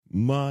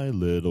My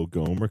little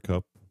Gomer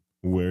cup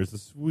wears the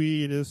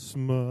sweetest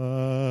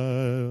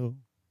smile.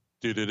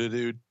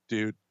 Dude.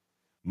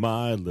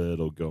 My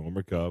little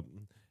Gomer cup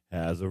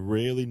has a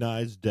really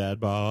nice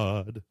dad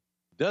bod.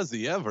 Does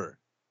he ever?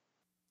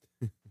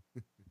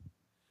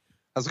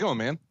 How's it going,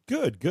 man?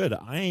 Good.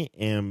 I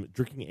am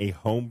drinking a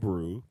home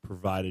brew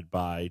provided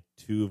by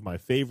two of my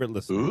favorite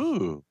listeners.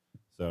 Ooh.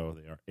 So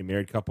they are a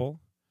married couple,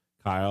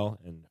 Kyle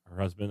and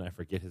her husband. I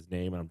forget his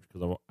name.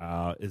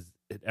 Is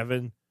it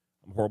Evan?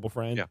 I'm a horrible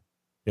friend.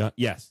 Yeah.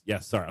 Yes.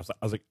 Sorry. I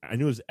was like, I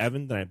knew it was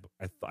Evan. Then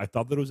I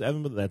thought that it was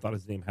Evan, but then I thought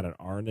his name had an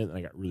R in it, and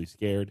I got really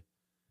scared.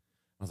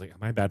 I was like, am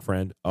I a bad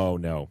friend? Oh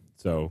no.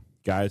 So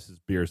guys, this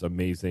beer is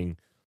amazing.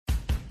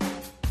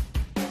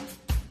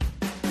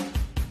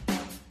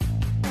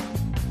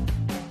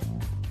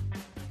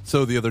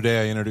 So the other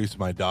day I introduced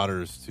my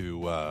daughters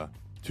to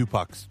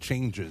Tupac's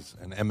Changes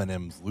and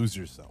Eminem's Lose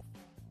Yourself.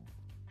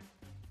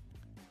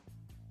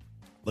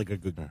 Like a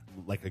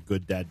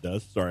good dad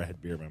does. Sorry, I had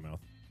beer in my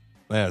mouth.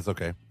 Yeah, it's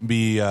okay.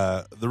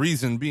 The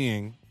reason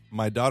being,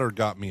 my daughter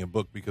got me a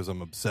book because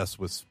I'm obsessed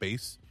with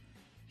space.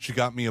 She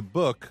got me a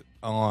book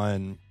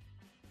on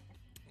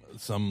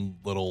some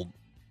little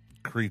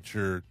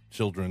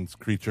children's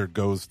creature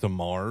goes to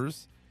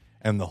Mars,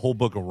 and the whole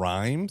book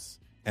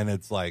rhymes, and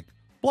it's like,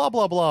 blah,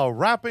 blah, blah,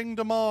 rapping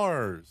to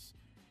Mars.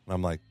 And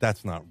I'm like,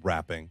 that's not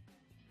rapping.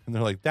 And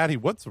they're like, Daddy,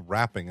 what's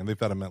rapping? And they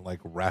thought it meant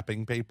like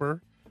wrapping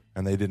paper,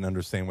 and they didn't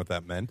understand what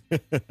that meant.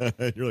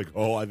 You're like,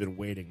 oh, I've been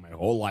waiting my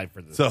whole life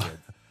for this. So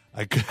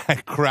I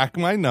crack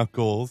my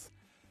knuckles,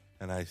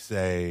 and I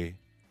say,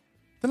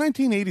 the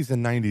 1980s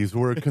and 90s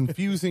were a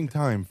confusing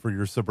time for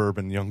your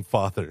suburban young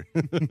father.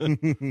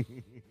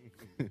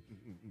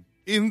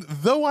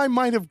 Though I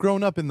might have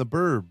grown up in the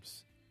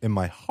burbs, in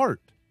my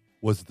heart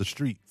was the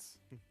streets.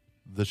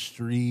 The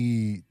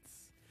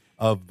streets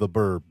of the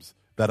burbs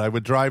that I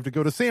would drive to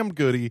go to Sam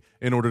Goody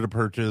in order to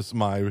purchase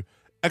my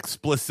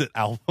explicit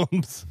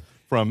albums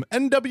from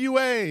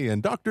NWA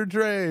and Dr.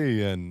 Dre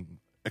and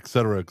et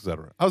cetera, et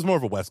cetera. I was more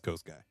of a West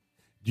Coast guy.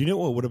 Do you know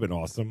what would have been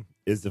awesome?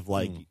 Is if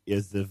you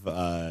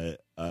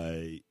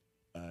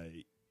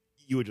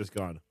had just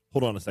gone,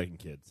 hold on a second,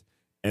 kids.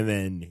 And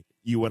then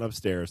you went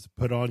upstairs,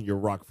 put on your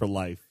Rock for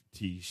Life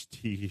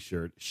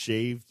t-shirt,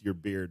 shaved your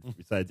beard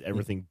besides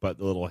everything but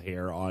the little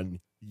hair on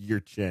your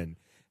chin,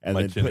 and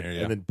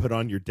then put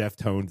on your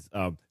Deftones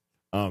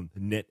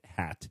knit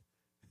hat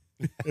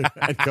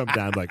and come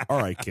down like, all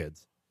right,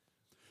 kids.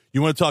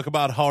 You want to talk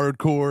about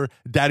hardcore?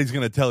 Daddy's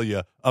going to tell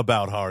you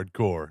about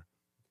hardcore.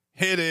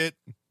 Hit it.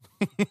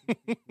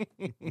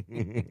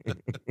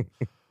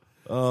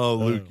 Oh,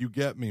 Luke, you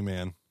get me,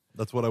 man.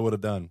 That's what I would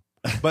have done.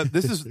 But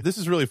this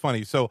is really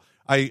funny. So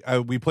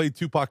we played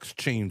Tupac's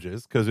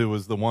Changes because it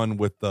was the one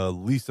with the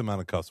least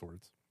amount of cuss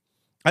words.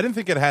 I didn't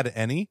think it had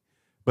any,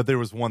 but there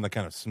was one that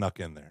kind of snuck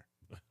in there.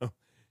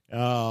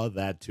 Oh,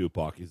 that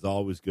Tupac. He's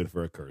always good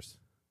for a curse.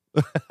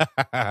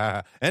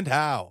 And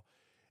how?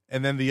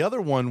 And then the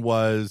other one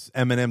was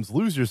Eminem's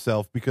Lose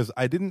Yourself because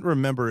I didn't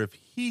remember if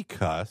he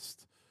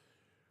cussed.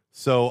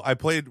 So I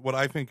played what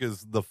I think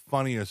is the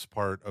funniest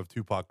part of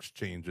Tupac's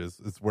Changes.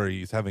 It's where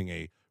he's having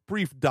a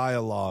brief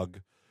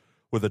dialogue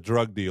with a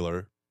drug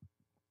dealer.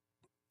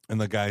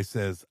 And the guy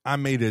says, I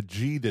made a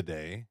G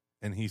today.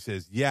 And he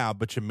says, yeah,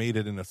 but you made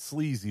it in a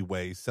sleazy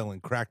way,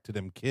 selling crack to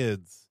them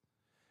kids.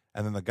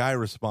 And then the guy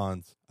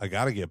responds, I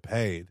got to get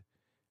paid.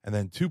 And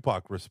then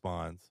Tupac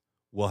responds,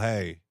 well,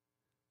 hey,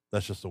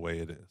 that's just the way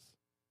it is. And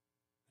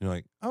you're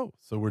like, oh,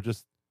 so we're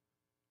just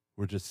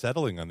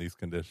settling on these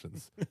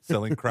conditions,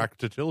 selling crack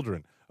to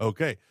children.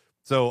 Okay.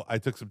 So I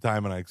took some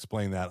time and I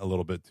explained that a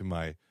little bit to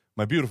my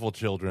beautiful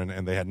children,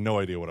 and they had no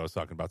idea what I was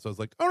talking about. So I was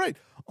like, all right,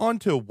 on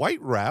to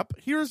white rap.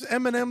 Here's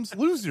Eminem's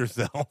Lose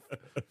Yourself.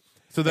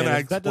 So then I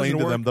explained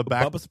to them the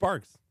back. Bubba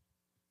Sparks.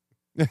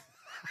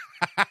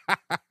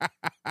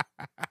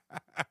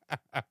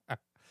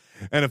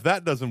 And if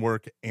that doesn't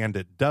work, and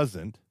it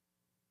doesn't,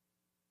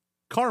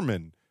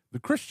 Carmen, the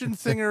Christian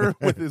singer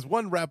with his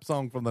one rap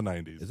song from the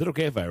 90s. Is it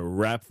okay if I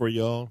rap for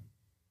y'all?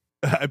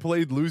 I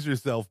played Lose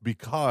Yourself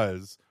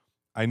because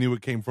I knew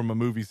it came from a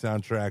movie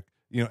soundtrack.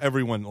 You know,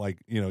 everyone, like,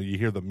 you know, you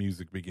hear the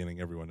music beginning,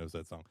 everyone knows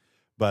that song.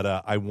 But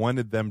I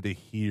wanted them to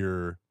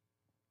hear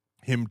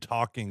him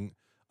talking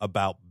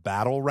about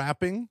battle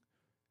rapping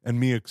and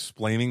me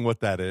explaining what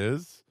that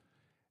is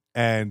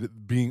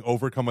and being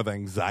overcome with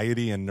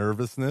anxiety and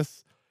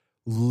nervousness.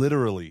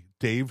 Literally,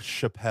 Dave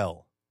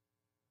Chappelle.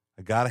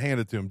 I got to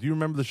hand it to him. Do you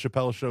remember the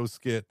Chappelle Show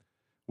skit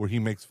where he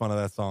makes fun of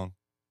that song?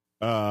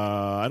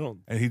 I don't.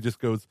 And he just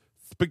goes,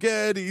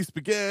 spaghetti,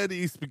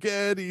 spaghetti,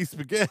 spaghetti,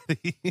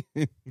 spaghetti.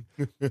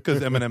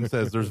 Because Eminem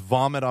says, there's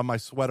vomit on my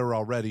sweater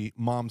already.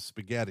 Mom's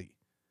spaghetti.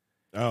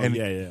 Oh, and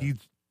yeah.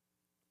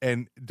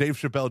 And Dave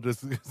Chappelle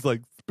just is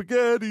like,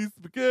 spaghetti,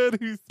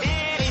 spaghetti,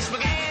 spaghetti, spaghetti,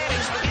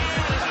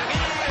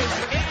 spaghetti,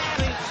 spaghetti.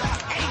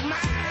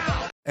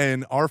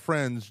 And our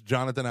friends,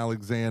 Jonathan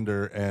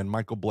Alexander and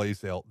Michael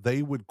Blaisdell,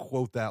 they would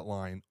quote that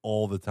line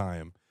all the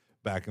time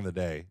back in the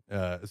day,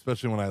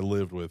 especially when I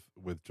lived with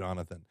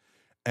Jonathan.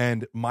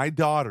 And my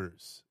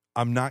daughters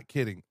I'm not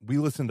kidding. We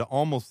listened to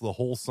almost the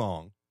whole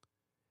song,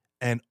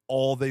 and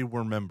all they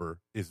remember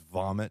is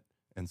vomit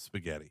and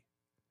spaghetti.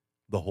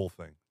 The whole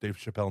thing. Dave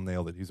Chappelle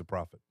nailed it. He's a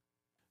prophet.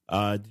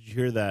 Did you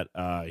hear that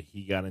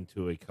he got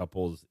into a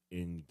couple's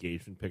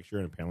engagement picture,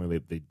 and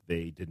apparently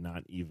they did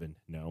not even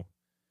know?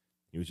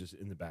 He was just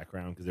in the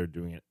background because they're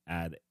doing it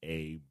at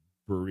a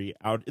brewery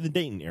out in the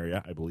Dayton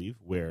area, I believe,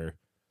 where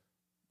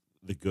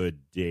the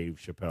good Dave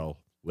Chappelle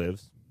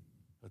lives.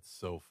 That's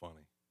so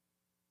funny.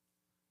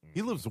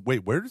 He lives.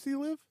 Wait, where does he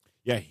live?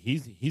 Yeah,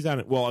 he's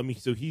on it. Well, I mean,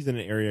 so he's in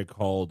an area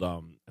called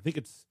I think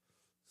it's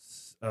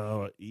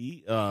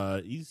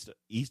east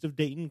of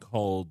Dayton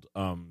called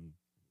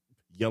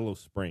Yellow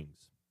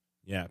Springs.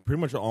 Yeah,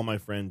 pretty much all my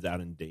friends out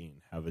in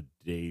Dayton have a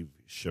Dave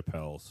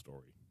Chappelle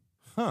story.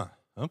 Huh.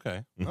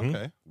 Okay. Mhm.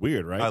 Okay.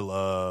 Weird, right? I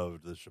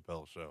loved the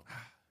Chappelle show.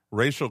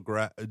 Racial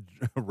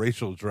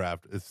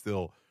Draft is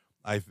still,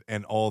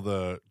 and all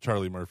the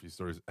Charlie Murphy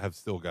stories have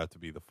still got to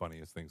be the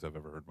funniest things I've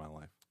ever heard in my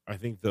life. I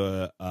think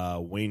the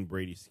Wayne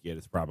Brady skit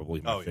is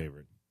probably my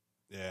favorite.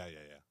 Yeah.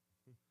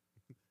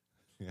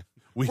 Yeah.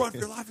 Run for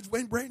your life, it's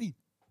Wayne Brady.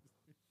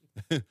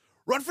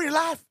 Run for your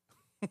life.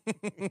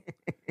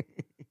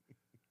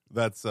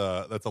 That's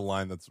a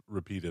line that's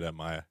repeated at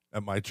my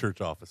church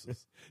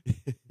offices.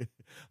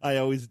 I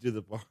always do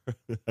the part.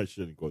 I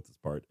shouldn't quote this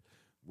part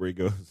where he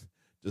goes,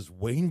 "Does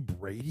Wayne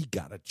Brady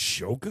got a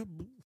choker?"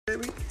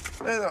 Baby.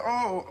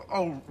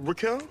 Oh,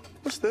 Raquel,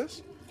 what's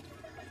this?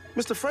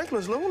 Mr.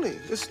 Franklin's lonely.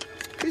 There's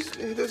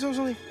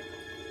only.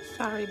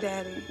 Sorry,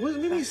 Daddy. What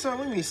do you mean,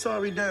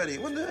 sorry, Daddy?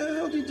 What the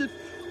hell did you?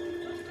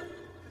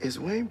 Is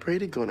Wayne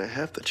Brady gonna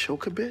have to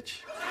choke a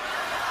bitch?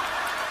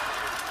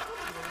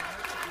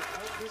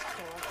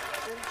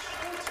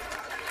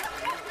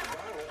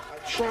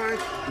 Trying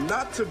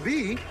not to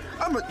be.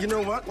 You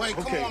know what? Wait,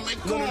 okay. come on, man.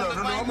 No,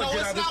 Come on, I'm gonna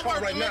get out of this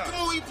part right now.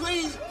 Come on,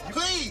 please,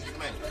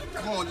 man.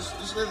 Come on,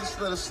 just let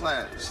us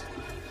slide.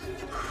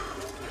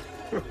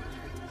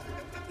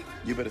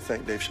 You better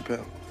thank Dave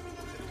Chappelle.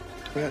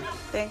 Go ahead.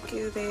 Thank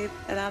you, Dave,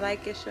 and I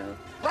like your show.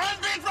 Run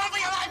for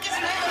your life,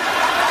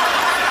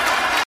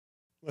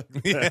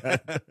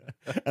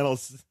 And I'll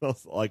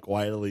like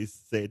quietly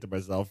say it to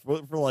myself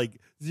for like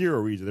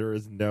zero reason. There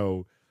is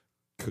no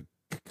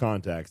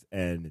context,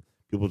 and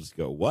people just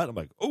go, "What?" I'm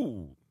like,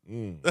 "Oh,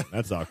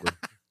 that's awkward."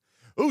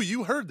 Oh,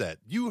 you heard that?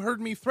 You heard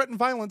me threaten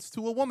violence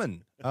to a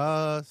woman.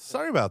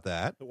 Sorry about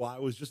that.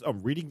 Well,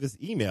 I'm reading this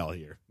email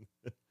here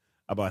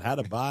about how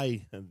to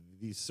buy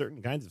these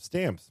certain kinds of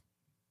stamps.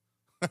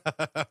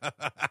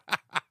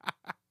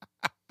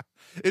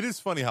 It is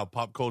funny how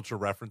pop culture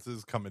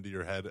references come into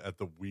your head at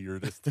the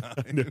weirdest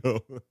time.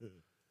 No.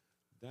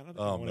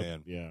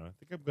 Man. Yeah, I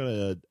think I'm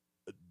gonna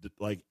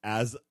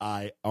as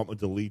I'm gonna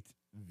delete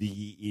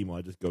the email.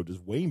 I just go,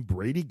 "Does Wayne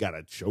Brady got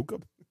to choke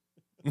him?"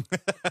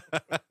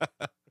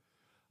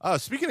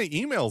 Speaking of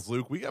emails,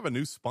 Luke, we have a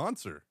new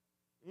sponsor.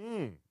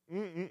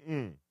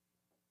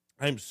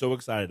 I'm so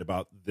excited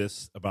about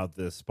this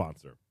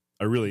sponsor.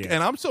 I really am.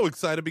 And I'm so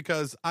excited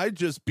because I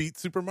just beat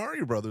Super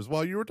Mario Brothers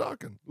while you were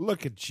talking.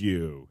 Look at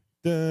you.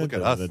 Look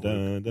at us,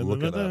 Luke.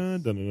 Look at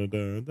us.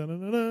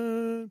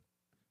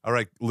 All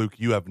right, Luke,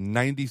 you have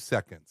 90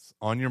 seconds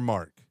on your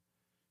mark.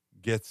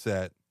 Get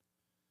set.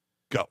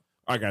 Go. All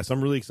right, guys. So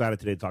I'm really excited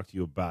today to talk to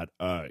you about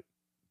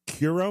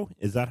Curo.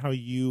 Is that how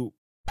you...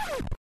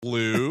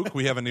 Luke,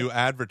 we have a new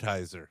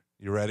advertiser.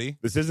 You ready?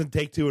 This isn't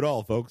Take Two at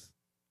all, folks.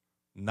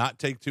 Not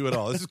Take Two at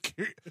all. This is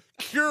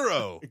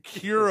Curo.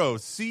 Curo.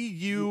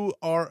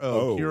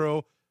 C-U-R-O.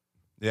 Curo.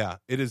 Yeah,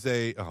 it is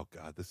a... Oh,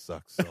 God, this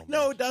sucks so much.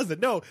 No, it doesn't.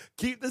 No,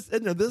 keep this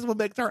in there. This is what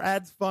makes our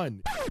ads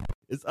fun.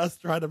 It's us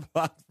trying to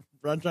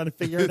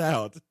figure it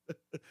out.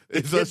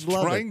 It's us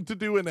trying to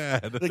do an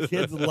ad. The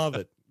kids love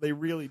it. They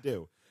really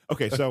do.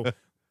 Okay, so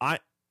I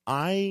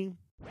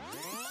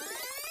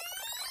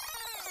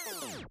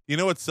You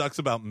know what sucks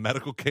about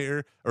medical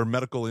care or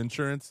medical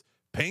insurance?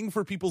 Paying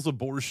for people's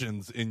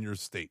abortions in your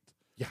state.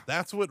 Yeah.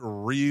 That's what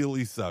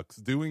really sucks.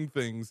 Doing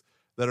things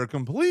that are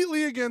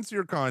completely against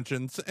your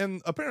conscience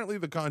and apparently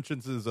the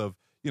consciences of,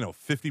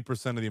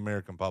 50% of the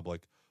American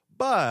public.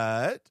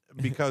 But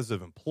because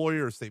of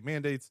employer or state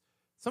mandates,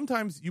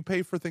 sometimes you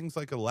pay for things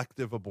like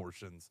elective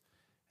abortions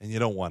and you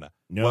don't want to.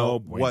 No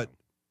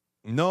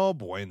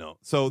bueno.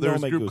 So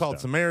there's No a group me called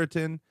gusta.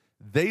 Samaritan.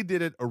 They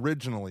did it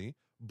originally,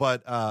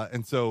 but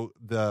and so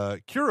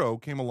the Curo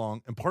came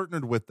along and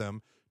partnered with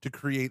them to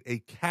create a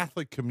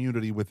Catholic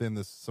community within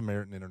this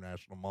Samaritan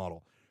International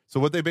model. So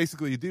what they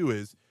basically do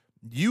is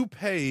you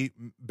pay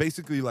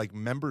basically like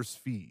members'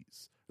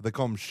 fees. They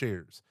call them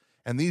shares.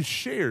 And these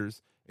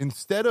shares,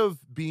 instead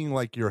of being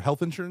like your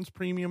health insurance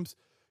premiums,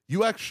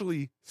 you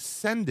actually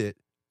send it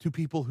to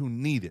people who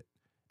need it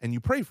and you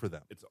pray for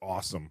them. It's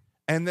awesome.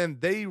 And then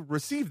they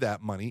receive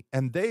that money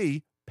and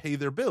they pay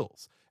their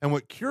bills. And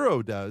what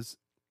Curo does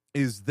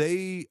is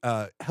they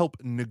help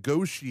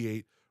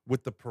negotiate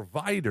with the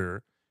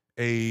provider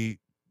a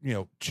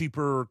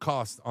cheaper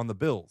cost on the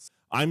bills.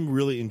 I'm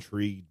really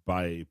intrigued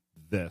by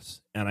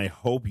this, and I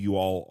hope you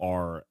all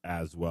are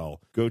as well.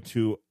 Go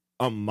to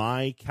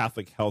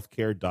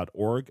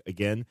mycatholichealthcare.org.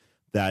 Again,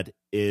 That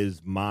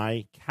is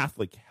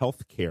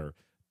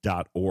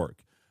mycatholichealthcare.org.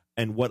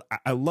 And what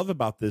I love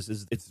about this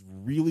is it's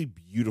really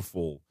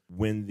beautiful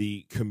when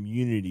the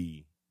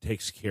community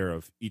takes care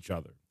of each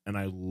other. And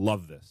I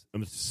love this.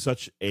 And it's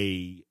such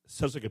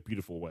like a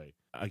beautiful way.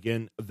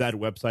 Again, that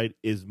website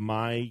is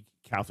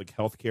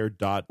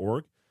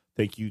mycatholichealthcare.org.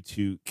 Thank you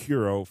to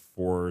Curo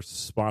for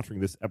sponsoring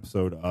this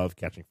episode of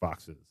Catching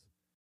Foxes.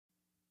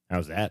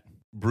 How's that?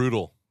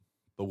 Brutal,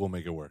 but we'll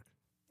make it work.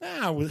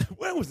 It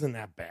wasn't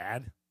that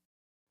bad.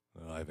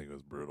 Oh, I think it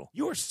was brutal.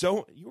 You were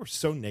so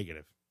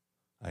negative.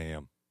 I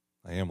am,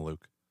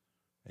 Luke.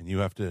 And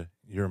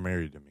you're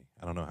married to me.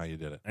 I don't know how you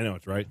did it. I know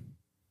it's right.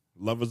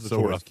 Love is a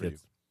So choice, rough for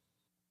kids.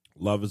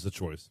 Love is a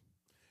choice.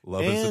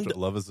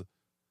 Love is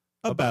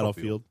A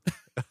battlefield.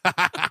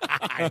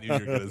 I knew you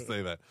were going to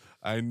say that.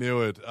 I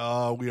knew it.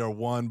 Oh, we are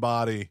one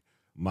body.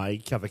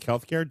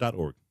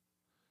 MyCatholicHealthcare.org.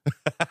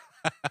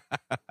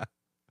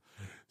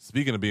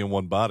 Speaking of being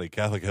one body,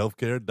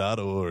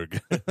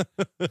 CatholicHealthcare.org.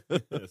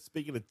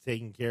 Speaking of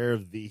taking care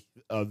of the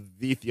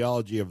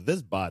theology of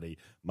this body,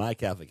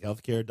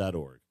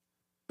 MyCatholicHealthcare.org.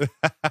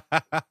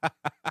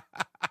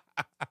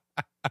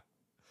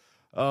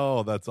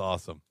 Oh, that's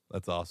awesome.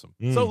 That's awesome.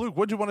 Mm. So, Luke,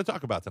 what do you want to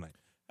talk about tonight?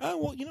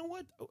 Well, you know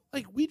what?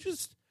 Like,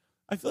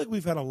 I feel like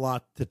we've had a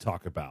lot to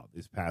talk about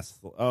these past,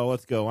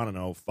 let's go, I don't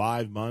know,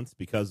 5 months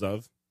because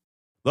of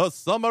The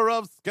Summer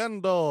of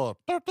Scandal.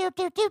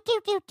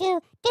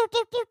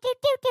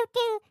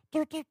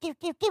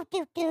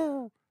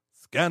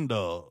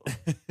 Scandal.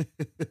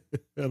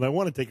 and I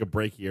want to take a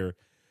break here.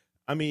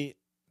 I mean,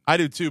 I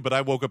do too, but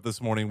I woke up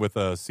this morning with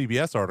a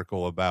CBS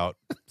article about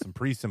some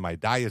priests in my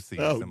diocese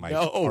and my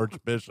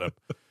archbishop.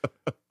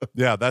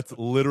 Yeah, that's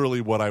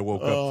literally what I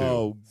woke up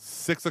to.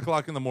 6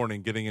 o'clock in the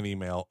morning, getting an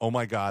email. Oh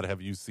my God, have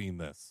you seen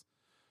this?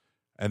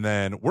 And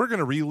then we're going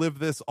to relive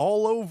this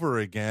all over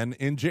again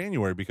in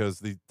January because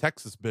the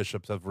Texas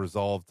bishops have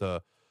resolved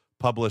to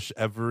publish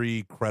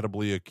every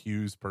credibly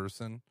accused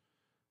person,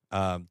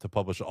 to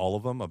publish all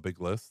of them, a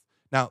big list.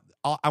 Now,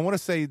 I want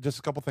to say just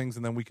a couple things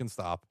and then we can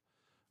stop.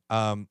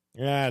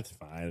 Yeah, it's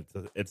fine.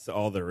 It's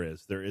all there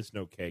is. There is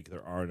no cake.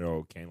 There are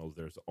no candles.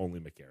 There's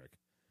only McCarrick.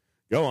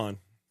 Go on.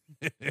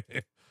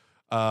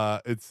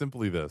 It's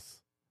simply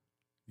this.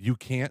 You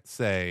can't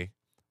say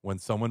when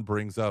someone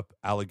brings up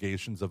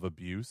allegations of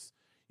abuse,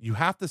 you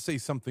have to say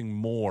something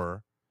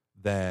more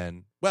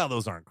than, well,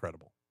 those aren't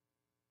credible.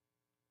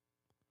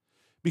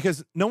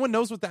 Because no one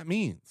knows what that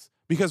means.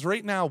 Because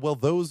right now, well,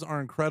 those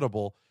aren't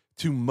credible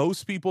to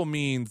most people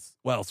means,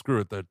 well, screw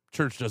it. The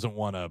church doesn't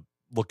want to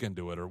look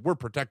into it, or we're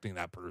protecting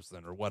that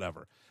person, or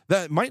whatever.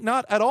 That might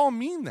not at all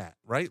mean that,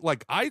 right?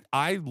 Like I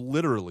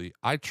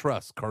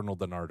trust Cardinal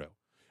DiNardo,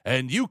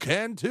 and you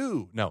can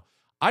too. No,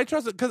 I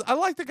trust it because I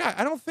like the guy.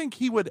 I don't think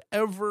he would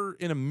ever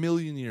in a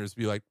million years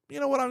be like, you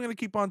know what, I'm going to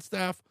keep on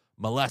staff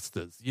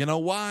molesters. You know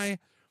why?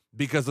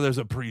 Because there's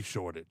a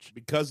pre-shortage.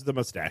 Because of the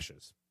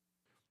mustaches.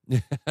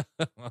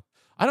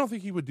 I don't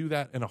think he would do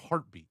that in a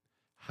heartbeat.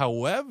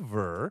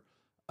 However,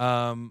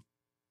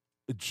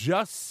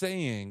 just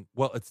saying,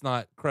 well, it's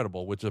not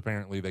credible, which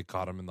apparently they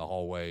caught him in the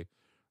hallway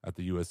at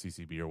the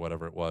USCCB or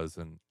whatever it was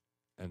and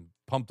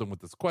pumped him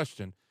with this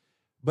question.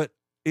 But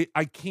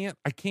I can't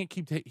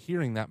keep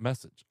hearing that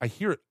message. I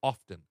hear it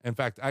often. In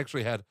fact, I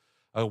actually had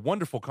a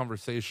wonderful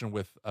conversation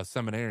with a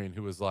seminarian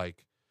who was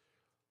like,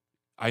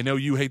 I know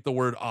you hate the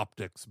word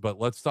optics, but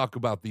let's talk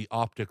about the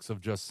optics of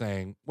just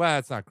saying, well,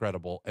 it's not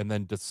credible, and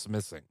then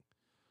dismissing.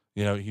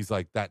 You know, he's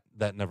like, that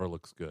never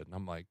looks good. And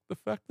I'm like, the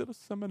fact that a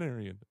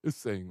seminarian is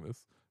saying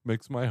this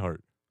makes my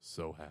heart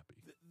so happy.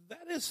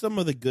 That is some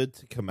of the good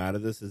to come out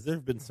of this, is there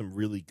have been some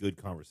really good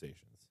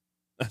conversations.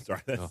 That's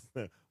right.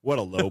 What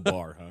a low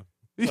bar, huh?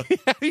 Yeah.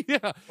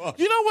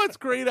 You know what's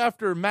great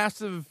after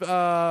massive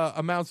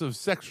amounts of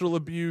sexual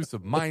abuse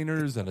of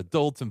minors and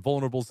adults in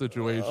vulnerable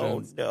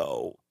situations? Oh,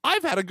 no.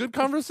 I've had a good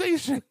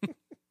conversation.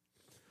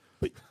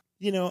 But,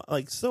 you know,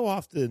 like so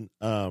often,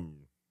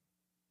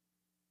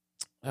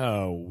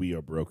 we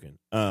are broken.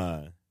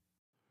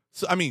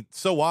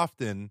 So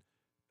often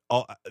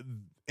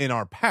in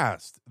our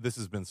past, this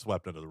has been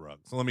swept under the rug.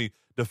 So let me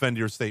defend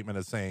your statement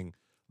as saying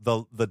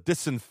the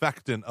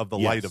disinfectant of the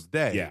light of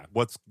day. Yeah.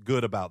 What's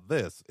good about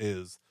this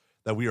is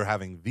that we are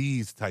having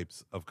these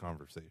types of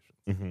conversations.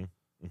 Mm-hmm.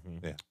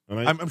 Mm-hmm. Yeah.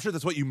 I'm I'm sure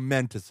that's what you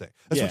meant to say.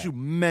 That's Yeah. what you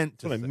meant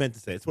to That's what say. I meant to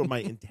say. It's what my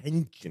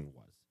intention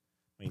was.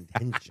 My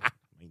intention.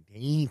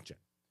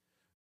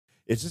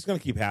 It's just going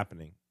to keep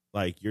happening.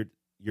 Like your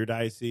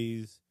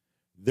diocese,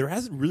 there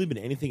hasn't really been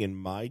anything in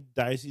my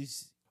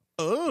diocese.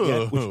 Oh,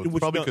 yet, which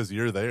probably no- because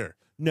you're there.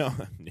 No,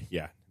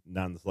 yeah,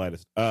 not in the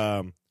slightest.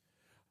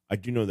 I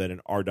do know that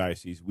in our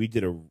diocese, we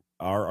did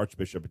our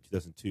Archbishop in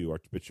 2002,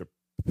 Archbishop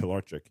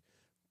Pilarczyk,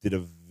 did a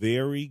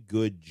very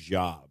good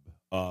job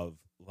of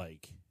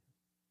like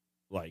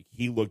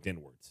he looked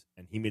inwards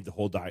and he made the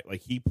whole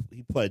like he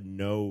pled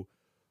no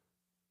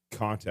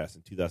contest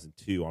in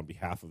 2002 on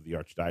behalf of the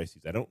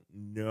Archdiocese. I don't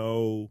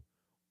know,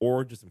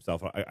 or just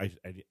himself. I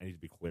need to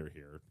be clear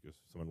here because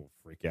someone will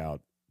freak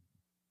out.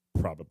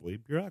 Probably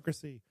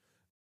bureaucracy.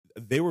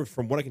 they were,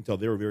 from what I can tell,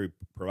 they were very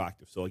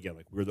proactive. So again,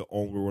 like we're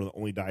one of the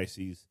only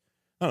dioceses.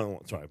 I don't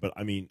know, sorry, but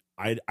I mean,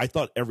 I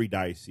thought every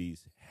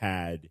diocese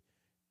had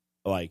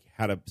a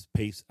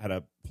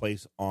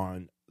place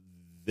on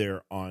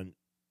their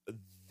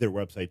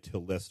website to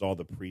list all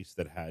the priests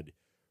that had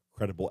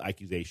credible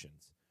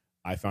accusations.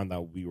 I found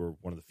out we were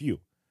one of the few.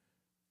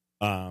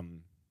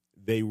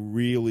 They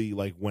really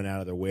went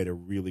out of their way to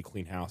really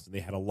clean house, and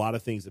they had a lot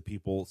of things that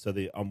people said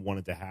they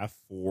wanted to have.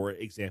 For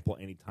example,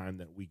 anytime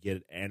that we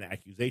get an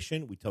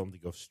accusation, we tell them to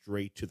go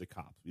straight to the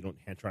cops. We don't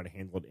try to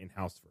handle it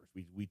in-house first.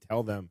 We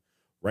tell them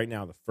right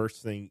now the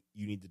first thing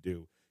you need to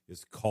do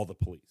is call the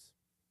police,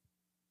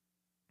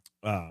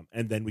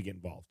 and then we get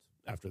involved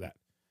after that.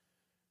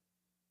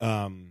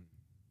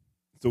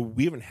 So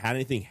we haven't had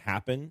anything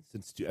happen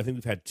since I think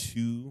we've had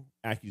 2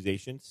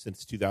 accusations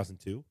since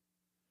 2002,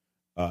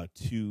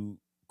 2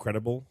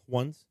 credible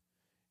ones,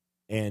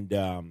 and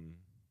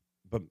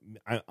but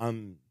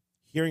I'm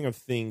hearing of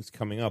things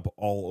coming up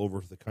all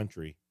over the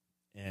country,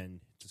 and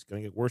it's just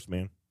gonna get worse,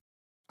 man.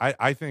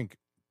 I think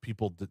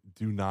people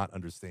do not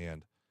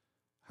understand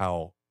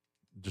how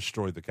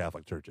destroyed the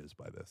Catholic Church is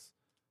by this.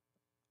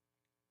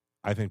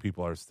 I think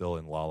people are still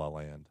in la la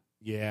land.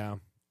 Yeah,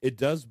 it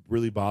does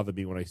really bother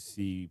me when I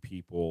see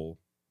people.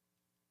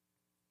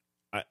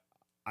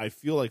 I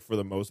feel like for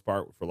the most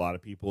part, for a lot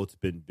of people, it's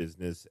been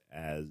business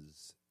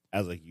as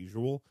like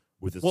usual.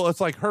 With this, Well,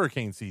 it's like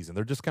hurricane season.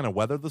 They're just going to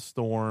weather the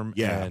storm.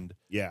 Yeah, And,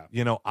 yeah.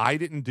 I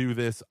didn't do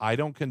this. I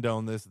don't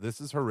condone this.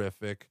 This is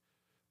horrific.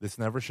 This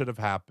never should have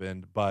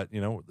happened. But,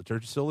 the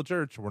church is still a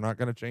church. We're not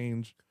going to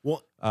change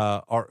Well,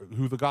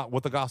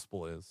 what the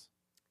gospel is.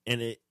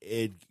 and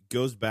it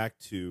goes back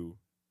to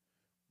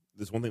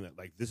this one thing that,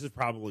 this is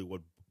probably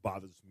what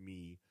bothers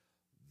me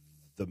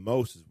the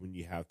most, is when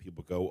you have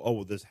people go, "Oh,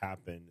 well, this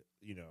happened."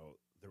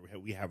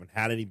 We haven't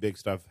had any big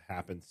stuff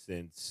happen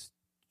since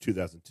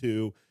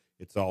 2002.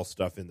 It's all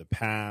stuff in the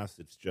past.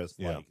 It's just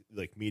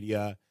like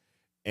media.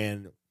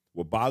 And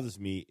what bothers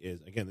me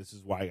is, again, this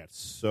is why I got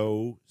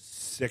so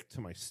sick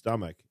to my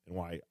stomach and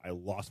why I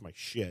lost my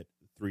shit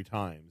 3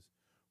 times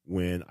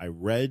when I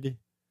read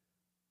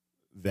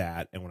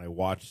that, and when I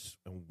watched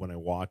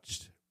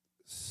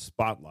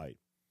Spotlight,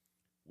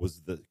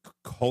 was the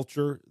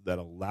culture that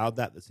allowed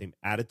that, the same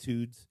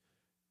attitudes,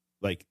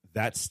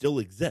 that still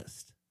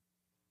exist.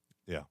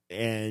 Yeah.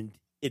 And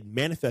it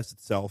manifests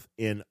itself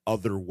in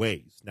other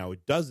ways. Now,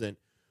 it doesn't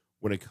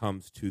when it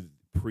comes to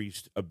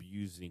priests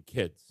abusing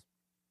kids,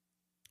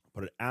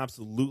 but it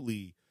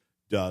absolutely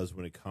does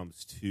when it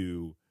comes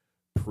to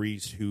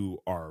priests who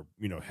are,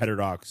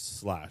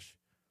 heterodox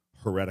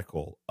 /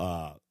 heretical,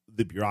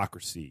 the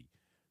bureaucracy,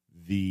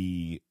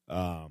 the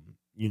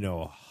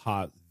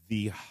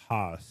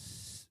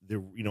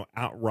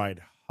outright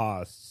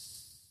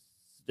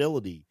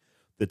hostility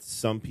that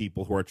some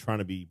people who are trying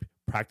to be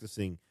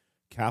practicing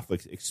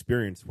Catholics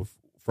experience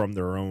from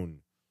their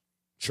own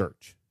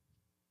church,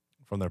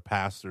 From their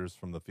pastors,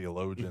 from the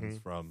theologians,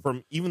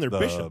 from even their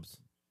bishops.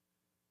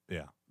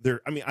 Yeah. How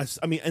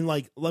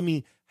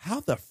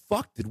the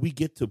fuck did we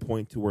get to a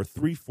point to where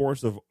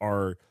 3/4 of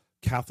our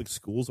Catholic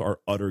schools are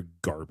utter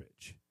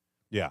garbage?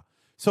 Yeah.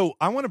 So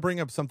I want to bring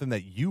up something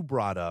that you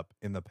brought up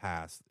in the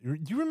past. Do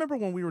you remember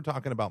when we were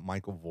talking about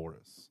Michael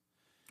Voris?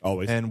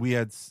 Always. And we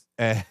had,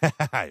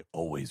 I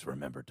always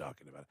remember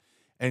talking about it.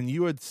 And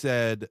you had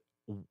said,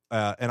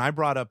 and I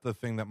brought up the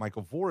thing that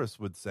Michael Voris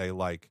would say,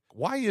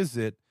 why is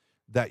it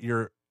that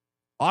you're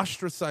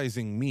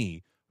ostracizing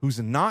me, who's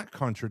not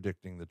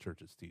contradicting the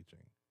church's teaching?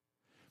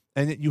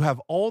 And yet you have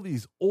all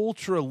these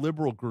ultra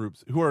liberal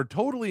groups who are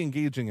totally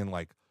engaging in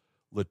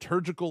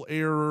liturgical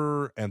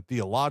error and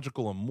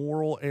theological and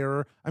moral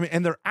error.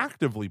 And they're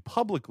actively,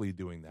 publicly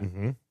doing that.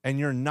 Mm-hmm. And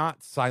you're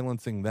not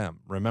silencing them.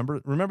 Remember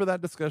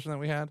that discussion that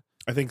we had?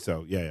 I think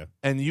so. Yeah.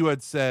 And you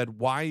had said,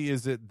 why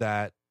is it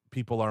that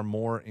people are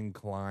more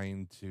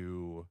inclined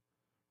to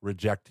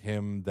reject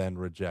him than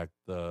reject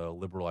the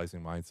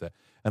liberalizing mindset?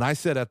 And I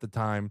said at the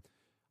time,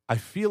 I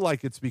feel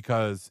like it's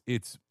because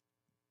it's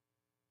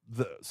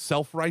the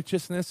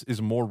self-righteousness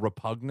is more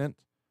repugnant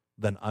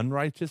than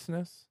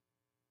unrighteousness.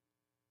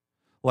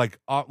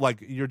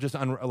 You're just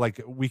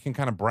we can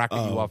kind of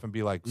bracket you off and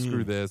be like,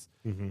 screw this.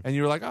 Mm-hmm. And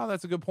you're like, oh,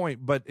 that's a good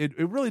point. But it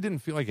really didn't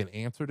feel like it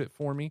answered it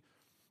for me.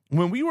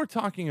 When we were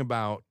talking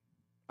about,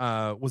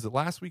 was it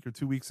last week or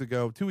 2 weeks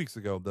ago? 2 weeks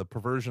ago, the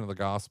perversion of the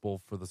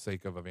gospel for the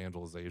sake of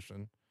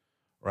evangelization,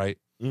 right?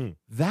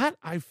 That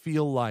I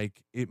feel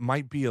like it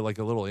might be a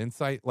little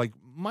insight.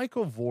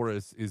 Michael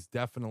Voris is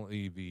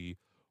definitely the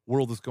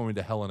world is going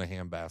to hell in a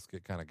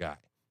handbasket kind of guy,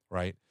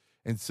 right?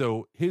 And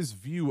so his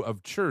view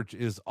of church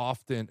is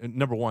often,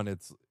 number one,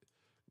 it's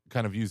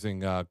kind of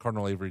using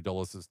Cardinal Avery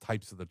Dulles'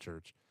 types of the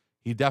church.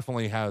 He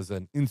definitely has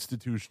an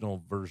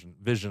institutional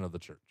vision of the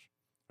church,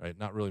 right?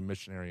 Not really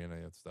missionary and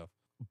any of that stuff.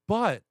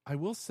 But I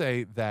will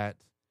say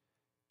that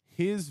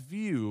his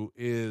view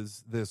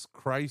is this: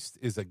 Christ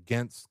is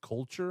against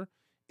culture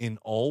in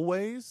all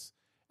ways.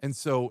 And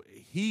so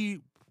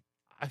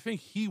I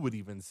think he would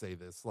even say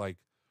this,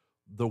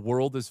 the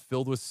world is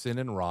filled with sin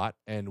and rot,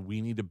 and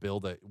we need to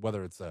build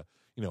whether it's a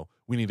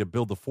we need to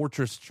build the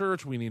fortress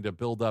church. We need to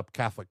build up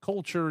Catholic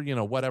culture,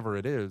 whatever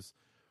it is.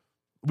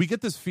 We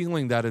get this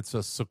feeling that it's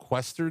a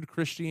sequestered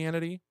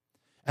Christianity.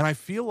 And I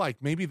feel like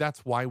maybe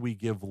that's why we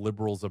give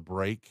liberals a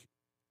break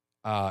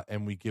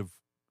and we give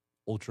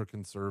ultra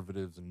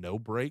conservatives no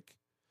break,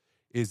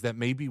 is that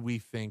maybe we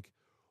think,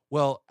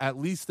 well, at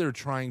least they're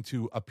trying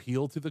to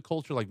appeal to the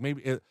culture. Like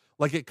maybe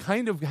it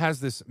kind of has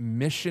this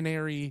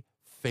missionary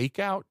fake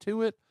out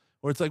to it,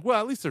 where it's like, well,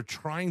 at least they're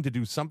trying to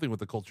do something with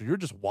the culture. You're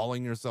just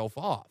walling yourself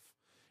off.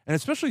 And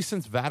especially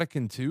since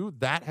Vatican II,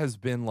 that has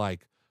been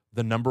like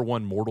the number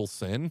one mortal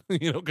sin,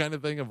 kind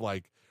of thing of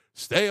like,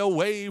 stay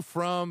away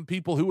from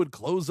people who would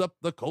close up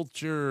the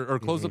culture or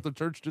close up the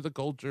church to the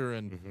culture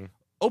and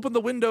open the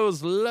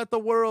windows, let the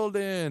world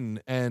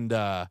in. And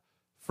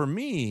for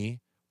me,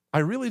 I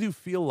really do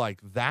feel like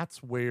that's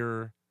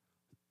where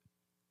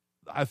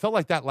I felt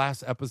like that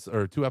last episode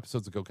or 2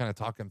 episodes ago, kind of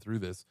talking through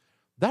this,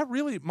 that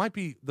really might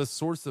be the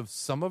source of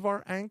some of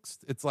our angst.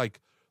 It's like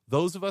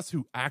those of us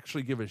who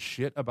actually give a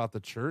shit about the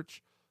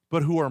church,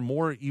 but who are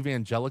more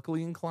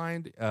evangelically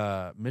inclined,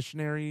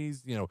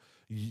 missionaries,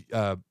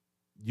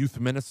 youth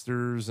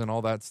ministers and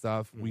all that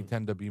stuff. We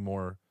tend to be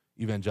more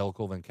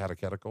evangelical than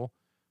catechetical.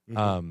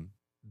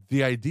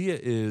 The idea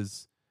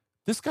is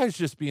this guy's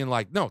just being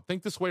like, no,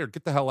 think this way or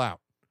get the hell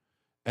out.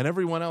 And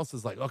everyone else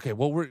is like, okay,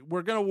 well,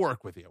 we're going to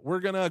work with you. We're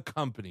going to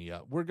accompany you.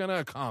 We're going to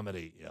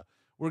accommodate you.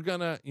 We're going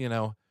to,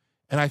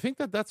 and I think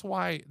that's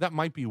why, that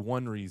might be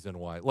one reason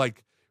why,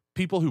 like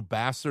people who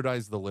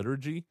bastardize the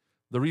liturgy,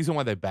 the reason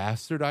why they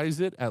bastardize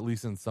it, at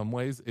least in some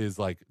ways, is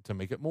like to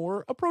make it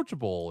more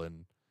approachable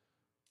and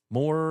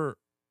more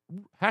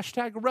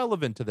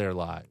 #relevant to their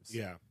lives.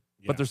 Yeah.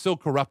 But they're still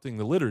corrupting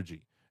the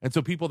liturgy. And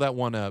so people that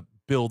want to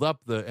build up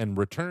and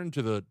return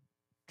to the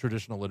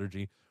traditional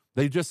liturgy,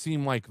 they just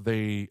seem like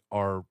they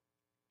are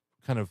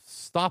kind of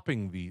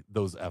stopping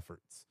those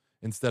efforts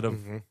instead of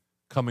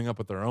coming up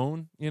with their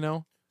own,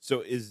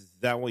 So is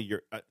that what you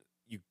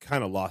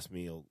kind of lost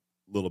me a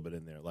little bit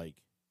in there? Like,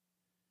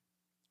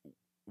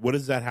 what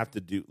does that have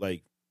to do?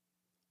 Like,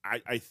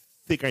 I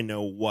think I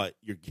know what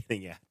you're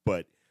getting at,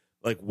 but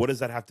like, what does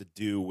that have to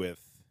do with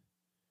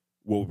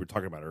what we were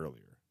talking about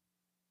earlier?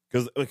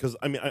 Because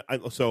I mean,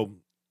 so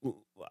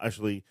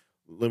actually,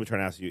 let me try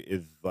and ask you,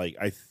 is like,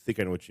 I think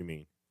I know what you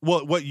mean.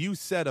 Well, what you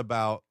said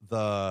about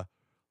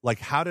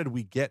how did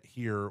we get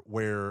here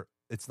where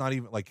it's not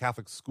even like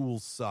Catholic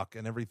schools suck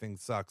and everything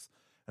sucks.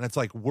 And it's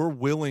like, we're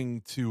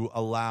willing to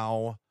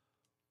allow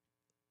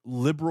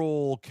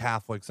liberal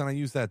Catholics, and I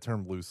use that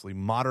term loosely,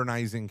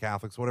 modernizing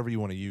Catholics, whatever you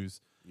want to use.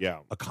 Yeah.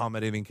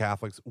 Accommodating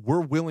Catholics.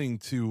 We're willing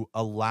to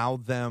allow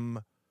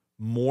them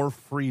more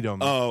freedom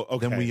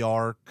than we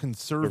are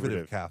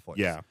conservative Catholics.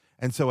 Yeah.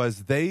 And so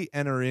as they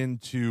enter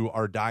into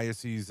our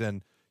diocese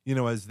and,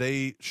 as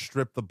they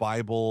strip the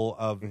Bible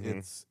of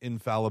its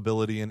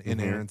infallibility and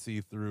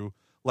inerrancy through,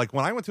 like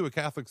when I went to a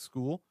Catholic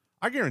school,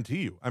 I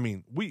guarantee you, I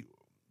mean,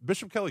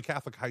 Bishop Kelly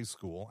Catholic High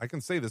School, I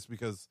can say this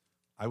because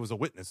I was a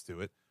witness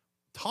to it,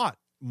 taught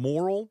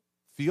moral,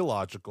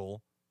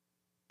 theological,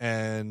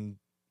 and,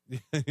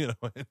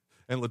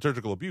 and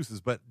liturgical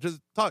abuses, but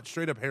just taught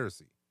straight up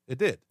heresy. It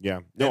did. Yeah.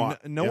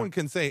 No one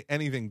can say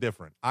anything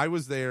different. I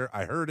was there.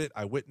 I heard it.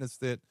 I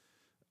witnessed it.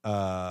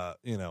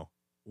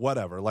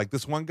 Whatever. Like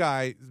this one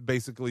guy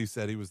basically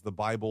said he was the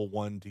Bible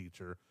 1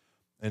 teacher.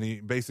 And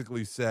he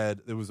basically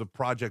said there was a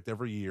project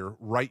every year,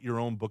 write your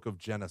own book of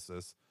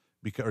Genesis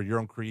or your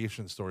own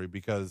creation story,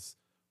 because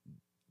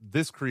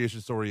this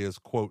creation story is,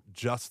 quote,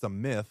 just a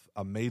myth,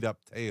 a made up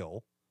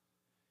tale.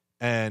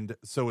 And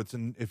so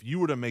if you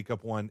were to make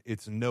up one,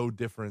 it's no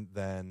different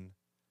than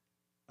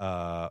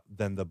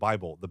the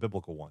Bible, the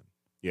biblical one.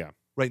 Yeah.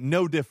 Right.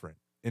 No different.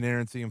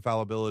 Inerrancy,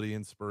 infallibility,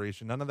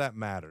 inspiration. None of that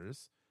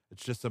matters.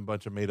 It's just a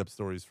bunch of made up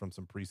stories from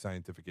some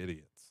pre-scientific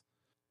idiots.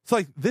 It's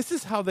like, this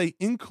is how they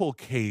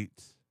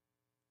inculcate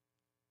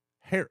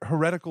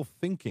heretical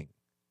thinking.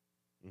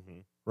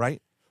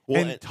 Right.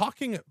 Well, and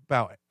talking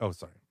about,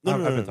 sorry. I've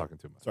been talking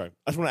too much. Sorry.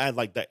 I just want to add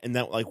like that. And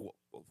that, like,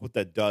 what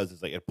that does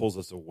is like, it pulls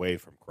us away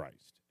from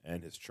Christ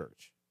and his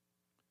church.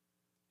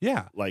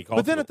 Yeah. Like,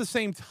 but then at the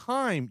same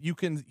time, you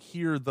can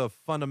hear the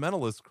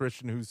fundamentalist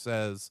Christian who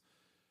says,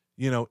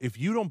 if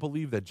you don't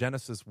believe that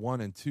Genesis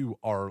 1 and 2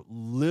 are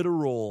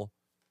literal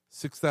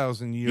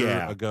 6,000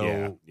 year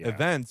ago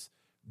events,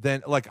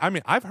 then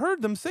I've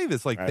heard them say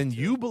this, then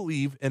you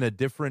believe in a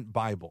different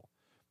Bible.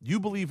 You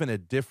believe in a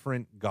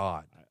different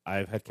God.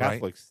 I've had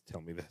Catholics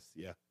tell me this.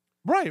 Yeah.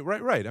 Right.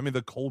 I mean,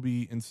 the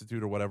Colby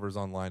Institute or whatever is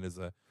online is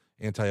a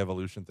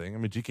anti-evolution thing. I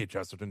mean, G.K.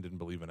 Chesterton didn't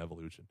believe in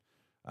evolution.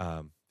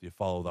 You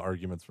follow the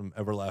arguments from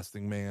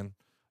Everlasting Man.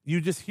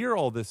 You just hear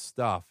all this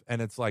stuff,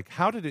 and it's like,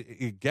 how did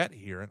it get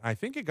here? And I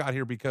think it got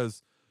here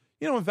because,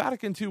 in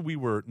Vatican II, we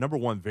were, number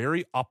one,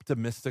 very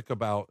optimistic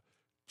about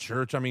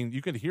church. I mean,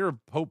 you could hear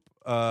Pope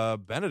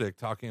Benedict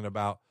talking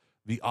about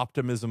the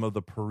optimism of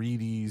the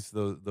Paredes,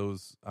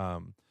 those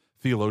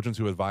theologians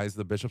who advised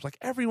the bishops. Like,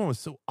 everyone was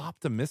so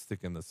optimistic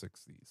in the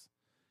 60s.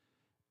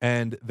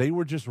 And they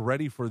were just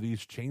ready for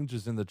these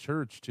changes in the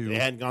church to. They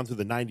hadn't gone through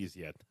the 90s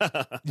yet.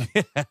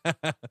 Yeah.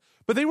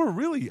 But they were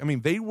really,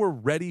 they were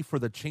ready for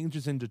the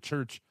changes in the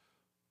church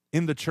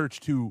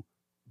to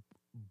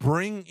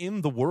bring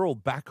in the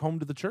world back home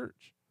to the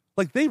church.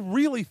 Like, they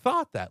really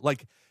thought that.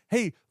 Like,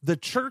 hey, the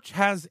church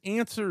has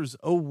answers,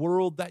 O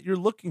world, that you're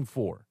looking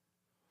for.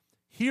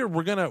 Here,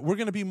 we're gonna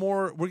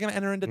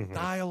enter into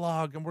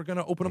dialogue, and we're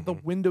gonna open up the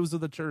windows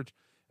of the church.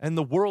 And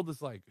the world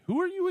is like,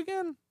 who are you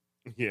again?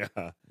 Yeah.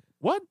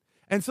 What?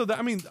 And so,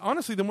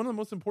 honestly, one of the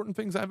most important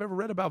things I've ever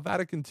read about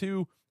Vatican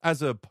II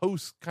as a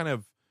post kind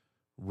of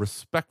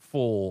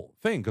respectful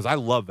thing, because I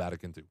love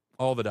Vatican II,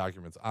 all the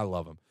documents, I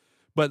love them.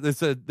 But they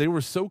said they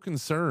were so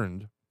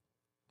concerned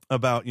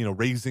about,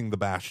 raising the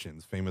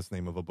bastions, famous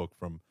name of a book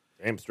from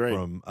Hans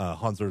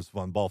Urs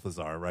von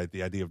Balthasar, right?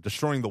 The idea of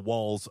destroying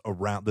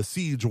the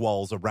siege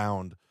walls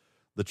around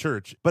the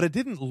church. But it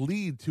didn't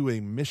lead to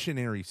a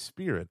missionary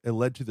spirit. It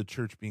led to the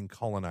church being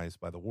colonized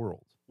by the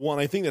world. Well,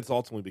 and I think that's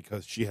ultimately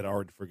because she had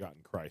already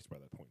forgotten Christ by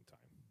that point in time.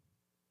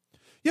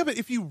 Yeah, but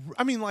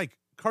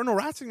Cardinal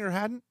Ratzinger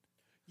hadn't.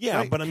 Yeah,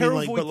 right?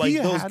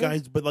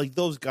 But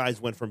those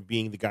guys went from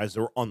being the guys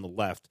that were on the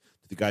left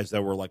to the guys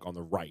that were on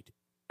the right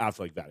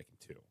after Vatican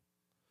II.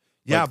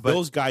 Yeah, but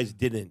those guys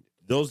didn't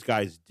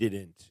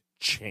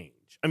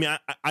change.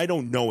 I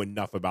don't know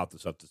enough about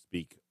this stuff to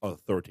speak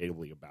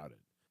authoritatively about it.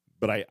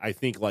 But I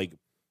think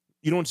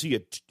you don't see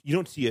it.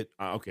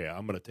 Okay,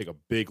 I'm going to take a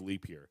big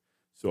leap here.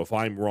 So if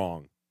I'm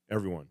wrong,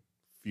 everyone,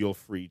 feel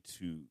free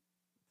to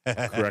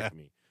correct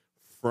me.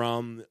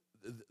 From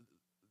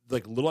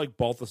little like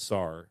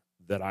Balthasar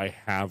that I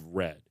have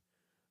read,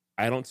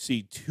 I don't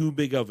see too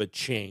big of a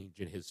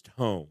change in his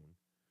tone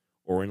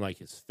or in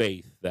his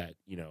faith that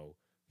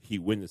he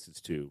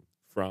witnesses to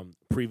from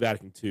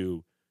pre-Vatican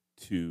II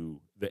to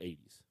the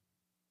 80s.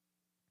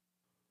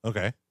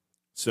 Okay,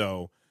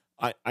 so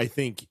I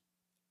think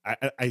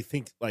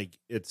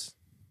it's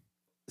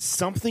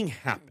something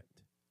happened.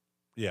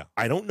 Yeah,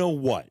 I don't know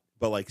what,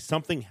 but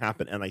something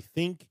happened, and I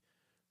think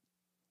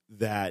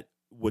that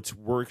what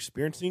we're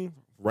experiencing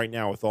right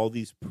now with all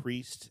these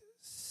priest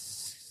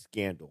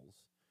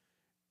scandals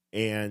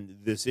and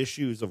this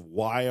issues of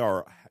why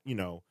are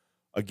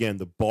again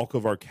the bulk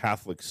of our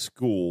Catholic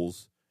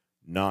schools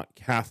not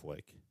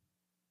Catholic.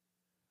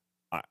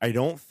 I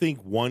don't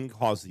think one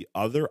caused the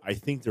other. I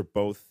think they're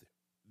both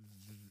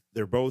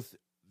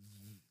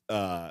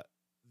the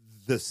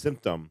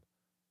symptom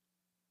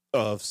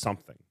of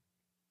something.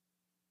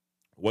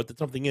 What the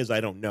something is, I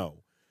don't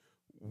know.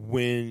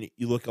 When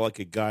you look at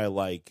a guy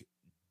like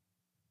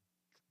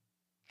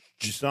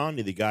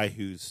Giussani, the guy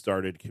who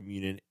started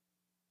communion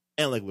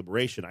and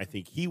liberation, I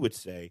think he would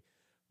say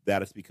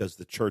that it's because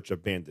the church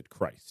abandoned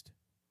Christ.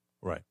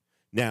 Right.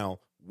 Now,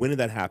 when did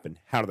that happen?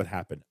 How did that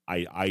happen?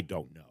 I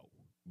don't know.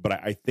 But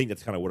I think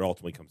that's kind of what it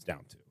ultimately comes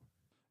down to.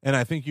 And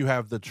I think you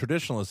have the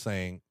traditionalists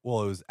saying,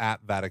 well, it was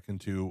at Vatican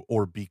II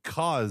or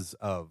because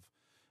of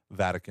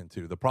Vatican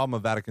II. The problem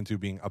of Vatican II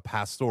being a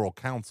pastoral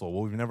council.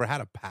 Well, we've never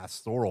had a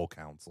pastoral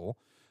council.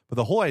 But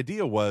the whole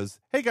idea was,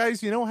 hey,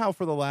 guys, you know how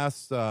for the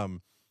last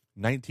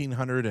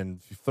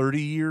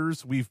 1930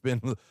 years we've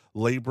been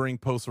laboring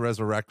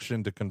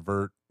post-resurrection to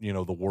convert,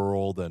 the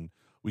world, and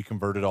we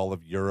converted all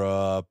of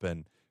Europe,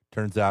 and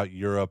turns out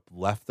Europe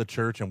left the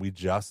church, and we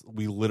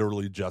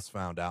literally just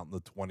found out in the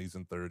 20s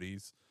and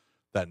 30s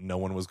that no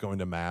one was going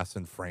to mass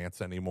in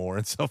France anymore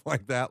and stuff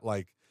like that.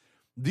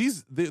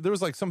 There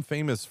was some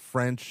famous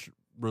French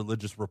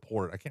religious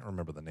report, I can't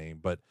remember the name,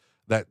 but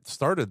that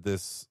started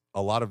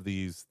a lot of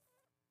these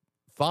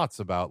thoughts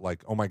about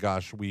oh my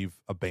gosh,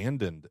 we've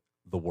abandoned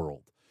the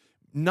world.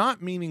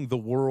 Not meaning the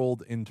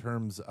world in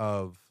terms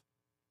of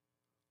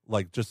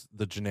just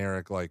the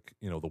generic,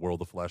 the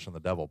world of flesh and the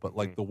devil, but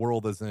the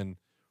world as in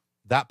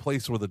that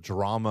place where the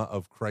drama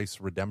of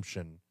Christ's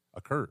redemption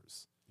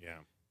occurs. Yeah.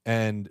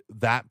 And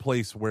that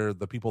place where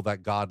the people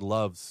that God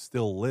loves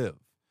still live.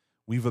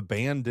 We've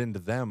abandoned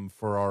them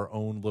for our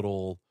own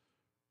little,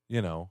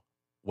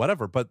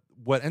 whatever. But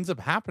what ends up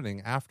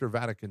happening after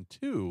Vatican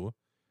II,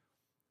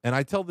 and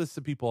I tell this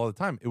to people all the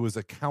time, it was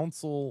a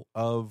council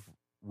of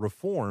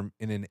reform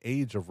in an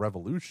age of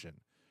revolution.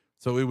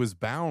 So it was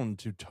bound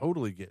to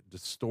totally get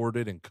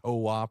distorted and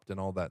co-opt and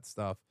all that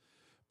stuff.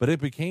 But it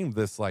became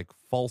this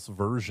false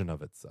version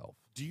of itself.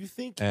 Do you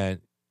think? And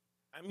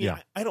yeah.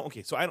 I don't.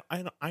 Okay, so I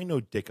know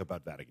dick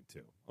about Vatican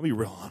II. I'll be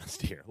real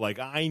honest here.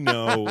 I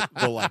know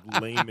the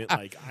layman.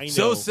 I know.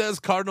 So says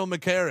Cardinal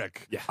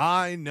McCarrick. Yeah.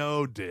 I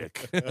know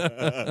dick.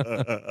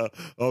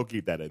 I'll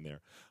keep that in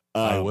there.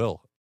 I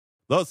will.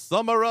 The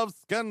summer of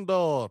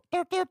scandal.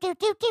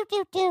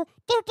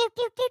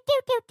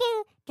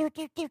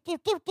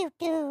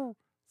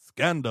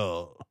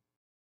 Scandal.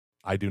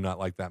 I do not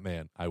like that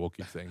man. I will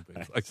keep saying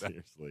things like that.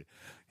 Seriously.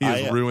 He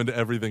has ruined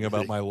everything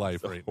about my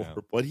life right now.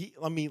 But he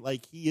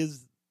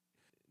is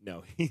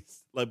the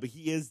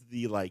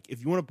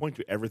if you want to point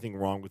to everything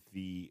wrong with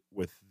the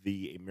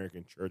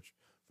American church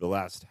for the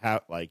last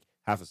half a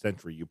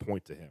century, you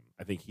point to him.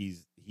 I think he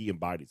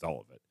embodies all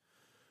of it.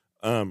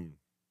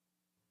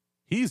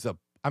 He's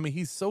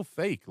so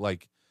fake.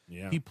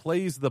 Yeah. He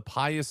plays the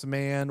pious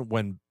man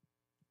when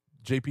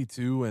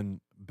JP2 and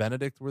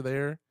Benedict were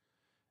there,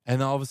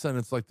 and all of a sudden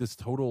it's like this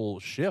total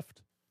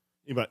shift.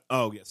 Yeah, but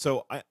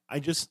so I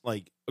just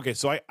like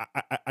so I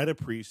had a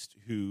priest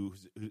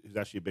who's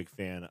actually a big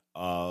fan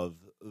of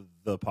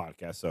the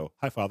podcast. So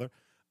hi, Father.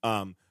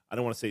 I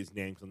don't want to say his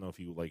name because I don't know if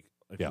he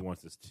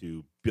wants this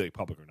to be like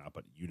public or not,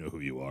 but you know who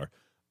you are.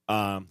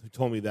 Who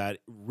told me that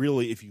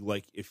really if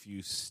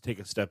you take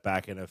a step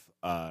back and if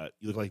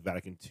you look like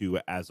Vatican II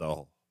as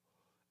a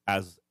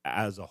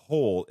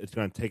whole, it's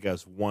going to take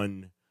us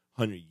 100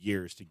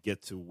 years to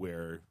get to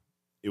where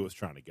it was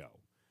trying to go.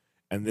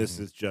 And this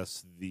is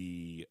just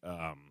the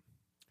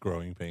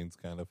growing pains,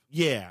 kind of.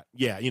 Yeah.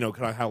 You know,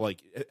 kind of how have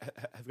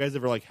you guys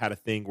ever had a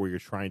thing where you're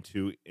trying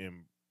to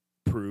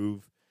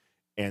improve,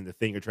 and the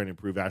thing you're trying to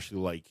improve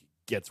actually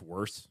gets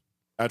worse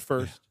at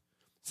first?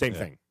 Yeah. Same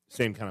thing,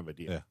 same kind of a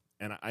deal. Yeah.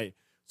 And I'm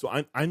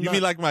You not,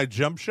 mean like my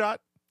jump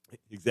shot?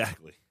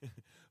 exactly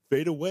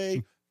fade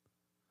away,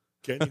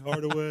 Kenny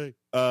Hardaway.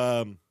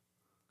 I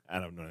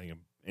don't know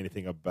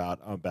anything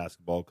about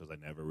basketball because I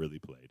never really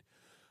played.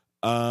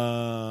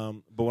 But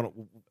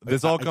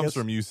This all comes guess,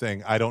 from you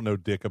saying I don't know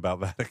dick about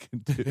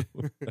Vatican II.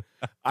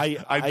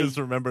 I just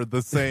remembered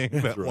the saying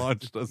that right.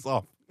 launched us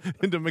off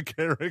into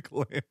McCarrick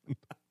land.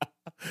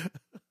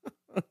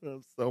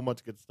 So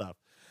much good stuff.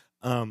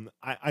 I'm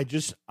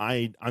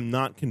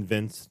not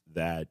convinced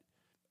that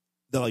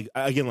even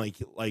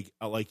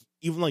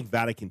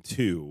Vatican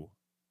II,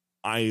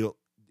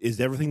 is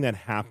everything that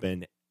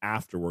happened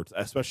afterwards,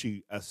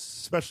 especially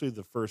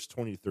the first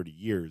 20 to 30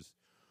 years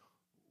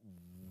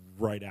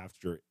right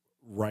after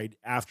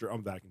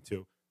Vatican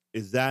II,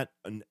 is that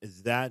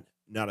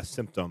not a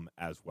symptom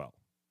as well?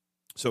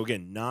 So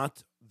again,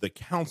 not the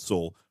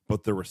council,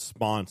 but the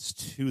response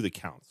to the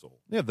council.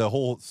 Yeah, the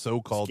whole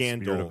so-called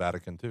Scandal. spirit of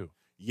Vatican II.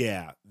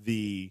 Yeah,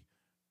 the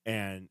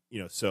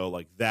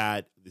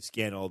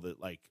scandal that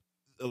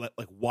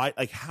why,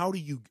 how do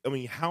you? I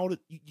mean,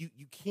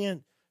 you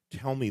can't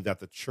tell me that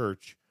the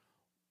church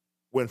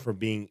went from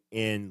being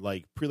in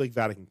pre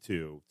Vatican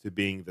II to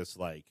being this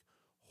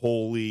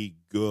holy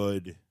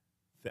good.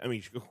 I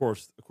mean, of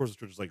course, the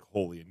church is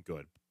holy and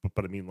good,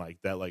 but I mean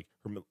that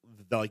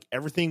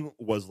everything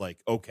was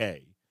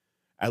okay,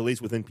 at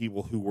least within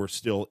people who were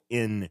still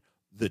in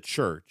the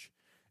church,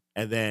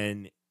 and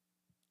then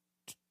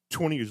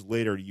 20 years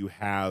later you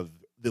have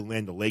the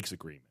Land O'Lakes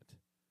Agreement.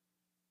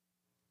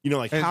 You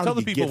know, And how tell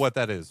do the you people get, what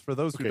that is for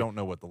those who Okay. don't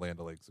know what the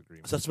Land O'Lakes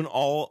Agreement. So that's when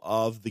all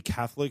of the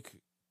Catholic,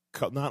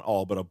 not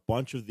all, but a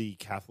bunch of the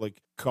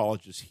Catholic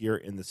colleges here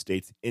in the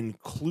States,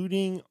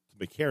 including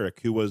McCarrick,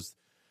 who was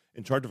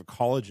in charge of a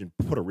college in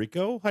Puerto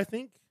Rico, I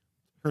think,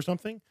 or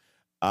something.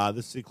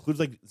 This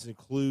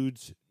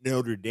includes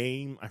Notre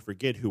Dame. I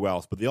forget who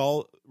else, but they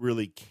all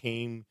really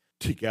came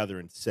together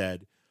and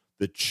said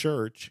the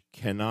church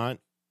cannot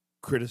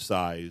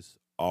criticize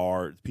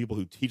our people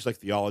who teach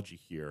theology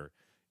here.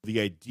 The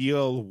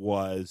ideal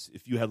was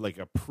if you had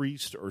a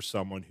priest or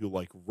someone who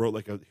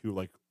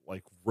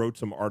wrote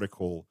some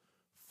article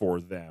for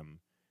them,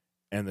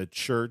 and the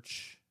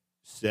church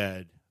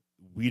said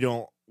we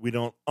don't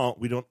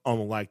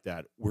like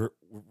that. We're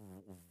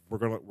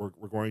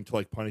going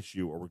to punish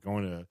you, or we're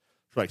going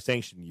to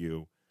sanction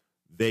you.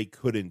 They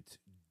couldn't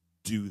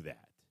do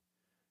that,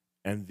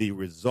 and the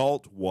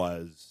result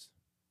was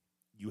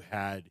you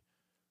had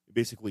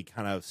basically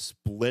kind of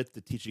split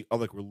the teaching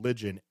of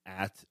religion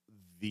at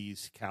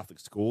these Catholic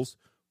schools,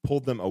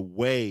 pulled them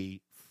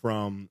away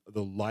from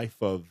the life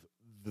of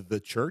the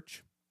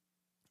church,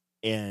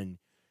 and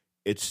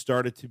it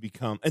started to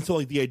become. And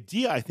so, the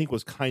idea I think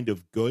was kind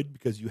of good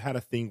because you had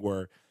a thing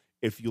where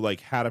if you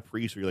had a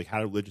priest or you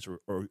had a religious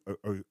or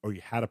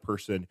you had a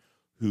person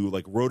who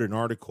wrote an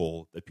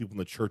article that people in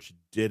the church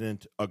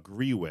didn't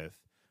agree with,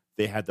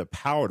 they had the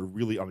power to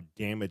really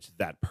damage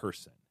that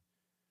person.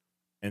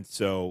 And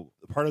so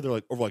part of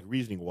their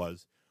reasoning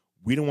was,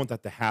 we don't want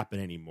that to happen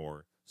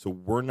anymore. So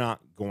we're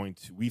not going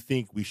to. We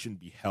think we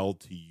shouldn't be held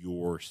to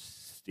your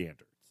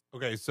standards.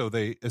 Okay, so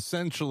they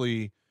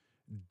essentially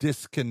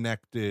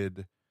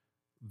disconnected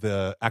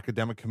the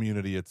academic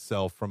community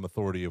itself from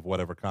authority of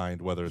whatever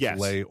kind, whether it's Yes.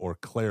 lay or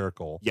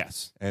clerical.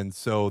 Yes. And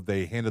so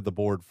they handed the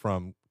board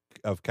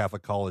of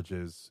Catholic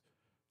colleges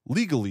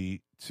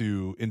legally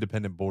to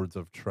independent boards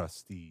of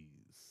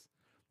trustees.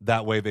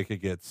 That way they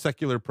could get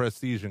secular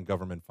prestige and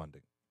government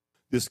funding.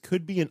 This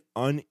could be an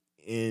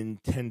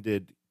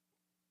unintended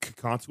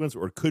consequence,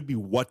 or it could be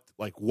what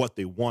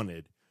they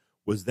wanted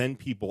was then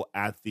people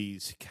at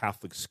these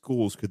Catholic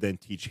schools could then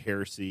teach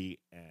heresy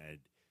and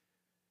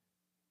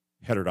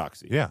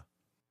heterodoxy. Yeah.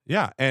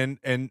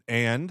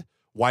 And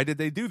why did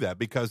they do that?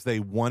 Because they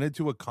wanted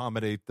to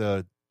accommodate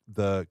the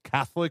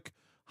Catholic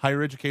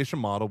higher education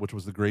model, which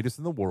was the greatest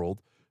in the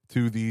world,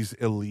 to these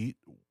elite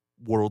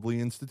worldly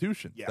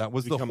institutions. Yeah, that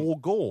was the whole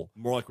goal.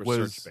 More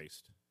research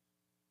based.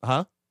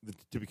 Huh?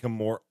 To become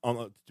more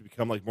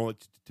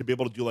to be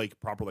able to do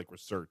proper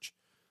research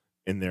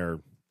in their.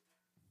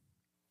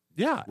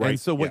 Yeah. Right, And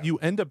so what yeah. you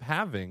end up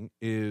having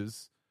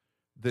is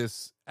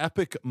this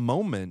epic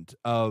moment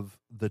of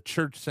the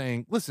church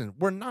saying, listen,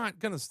 we're not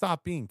going to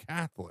stop being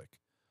Catholic,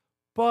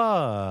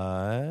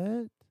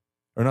 but,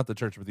 or not the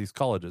church, but these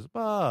colleges,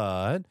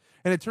 and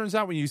it turns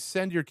out when you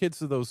send your kids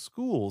to those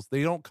schools,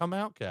 they don't come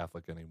out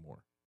Catholic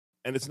anymore.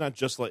 And it's not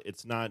just like,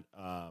 it's not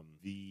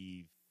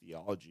the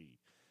theology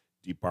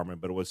department,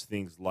 but it was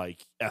things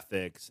like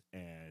ethics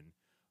and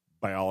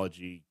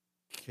biology,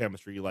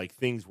 chemistry, like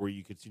things where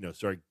you could,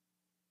 start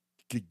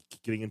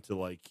getting into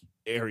like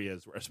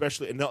areas where,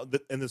 especially,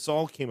 and this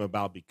all came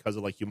about because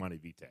of like Humanae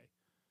Vitae.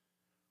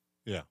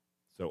 Yeah.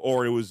 So,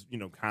 or it was,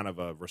 kind of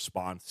a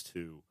response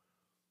to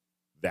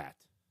that.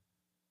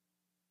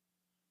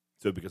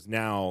 So, because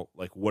now,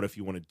 like, what if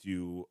you want to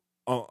do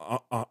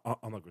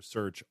like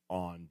research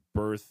on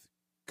birth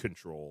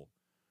control?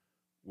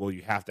 Well,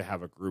 you have to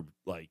have a group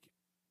like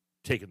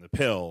taking the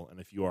pill, and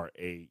if you are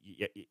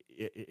you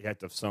have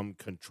to have some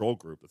control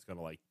group that's going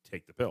to like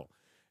take the pill.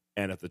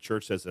 And if the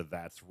church says that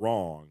that's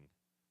wrong,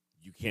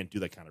 you can't do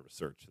that kind of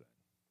research then.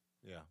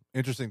 Yeah.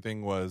 Interesting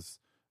thing was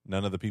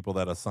none of the people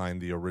that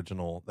signed the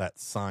original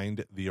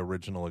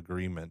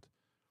agreement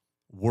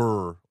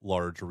were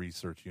large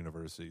research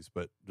universities,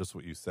 but just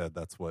what you said,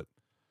 that's what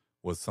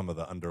was some of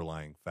the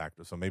underlying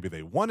factors. So maybe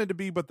they wanted to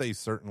be, but they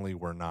certainly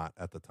were not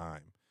at the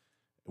time,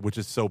 which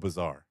is so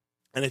bizarre.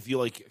 And if you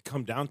like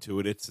come down to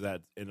it, it's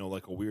that,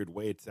 like a weird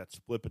way, it's that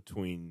split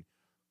between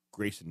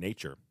grace and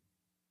nature.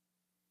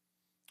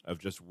 Of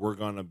just, we're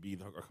going to be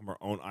our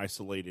own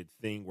isolated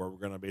thing where we're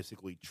going to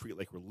basically treat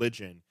like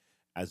religion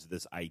as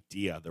this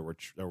idea that we're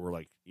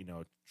like,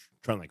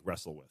 trying to like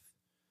wrestle with,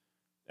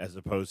 as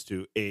opposed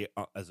to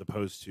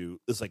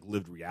this like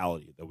lived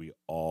reality that we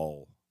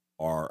all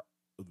are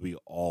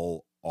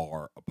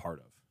a part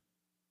of.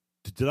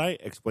 Did I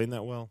explain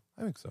that well?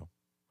 I think so.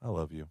 I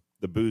love you.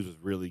 The booze was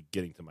really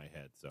getting to my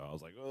head, so I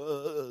was like,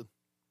 ugh.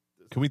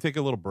 Can we take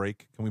a little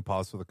break? Can we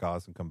pause for the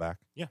cause and come back?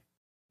 Yeah.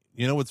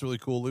 You know what's really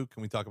cool, Luke?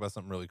 Can we talk about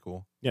something really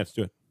cool? Yeah, let's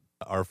do it.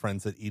 Our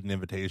friends at Eden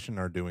Invitation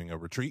are doing a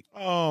retreat.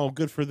 Oh,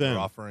 good for them. They're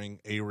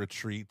offering a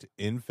retreat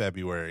in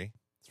February.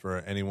 It's for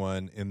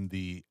anyone in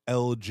the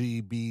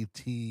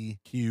LGBTQ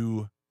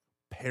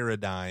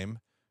paradigm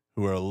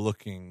who are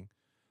looking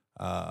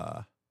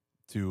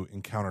to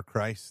encounter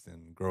Christ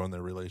and grow in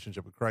their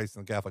relationship with Christ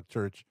in the Catholic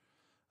Church.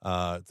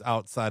 It's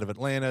outside of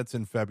Atlanta. It's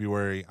in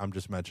February. I'm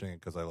just mentioning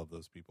it because I love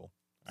those people.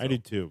 So. I do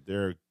too.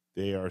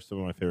 They are some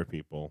of my favorite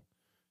people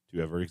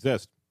to ever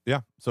exist.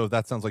 Yeah. So if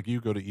that sounds like you,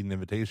 go to Eden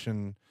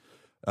Invitation,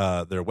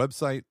 their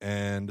website,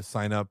 and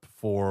sign up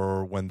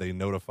for when they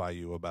notify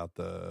you about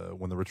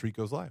when the retreat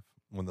goes live,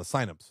 when the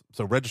signups.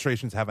 So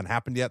registrations haven't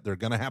happened yet. They're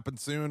going to happen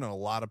soon. And a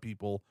lot of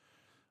people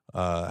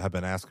have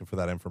been asking for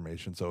that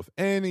information. So if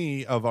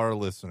any of our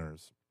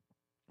listeners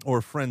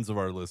or friends of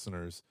our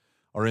listeners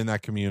are in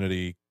that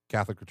community,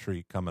 Catholic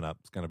retreat coming up,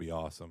 it's going to be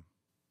awesome.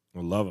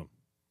 I love them.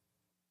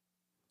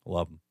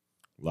 Love them.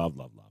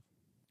 Love.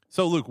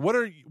 So, Luke, what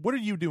are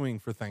you doing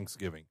for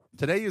Thanksgiving?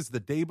 Today is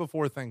the day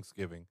before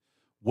Thanksgiving.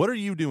 What are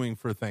you doing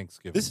for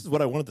Thanksgiving? This is what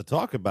I wanted to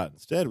talk about.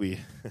 Instead,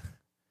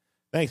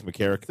 thanks,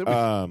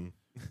 McCarrick.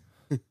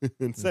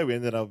 Instead,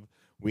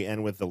 we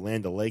end with the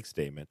Land O'Lakes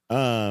statement.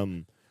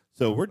 So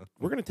we're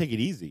gonna take it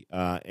easy.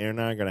 Aaron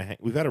and I are gonna.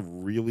 We've had a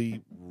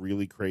really,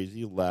 really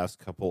crazy last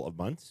couple of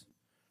months.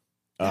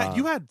 Yeah,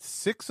 you had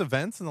 6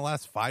 events in the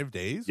last 5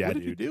 days. Yeah, what did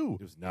dude, you do?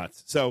 It was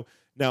nuts. So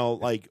now,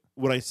 like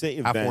when I say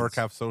events, half work,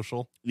 half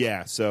social.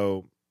 Yeah.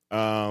 So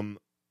on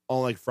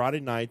like Friday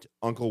night,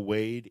 Uncle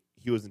Wade,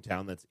 he was in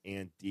town. That's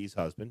Aunt Dee's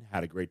husband.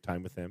 Had a great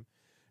time with him.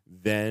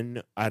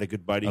 Then I had a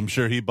good buddy. I'm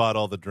sure he bought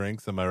all the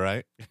drinks. Am I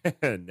right?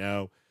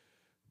 No,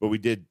 but we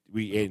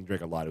ate and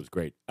drank a lot. It was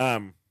great.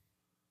 And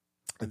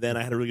then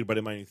I had a really good buddy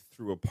of mine who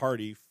threw a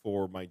party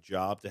for my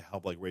job to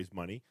help like raise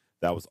money.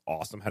 That was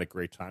awesome. Had a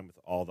great time with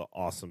all the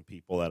awesome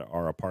people that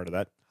are a part of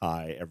that.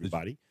 Hi,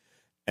 everybody.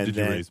 Did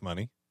you raise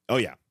money? Oh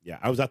yeah.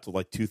 I was out till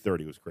like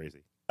 2:30. It was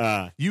crazy.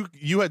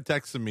 You had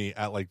texted me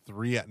at like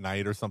 3 at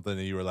night or something,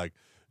 and you were like,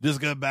 "Just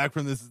got back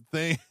from this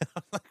thing."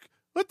 I'm like,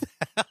 "What the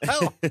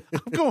hell?"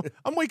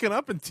 I'm waking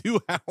up in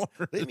 2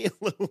 hours.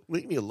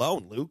 Leave me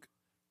alone, Luke.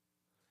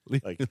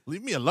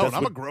 Leave me alone.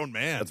 I'm a grown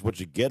man. That's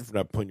what you get for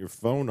not putting your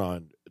phone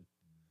on.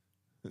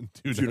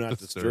 Do not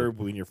disturb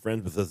when you're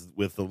friends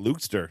with the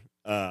Lukester.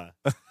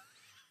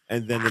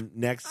 And then the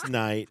next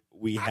night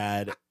we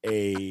had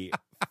a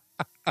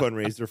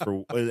fundraiser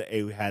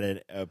we had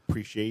an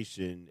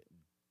appreciation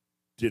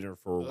dinner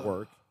for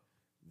work.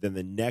 Then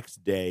the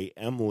next day,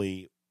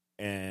 Emily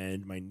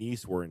and my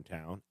niece were in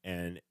town,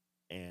 and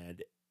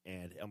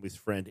Emily's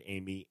friend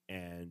Amy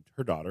and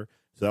her daughter.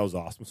 So that was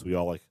awesome. So we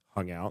all like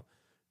hung out.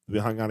 We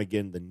hung out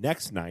again the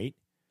next night,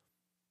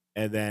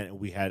 and then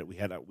we had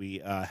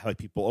like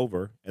people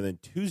over. And then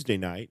Tuesday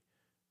night,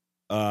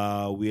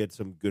 we had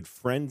some good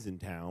friends in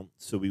town,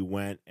 so we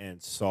went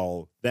and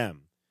saw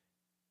them.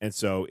 And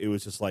so it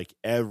was just like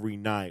every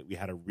night we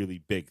had a really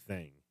big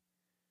thing.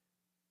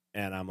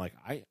 And I'm like,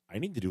 I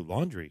need to do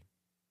laundry.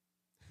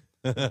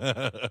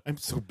 I'm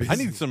so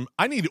busy.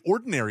 I need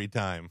ordinary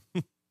time.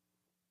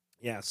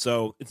 Yeah,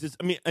 so it's just,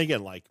 I mean,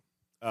 again, like,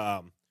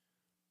 had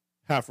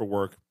half for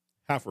work,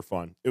 half for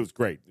fun. It was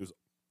great. It was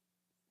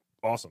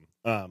awesome.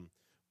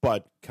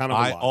 But kind of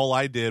a lot. All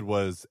I did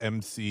was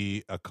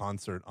MC a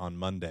concert on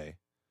Monday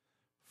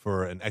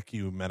for an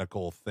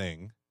ecumenical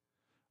thing.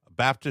 A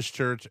Baptist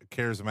church, a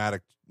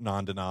charismatic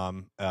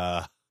non-denom,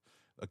 a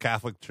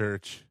Catholic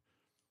church,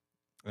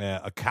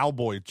 a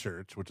cowboy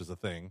church, which is a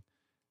thing,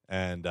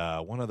 and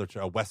one other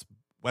church, a West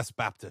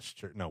Baptist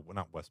church. No,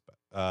 not West.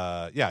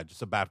 Yeah,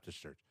 just a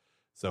Baptist church.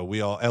 So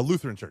a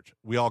Lutheran church.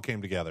 We all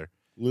came together,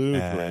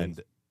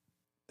 and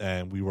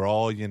we were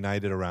all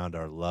united around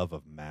our love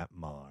of Matt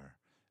Maher.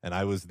 And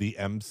I was the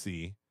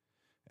MC,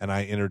 and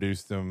I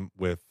introduced him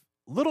with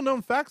little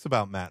known facts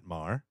about Matt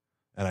Maher,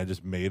 and I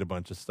just made a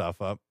bunch of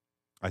stuff up.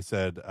 I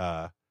said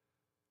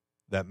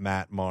that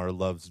Matt Maher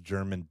loves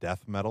German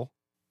death metal.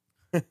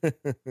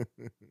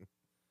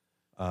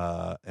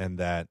 And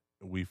that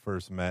we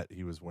first met,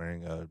 he was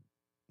wearing a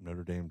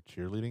Notre Dame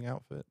cheerleading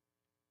outfit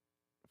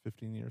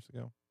 15 years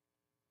ago.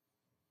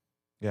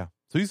 Yeah.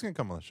 So he's going to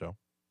come on the show.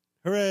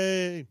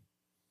 Hooray.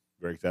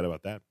 Very excited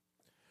about that.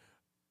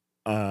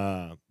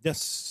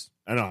 Yes.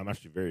 I know. I'm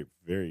actually very,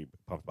 very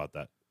pumped about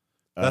that.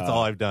 That's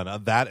all I've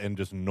done. That and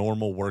just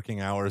normal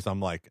working hours. I'm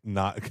like,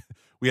 not.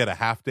 We had a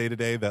half day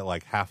today that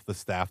like half the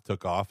staff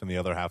took off, and the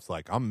other half's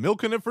like, I'm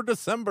milking it for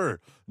December.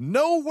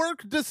 No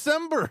work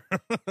December.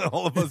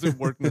 All of us who've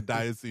worked in the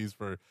diocese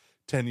for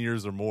 10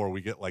 years or more,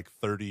 we get like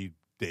 30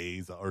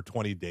 days or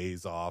 20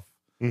 days off.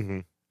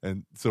 Mm-hmm.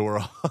 And so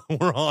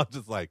we're all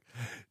just like,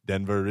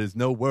 Denver is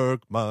no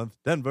work month.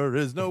 Denver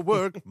is no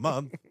work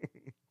month.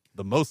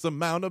 The most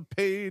amount of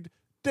paid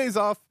days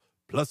off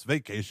plus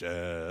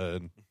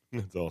vacation.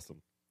 That's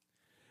awesome.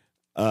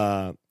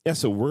 Yeah,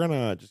 so we're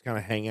gonna just kind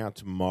of hang out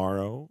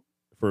tomorrow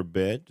for a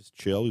bit, just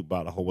chill. We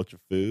bought a whole bunch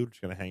of food.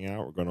 Just gonna hang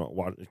out. We're gonna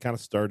watch. It kind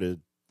of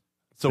started.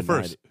 So tonight.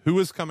 first, who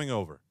is coming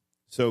over?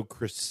 So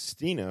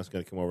Christina is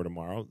gonna come over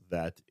tomorrow.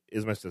 That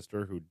is my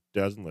sister who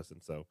doesn't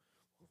listen. So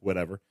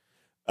whatever.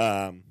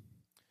 And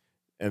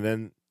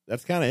then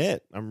that's kind of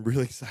it. I'm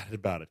really excited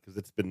about it because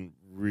it's been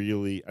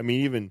really. I mean,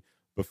 even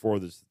before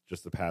this,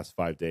 just the past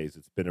 5 days,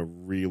 it's been a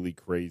really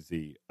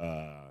crazy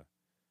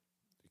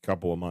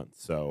couple of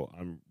months. So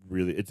I'm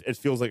really. It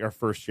feels like our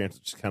first chance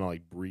to just kind of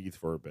like breathe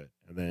for a bit,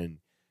 and then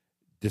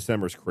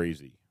December's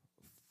crazy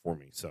for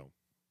me. So.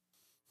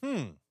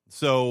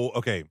 So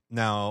okay,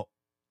 now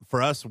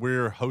for us,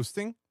 we're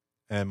hosting,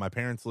 and my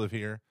parents live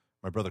here.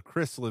 My brother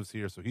Chris lives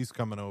here, so he's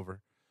coming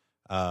over.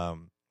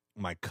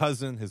 My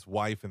cousin, his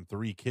wife, and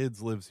 3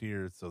 kids lives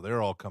here, so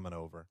they're all coming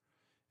over.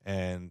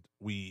 And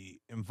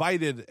we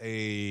invited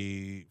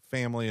a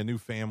new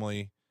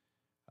family,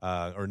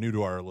 or new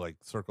to our like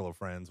circle of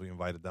friends. We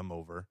invited them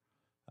over.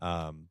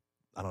 I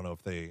don't know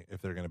if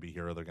they're going to be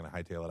here or they're going to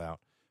hightail it out.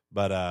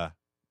 But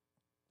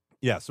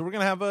yeah, so we're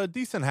going to have a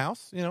decent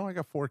house. You know, I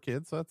got 4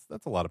 kids, so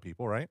that's a lot of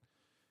people, right?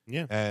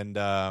 Yeah. And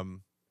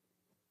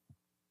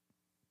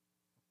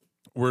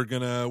we're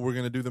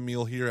gonna do the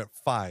meal here at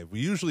 5. We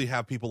usually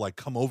have people like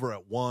come over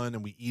at 1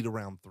 and we eat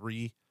around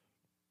 3.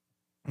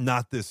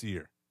 Not this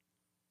year.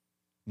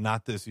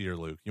 Not this year,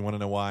 Luke. You want to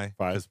know why?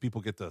 5. Because people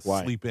get to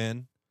sleep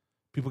in.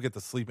 People get to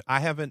sleep.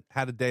 I haven't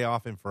had a day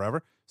off in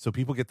forever, so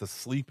people get to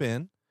sleep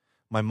in.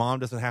 My mom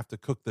doesn't have to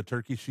cook the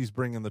turkey. She's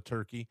bringing the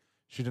turkey.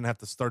 She didn't have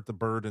to start the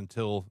bird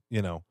until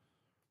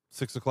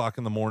 6 o'clock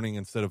in the morning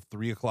instead of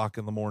 3 o'clock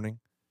in the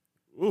morning.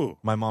 Ooh.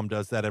 My mom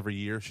does that every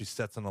year. She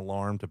sets an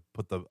alarm to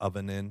put the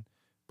oven in,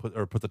 put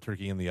the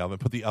turkey in the oven,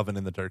 put the oven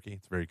in the turkey.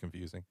 It's very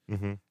confusing.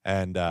 Mm-hmm.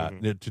 And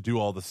to do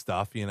all the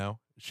stuff,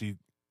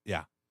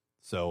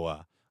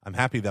 So I'm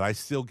happy that I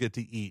still get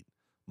to eat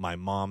my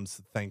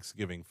mom's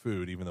Thanksgiving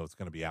food, even though it's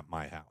going to be at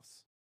my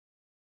house.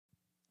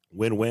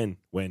 Win.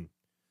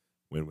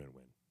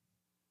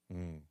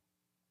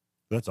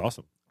 That's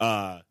awesome.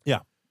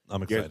 Yeah,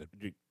 I'm excited.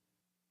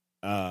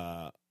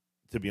 To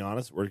be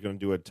honest, we're going to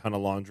do a ton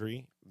of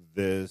laundry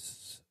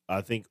this,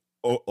 I think,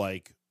 over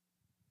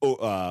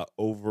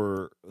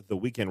the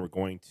weekend, we're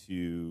going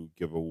to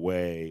give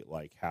away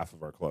like half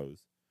of our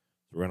clothes.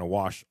 So we're going to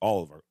wash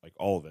all of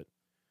it,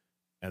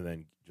 and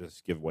then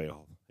just give away a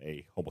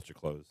whole bunch of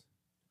clothes.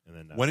 And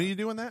then when are you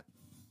doing that?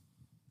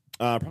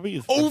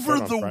 Probably over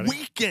the Friday.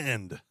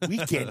 weekend.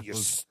 Yeah.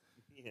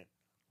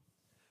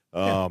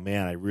 Oh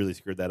man, I really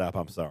screwed that up.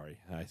 I'm sorry.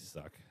 I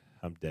suck.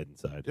 I'm dead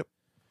inside. Yep.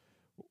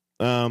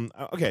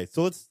 Okay,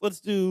 so let's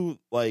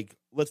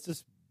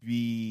just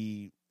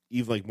be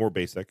even like more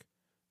basic.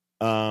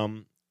 What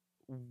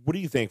are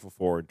you thankful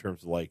for in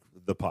terms of like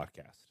the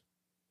podcast?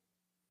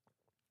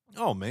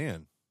 Oh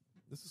man,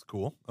 this is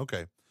cool.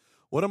 Okay.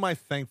 What am I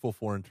thankful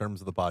for in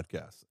terms of the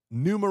podcast?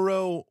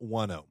 Numero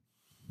 10.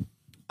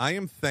 I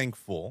am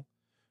thankful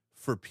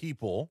for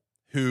people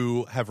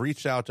who have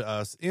reached out to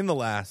us in the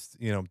last,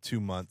 2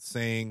 months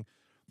saying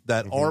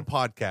that our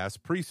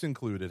podcast, priests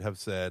included, have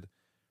said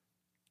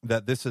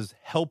that this has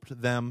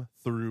helped them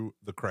through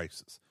the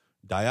crisis.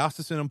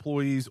 Diocesan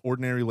employees,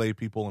 ordinary lay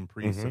people, and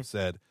priests have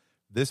said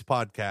this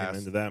podcast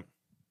into that.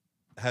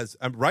 has,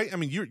 right? I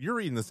mean, you're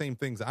reading the same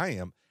things I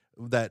am,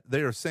 that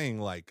they are saying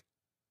like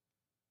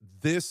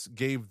this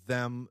gave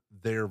them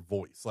their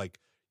voice. Like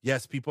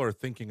yes, people are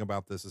thinking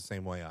about this the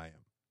same way I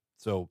am.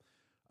 So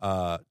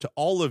to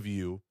all of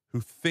you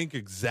who think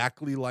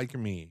exactly like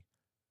me,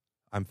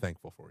 I'm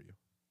thankful for you.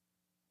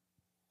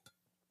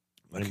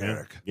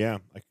 Mechanic. Yeah.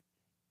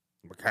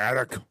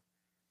 Mechanic.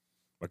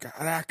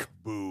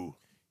 Boo.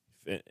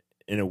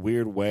 In a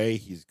weird way,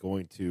 he's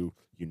going to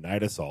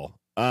unite us all.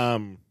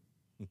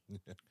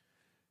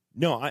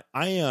 No,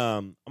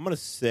 I'm going to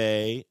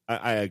say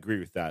I agree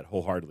with that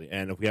wholeheartedly.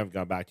 And if we haven't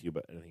gone back to you,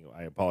 but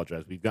I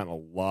apologize. We've gotten a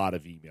lot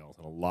of emails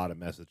and a lot of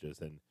messages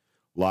and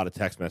a lot of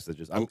text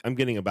messages. I'm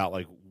getting about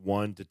like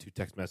 1 to 2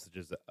 text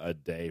messages a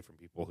day from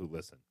people who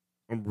listen.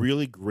 I'm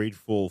really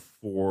grateful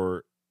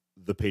for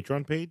the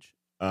Patreon page.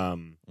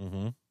 And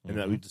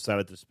that we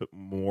decided to put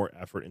more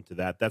effort into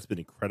that. That's been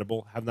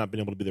incredible. Have not been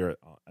able to be there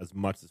as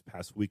much this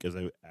past week as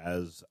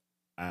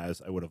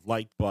I would have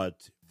liked,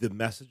 but the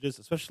messages,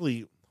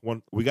 especially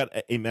one, we got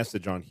a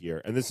message on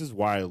here, and this is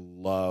why I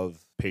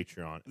love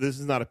Patreon. This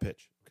is not a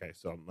pitch, okay?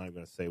 So I'm not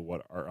going to say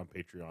what our on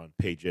Patreon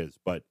page is,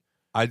 but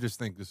I just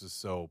think this is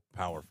so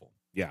powerful.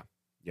 Yeah.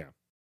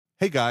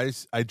 Hey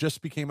guys, I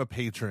just became a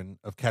patron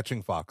of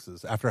Catching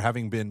Foxes after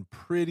having been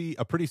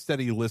a pretty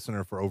steady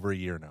listener for over a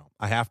year now.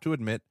 I have to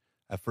admit,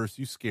 at first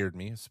you scared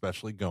me,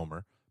 especially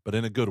Gomer, but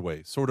in a good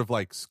way, sort of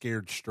like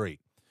scared straight.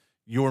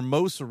 Your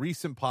most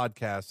recent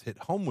podcast hit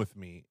home with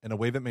me in a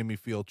way that made me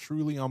feel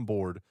truly on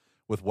board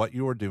with what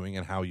you are doing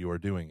and how you are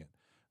doing it.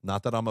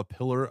 Not that I'm a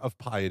pillar of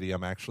piety,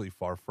 I'm actually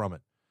far from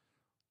it.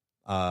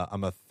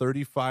 I'm a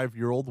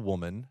 35-year-old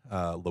woman,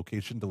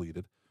 location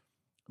deleted,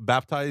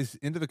 baptized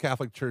into the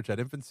Catholic Church at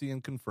infancy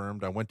and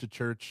confirmed. I went to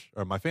church,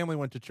 or my family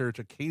went to church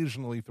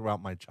occasionally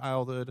throughout my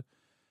childhood.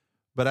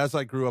 But as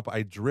I grew up,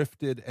 I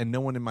drifted, and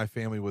no one in my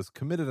family was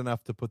committed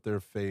enough to put their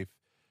faith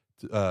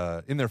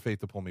in their faith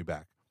to pull me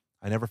back.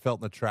 I never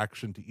felt an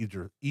attraction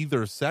to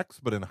either sex,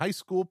 but in high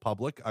school,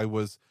 public, I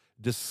was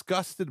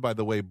disgusted by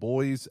the way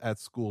boys at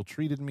school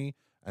treated me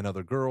and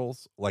other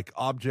girls like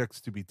objects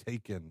to be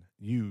taken,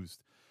 used.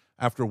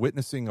 After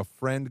witnessing a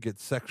friend get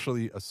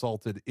sexually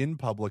assaulted in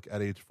public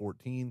at age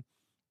 14,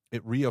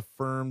 it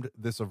reaffirmed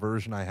this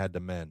aversion I had to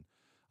men.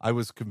 I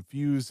was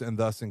confused, and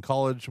thus in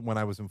college, when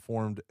I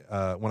formed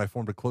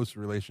a closer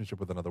relationship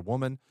with another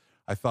woman,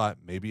 I thought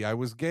maybe I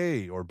was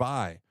gay or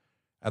bi.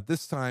 At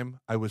this time,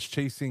 I was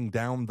chasing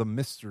down the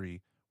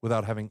mystery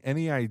without having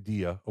any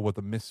idea of what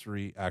the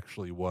mystery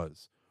actually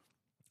was.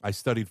 I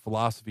studied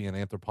philosophy and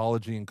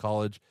anthropology in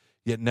college,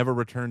 yet never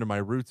returned to my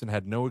roots and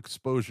had no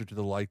exposure to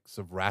the likes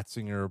of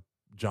Ratzinger,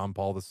 John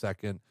Paul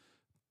II,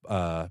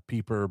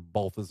 Pieper,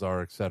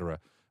 Balthazar, etc.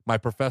 My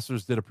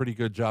professors did a pretty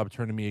good job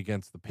turning me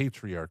against the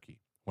patriarchy.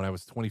 When I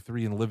was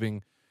 23 and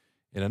living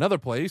in another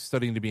place,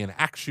 studying to be an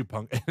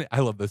I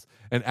love this,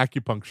 an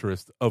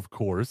acupuncturist, of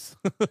course.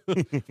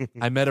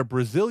 I met a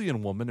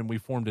Brazilian woman, and we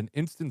formed an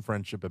instant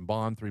friendship and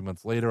bond. 3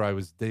 months later, I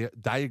was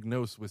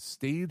diagnosed with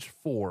stage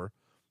 4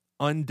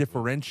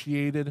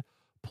 undifferentiated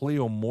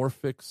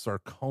pleomorphic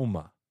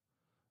sarcoma.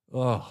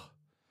 Ugh.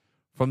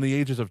 From the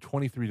ages of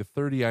 23 to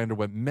 30, I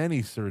underwent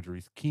many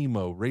surgeries,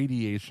 chemo,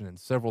 radiation, and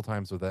several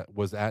times that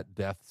was at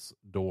death's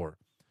door.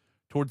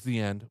 Towards the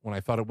end, when I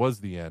thought it was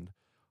the end,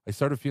 I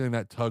started feeling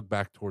that tug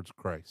back towards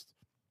Christ.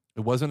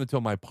 It wasn't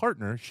until my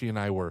partner, she and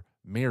I were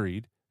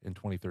married in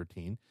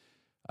 2013,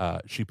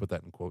 she put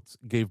that in quotes,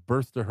 gave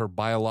birth to her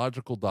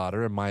biological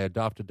daughter and my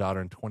adopted daughter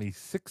in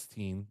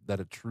 2016 that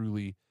it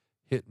truly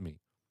hit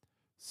me.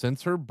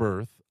 Since her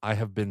birth, I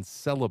have been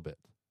celibate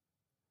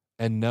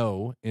and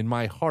know in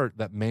my heart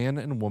that man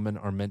and woman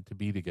are meant to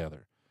be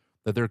together,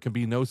 that there can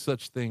be no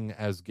such thing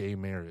as gay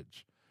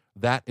marriage,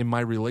 that in my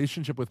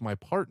relationship with my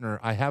partner,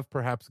 I have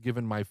perhaps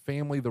given my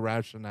family the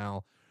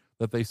rationale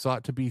that they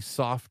sought to be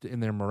soft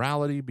in their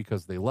morality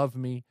because they love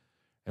me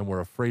and were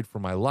afraid for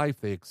my life.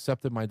 They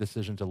accepted my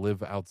decision to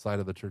live outside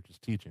of the church's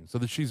teaching. So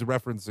that she's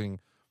referencing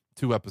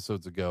 2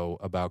 episodes ago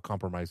about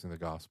compromising the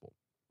gospel.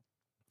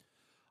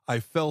 I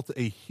felt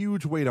a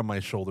huge weight on my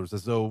shoulders,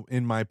 as though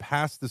in my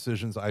past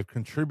decisions I've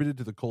contributed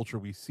to the culture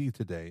we see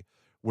today,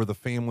 where the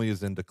family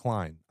is in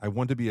decline. I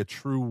want to be a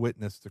true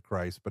witness to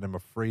Christ, but I'm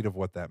afraid of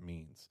what that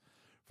means.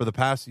 For the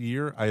past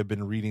year, I have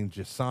been reading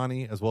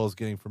Giussani, as well as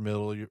getting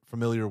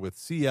familiar with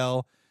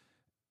CL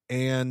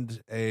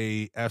and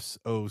a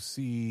SOC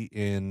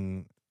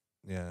in,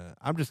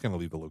 I'm just going to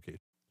leave the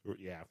location.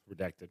 Yeah,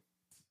 redacted.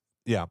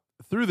 Yeah.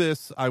 Through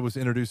this, I was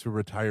introduced to a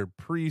retired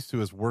priest who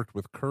has worked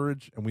with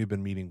Courage, and we've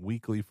been meeting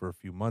weekly for a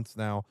few months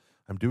now.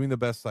 I'm doing the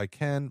best I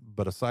can,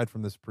 but aside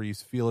from this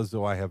priest, feel as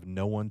though I have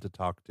no one to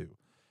talk to.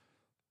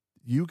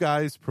 You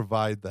guys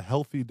provide the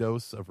healthy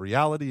dose of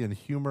reality and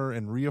humor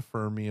and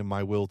reaffirm me in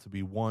my will to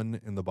be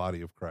one in the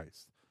body of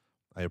Christ.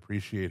 I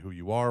appreciate who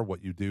you are,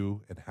 what you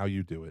do, and how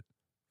you do it.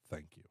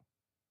 Thank you.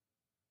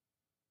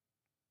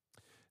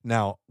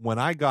 Now, when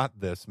I got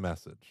this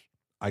message,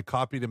 I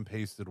copied and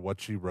pasted what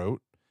she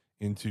wrote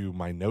into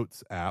my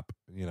notes app,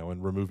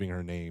 and removing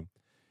her name.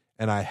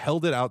 And I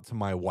held it out to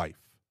my wife.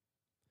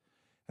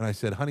 And I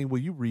said, honey, will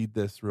you read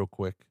this real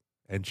quick?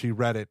 And she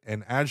read it.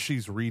 And as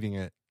she's reading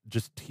it,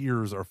 just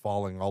tears are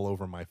falling all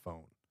over my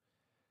phone.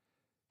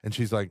 And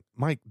she's like,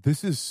 Mike,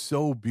 this is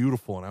so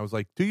beautiful. And I was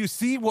like, do you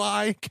see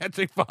why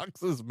Catching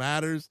Foxes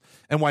matters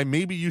and why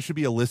maybe you should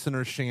be a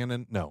listener,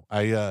 Shannon? No,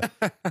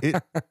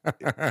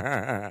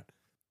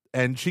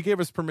 and she gave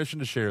us permission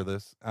to share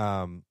this.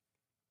 So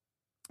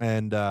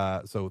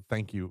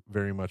thank you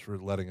very much for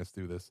letting us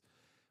do this.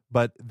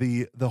 But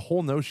the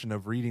whole notion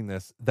of reading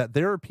this, that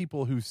there are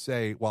people who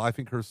say, well, I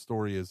think her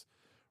story is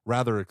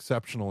rather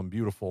exceptional and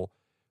beautiful.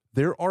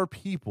 There are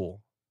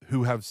people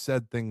who have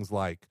said things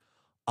like,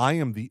 I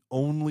am the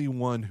only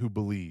one who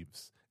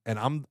believes,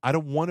 and I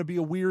don't want to be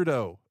a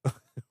weirdo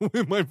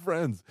with my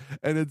friends,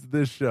 and it's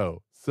this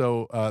show.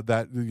 So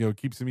that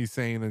keeps me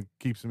sane and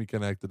keeps me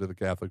connected to the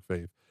Catholic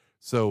faith.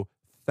 So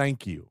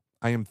thank you.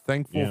 I am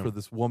thankful for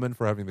this woman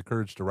for having the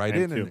courage to write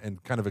in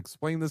and kind of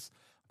explain this.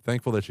 I'm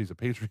thankful that she's a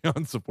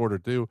Patreon supporter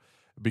too,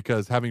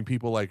 because having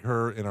people like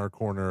her in our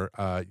corner,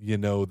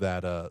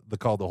 that the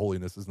call to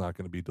holiness is not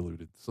going to be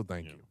diluted. So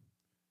thank you.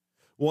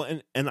 Well,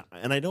 and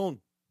I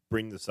don't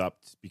bring this up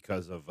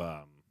because of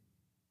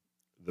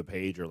the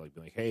page or like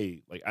being like,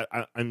 hey, like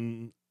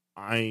I'm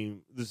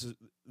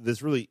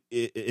this really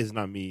is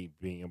not me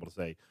being able to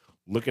say,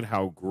 look at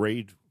how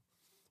great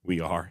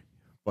we are,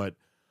 but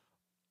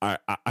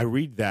I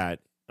read that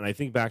and I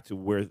think back to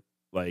where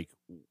like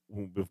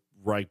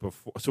right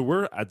before, so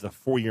we're at the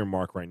 4-year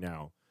mark right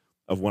now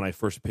of when I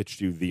first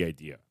pitched you the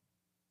idea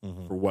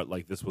for what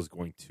like this was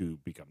going to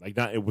become. Like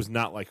it was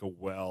not like a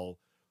well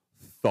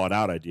thought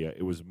out idea.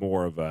 It was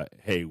more of a,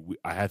 hey,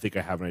 I think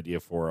I have an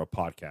idea for a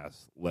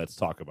podcast. Let's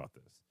talk about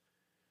this.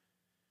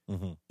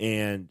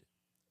 And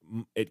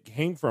it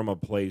came from a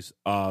place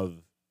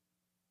of,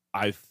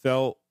 I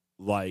felt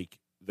like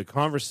the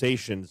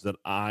conversations that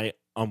I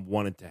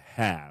wanted to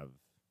have,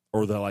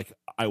 or that like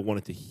I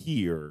wanted to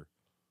hear,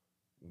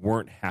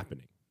 weren't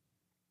happening.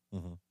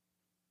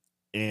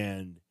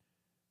 And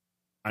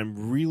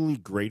I'm really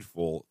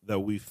grateful that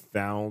we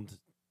found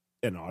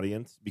an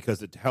audience,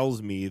 because it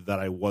tells me that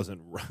I wasn't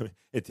right.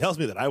 It tells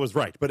me that I was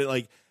right, but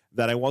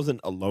that I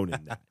wasn't alone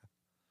in that.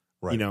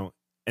 Right.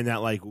 And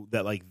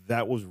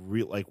that was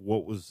real, like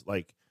what was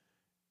like,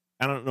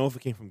 I don't know if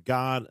it came from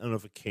God. I don't know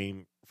if it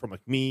came from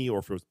like me or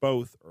if it was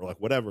both or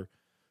like whatever.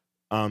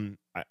 I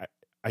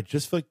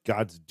just feel like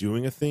God's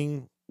doing a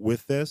thing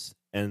with this,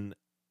 and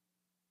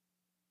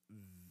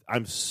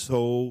I'm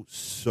so,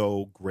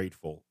 so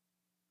grateful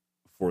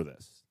for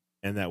this,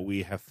 and that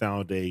we have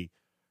found a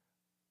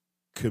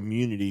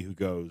community who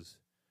goes,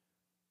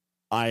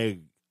 I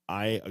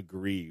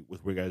agree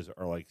with what you guys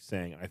are like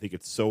saying. I think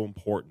it's so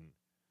important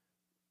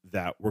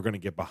that we're going to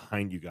get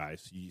behind you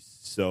guys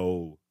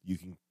so you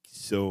can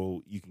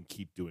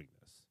keep doing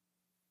this,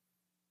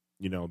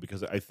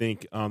 because I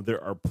think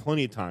there are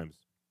plenty of times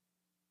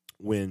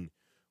when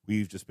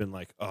we've just been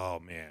like, oh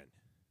man,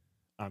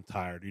 I'm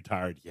tired. You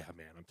tired? Yeah,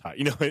 man, I'm tired.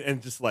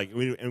 And just like,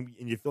 and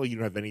you feel like you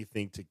don't have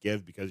anything to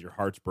give because your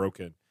heart's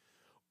broken,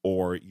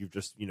 or you've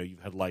just,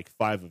 you've had like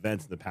 5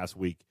 events in the past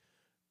week,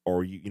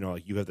 or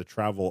like you have to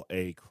travel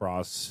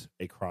across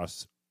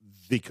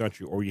the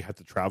country, or you have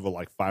to travel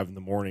like 5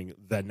 a.m.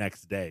 the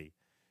next day.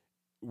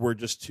 We're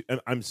just,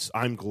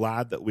 I'm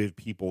glad that we have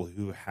people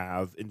who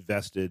have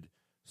invested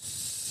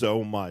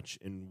so much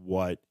in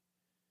what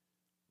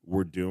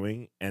we're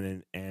doing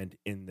and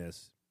in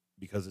this,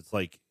 because it's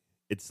like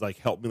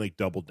helped me like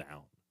double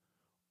down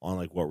on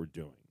like what we're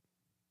doing,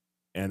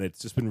 and it's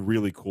just been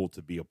really cool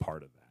to be a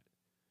part of that.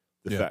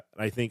 The fact,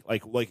 and I think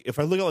like if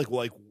I look at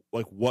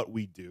like what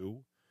we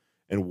do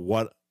and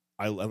what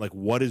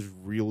what is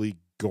really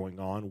going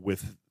on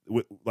with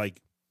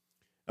like,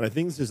 and I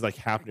think this is like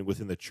happening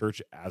within the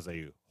church as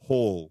a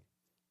whole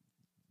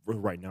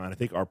right now, and I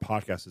think our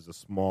podcast is a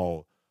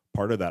small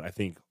part of that. I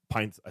think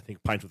Pints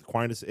with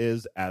Aquinas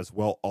is as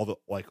well. All the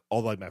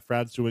my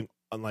Frad's doing,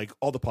 unlike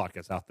all the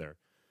podcasts out there,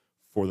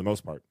 for the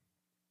most part,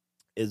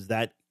 is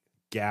that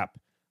gap,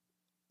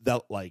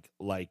 that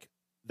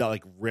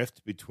that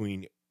rift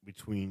between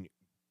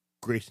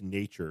grace and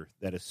nature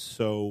that is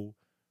so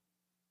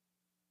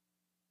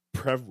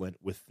prevalent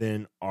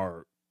within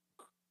our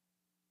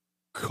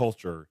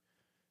culture.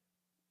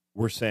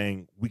 We're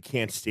saying we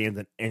can't stand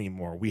it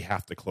anymore. We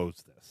have to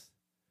close this.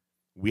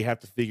 We have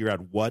to figure out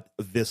what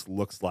this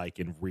looks like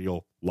in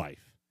real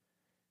life.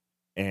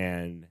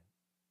 And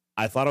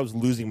I thought I was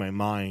losing my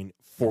mind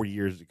 4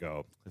 years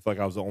ago. I feel like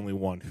I was the only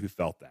one who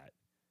felt that.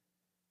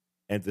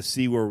 And to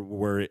see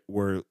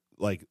where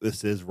like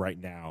this is right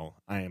now,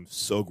 I am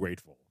so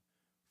grateful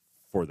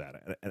for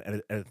that.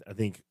 And I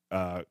think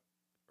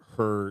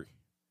her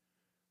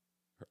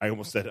I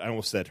almost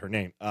said her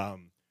name.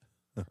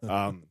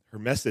 Her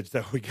message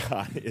that we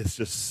got is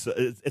just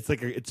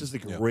it's just a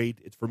great,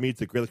 it's for me,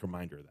 it's a great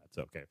reminder of that.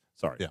 So okay,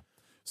 sorry. Yeah.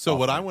 So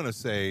what I want to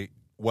say,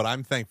 what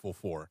I'm thankful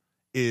for,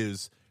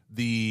 is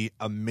the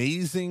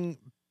amazing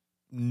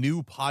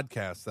new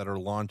podcasts that are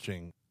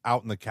launching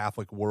out in the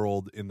Catholic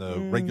world, in the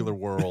regular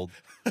world.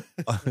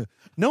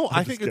 No,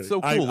 I think it's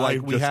so cool.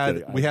 We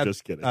had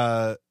just kidding.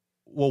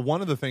 Well,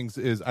 one of the things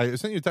is I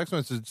sent you a text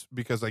message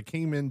because I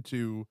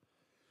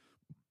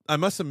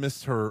must have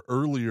missed her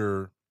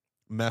earlier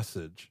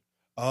message.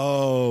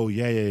 Oh,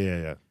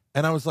 yeah.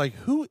 And I was like,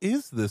 who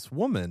is this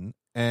woman?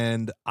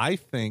 And I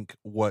think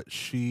what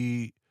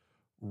she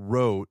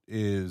wrote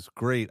is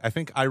great. I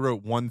think I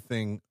wrote one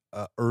thing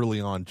early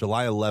on,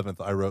 July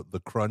 11th. I wrote "The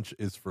crunch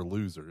is for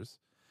losers,"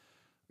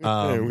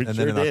 and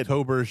then in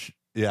October,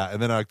 and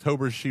then in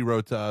October she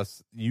wrote to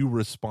us. You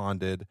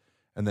responded,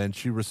 and then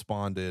she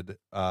responded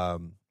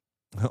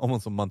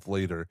almost a month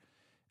later,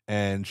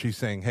 and she's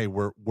saying, "Hey,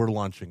 we're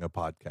launching a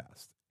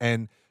podcast."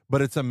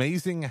 But it's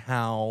amazing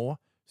how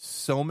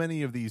so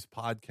many of these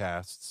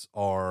podcasts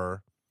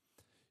are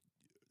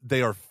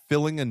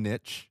filling a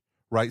niche.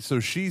 Right. So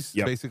she's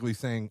basically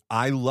saying,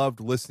 I loved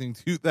listening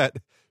to that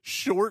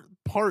short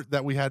part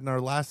that we had in our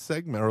last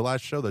segment, our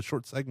last show, that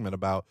short segment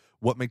about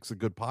what makes a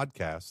good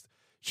podcast.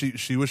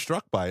 She was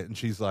struck by it. And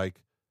she's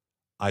like,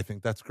 I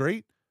think that's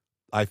great.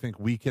 I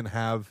think we can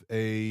have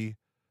we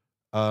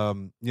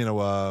can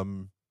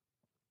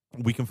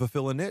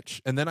fulfill a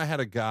niche. And then I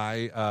had a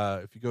guy,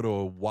 if you go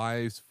to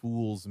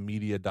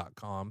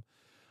wisefoolsmedia.com,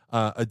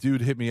 a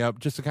dude hit me up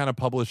just to kind of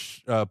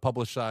publicize.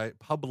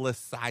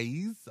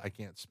 I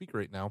can't speak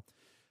right now.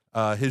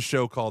 His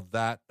show called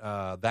That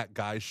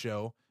Guy's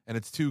Show, and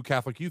it's 2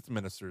 Catholic youth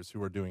ministers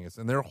who are doing this,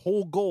 and their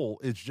whole goal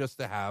is just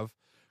to have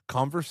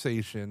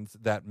conversations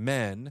that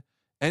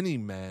any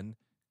men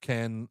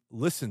can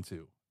listen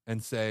to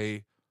and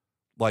say,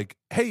 like,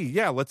 hey,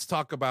 yeah, let's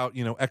talk about,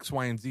 X,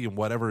 Y, and Z and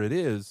whatever it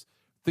is,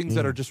 things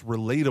that are just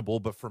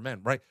relatable, but for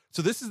men, right?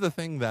 So this is the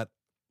thing that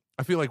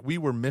I feel like we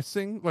were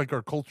missing, like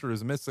our culture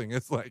is missing.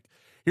 It's like,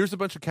 here's a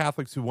bunch of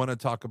Catholics who want to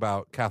talk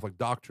about Catholic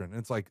doctrine. And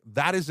it's like,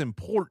 that is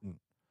important.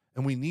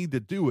 And we need to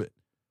do it.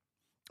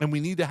 And we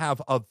need to have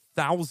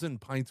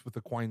 1,000 Pints with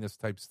Aquinas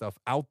type stuff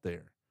out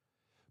there.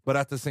 But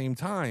at the same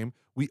time,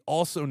 we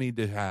also need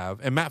to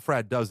have, and Matt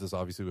Fradd does this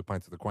obviously with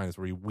Pints with Aquinas,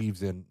 where he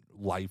weaves in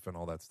life and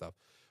all that stuff.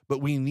 But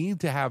we need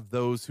to have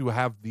those who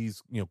have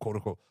these, quote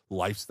unquote,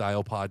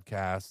 lifestyle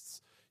podcasts,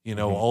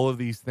 all of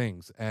these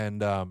things.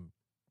 And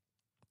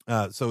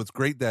so it's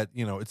great that,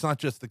 it's not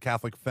just the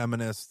Catholic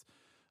feminists,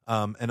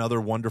 and other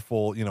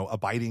wonderful,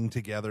 Abiding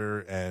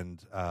Together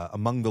and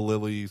Among the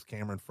Lilies,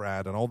 Cameron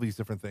Fradd, and all these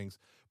different things.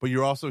 But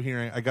you're also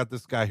hearing, I got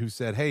this guy who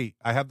said, hey,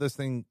 I have this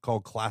thing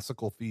called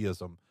Classical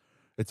Theism.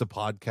 It's a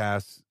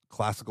podcast,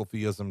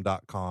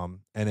 classicaltheism.com.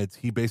 And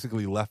he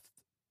basically left,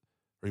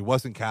 or he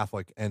wasn't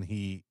Catholic, and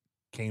he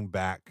came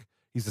back.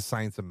 He's a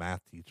science and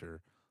math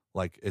teacher.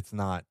 Like, it's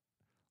not,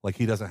 like,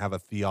 he doesn't have a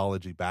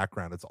theology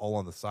background. It's all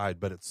on the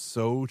side. But it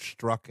so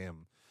struck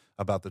him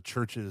about the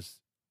church's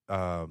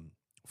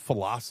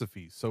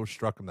philosophy, so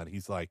struck him that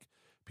he's like,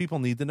 people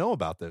need to know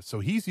about this. So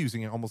he's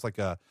using it almost like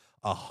a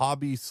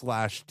hobby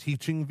 /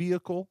 teaching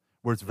vehicle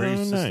where it's very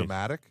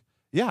systematic. Nice.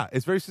 Yeah,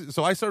 it's very.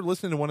 So I started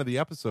listening to one of the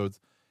episodes,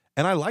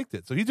 and I liked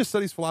it. So he just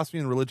studies philosophy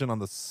and religion on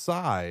the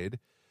side,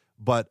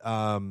 but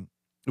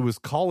it was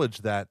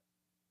college that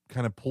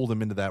kind of pulled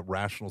him into that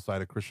rational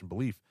side of Christian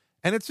belief,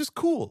 and it's just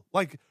cool,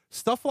 like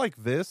stuff like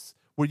this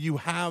where you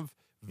have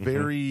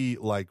very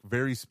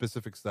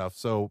specific stuff.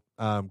 So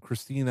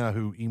Christina,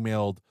 who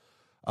emailed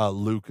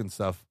Luke and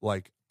stuff,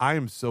 like, I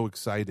am so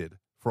excited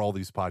for all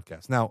these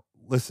podcasts. Now,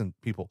 listen,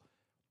 people,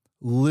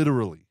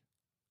 literally,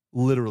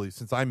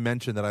 since I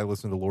mentioned that I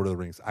listen to Lord of the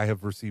Rings, I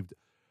have received,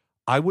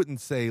 I wouldn't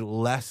say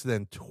less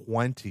than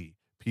 20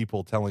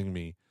 people telling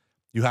me,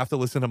 you have to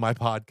listen to my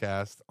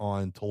podcast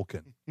on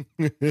Tolkien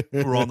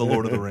or on the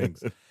Lord of the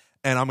Rings.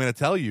 And I'm going to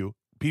tell you,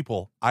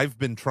 people, I've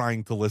been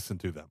trying to listen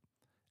to them,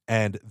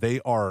 and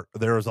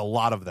there is a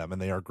lot of them, and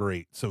they are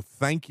great. So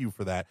thank you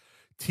for that.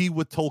 Tea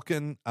with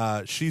Tolkien,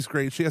 she's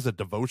great. She has a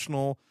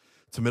devotional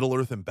to Middle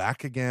Earth and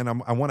back again.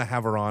 I want to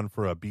have her on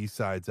for a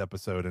B-Sides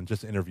episode and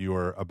just interview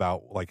her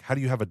about, like, how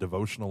do you have a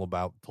devotional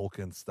about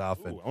Tolkien stuff?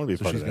 Ooh, and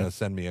so she's going to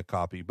send me a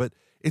copy. But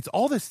it's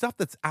all this stuff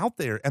that's out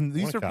there, and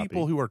these are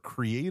people who are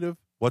creative.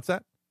 What's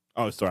that?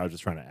 Oh, sorry, I was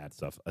just trying to add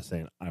stuff. I was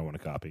saying I want a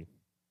copy.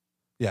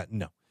 Yeah,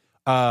 no.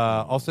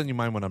 I'll send you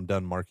mine when I'm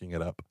done marking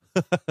it up.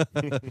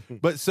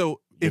 But so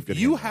if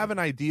you have an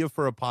idea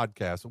for a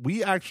podcast,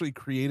 we actually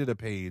created a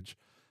page.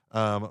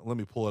 Let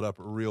me pull it up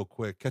real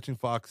quick. Catching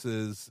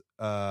Foxes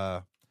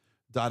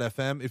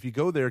 .fm. If you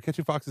go there,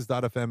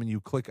 catchingfoxes.fm, and you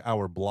click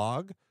our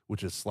blog,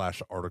 which is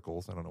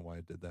 /articles. I don't know why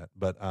I did that,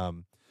 but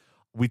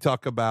we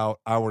talk about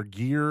our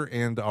gear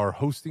and our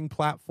hosting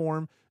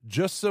platform,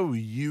 just so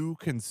you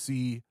can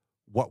see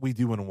what we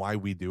do and why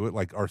we do it,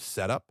 like our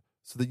setup,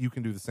 so that you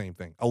can do the same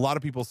thing. A lot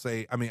of people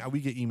say, I mean, we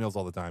get emails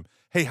all the time.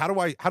 Hey, how do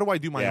I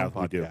do my own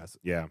podcast?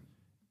 Yeah.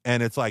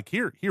 And it's like,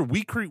 here,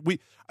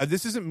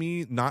 this isn't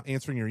me not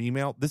answering your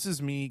email. This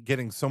is me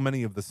getting so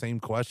many of the same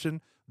question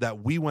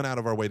that we went out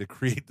of our way to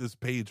create this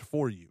page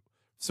for you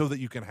so that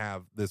you can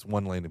have this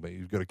one landing page.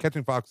 You go to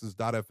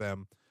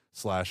catchingfoxes.fm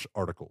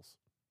 /articles.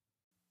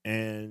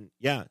 And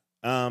yeah,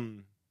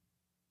 no,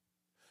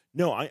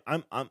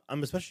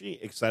 I'm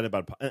especially excited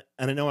about,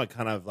 and I know I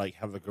kind of like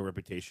have like a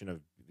reputation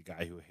of the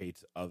guy who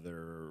hates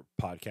other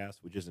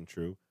podcasts, which isn't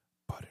true,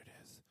 but it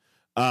is.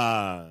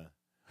 But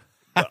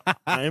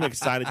I am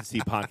excited to see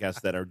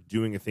podcasts that are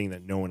doing a thing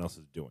that no one else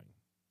is doing.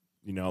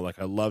 You know, like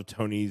I love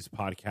Tony's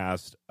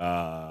podcast,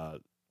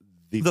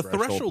 The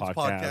Thresholds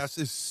podcast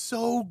is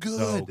so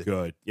good. So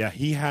good. Yeah,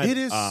 he had It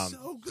is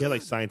so He had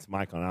like good. Science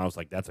Mike on. I was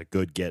like, that's a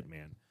good get,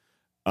 man.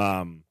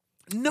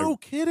 No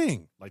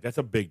kidding. Like that's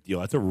a big deal.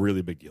 That's a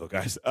really big deal,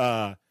 guys.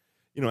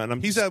 You know,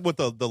 and He's at with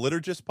the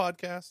Liturgist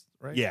podcast,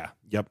 right? Yeah.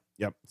 Yep.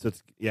 So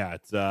it's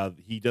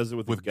he does it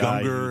with With a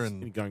guy Gungor who's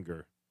and- in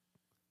Gungor,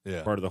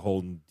 Yeah. part of the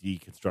whole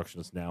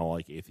deconstructionist now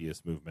like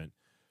atheist movement.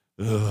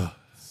 Ugh,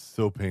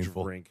 so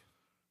painful. Drink.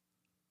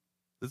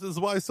 This is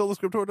why Sola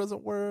Scriptura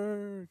doesn't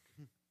work.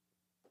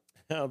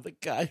 The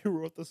guy who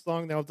wrote the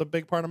song that was a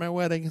big part of my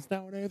wedding is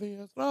now an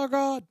atheist. Oh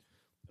God.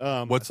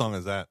 What song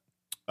is that?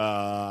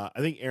 I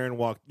think Aaron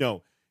walked.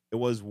 No, it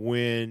was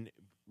when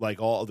like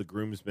all of the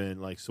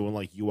groomsmen, like so when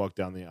like you walked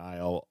down the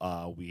aisle,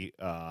 we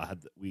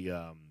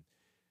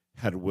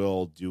had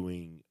Will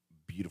doing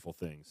Beautiful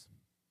Things.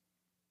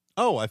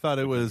 Oh, I thought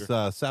it was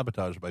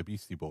Sabotage by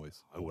Beastie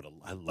Boys. I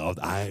love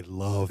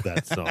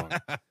that song.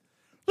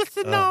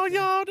 Listen, no,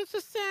 yo, this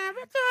is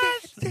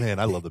Sabotage. Man,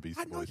 I love the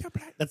Beastie Boys.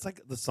 That's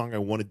like the song I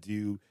want to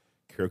do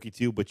karaoke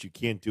to, but you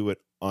can't do it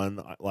with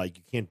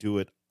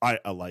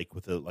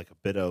a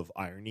bit of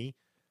irony,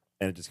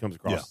 and it just comes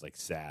across as like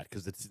sad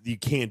because you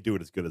can't do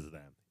it as good as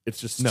them. It's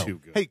just too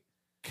good. Hey,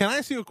 can I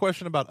ask you a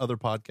question about other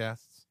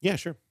podcasts? Yeah,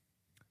 sure.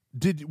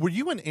 Were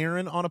you and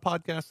Aaron on a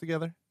podcast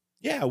together?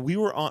 Yeah, we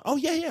were on. Oh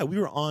yeah, we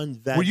were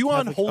on that. Were you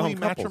Catholic, on Holy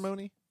Couples.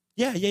 Matrimony?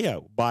 Yeah,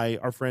 by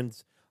our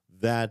friends,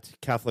 that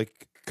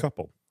Catholic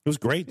couple. It was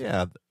great.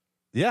 Yeah,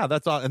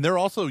 that's all. And they're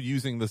also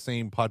using the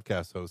same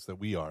podcast host that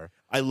we are.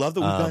 I love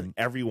that we've got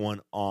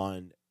everyone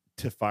on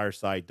to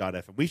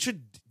fireside.fm. We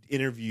should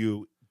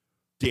interview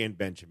Dan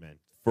Benjamin.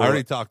 I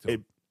already talked to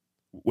him.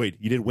 Wait,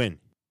 you did win.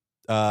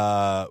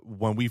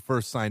 When we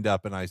first signed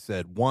up, and I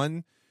said,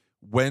 1,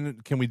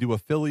 when can we do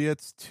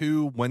affiliates?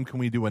 2, when can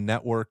we do a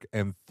network?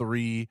 And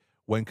 3,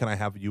 when can I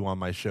have you on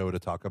my show to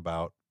talk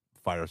about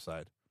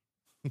Fireside?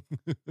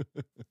 Did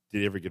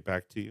he ever get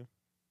back to you?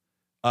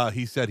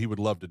 He said he would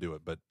love to do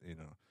it, but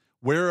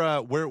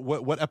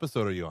what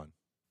episode are you on?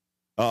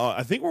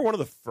 I think we're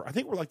I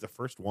think we're like the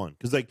first one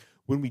because like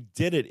when we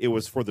did it, it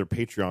was for their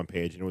Patreon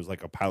page and it was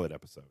like a pilot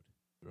episode.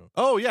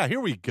 Oh yeah, here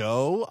we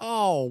go.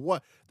 Oh,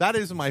 what? That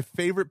is my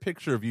favorite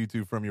picture of you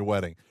two from your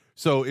wedding.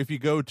 So if you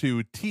go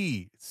to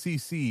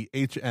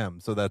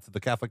TCCHM, so that's the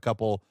Catholic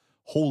couple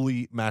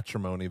Holy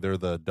Matrimony. They're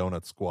the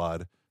donut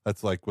squad.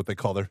 That's like what they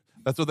call their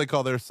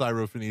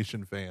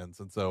Syrophoenician fans.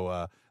 And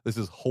so this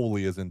is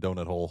holy as in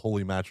donut hole,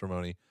 Holy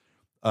Matrimony.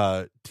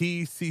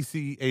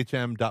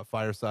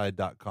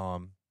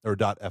 TCCHM.fireside.com or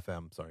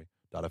 .fm, sorry,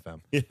 .fm.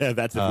 Yeah,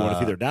 that's if you want to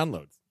see their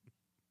downloads.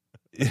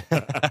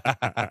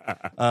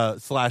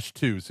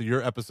 /2. So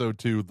you're episode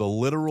 2, the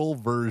literal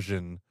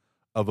version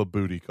of a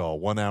booty call,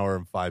 1 hour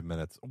and 5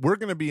 minutes. We're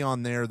going to be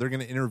on there. They're going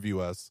to interview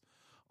us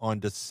on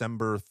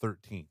December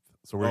 13th.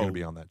 So we're going to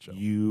be on that show.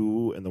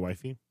 You and the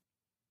wifey?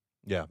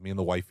 Yeah, me and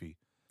the wifey.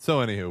 So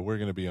anywho, we're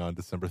going to be on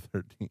December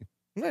 13th.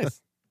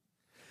 Nice.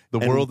 The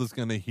world is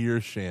going to hear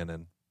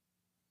Shannon.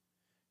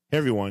 Hey,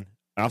 everyone.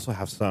 I also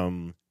have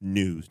some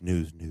news.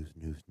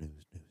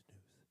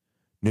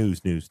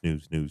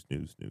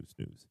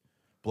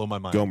 Blow my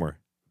mind. Gomer,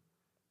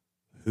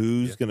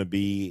 who's going to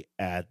be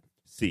at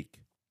Seek?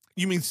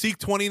 You mean Seek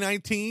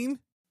 2019?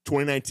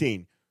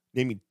 2019.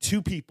 Name me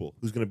 2 people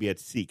who's going to be at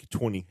Seek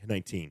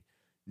 2019.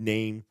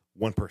 Name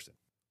 1 person.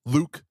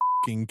 Luke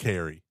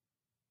Carey.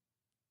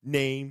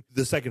 Name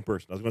the second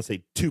person. I was going to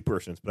say 2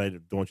 persons, but I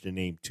don't want you to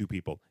name 2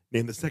 people.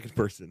 Name the second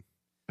person.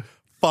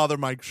 Father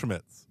Mike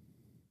Schmitz.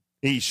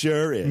 He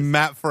sure is.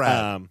 Matt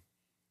Fradd.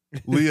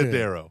 Leah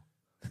Darrow.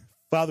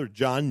 Father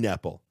John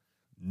Nepple.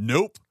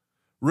 Nope.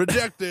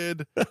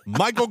 Rejected.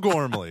 Michael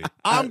Gormley.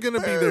 I'm going to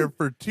be there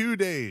for 2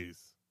 days.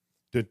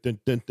 Dun, dun,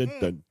 dun, dun,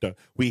 dun, dun.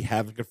 We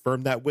haven't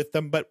confirmed that with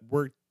them, but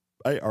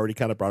I already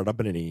kind of brought it up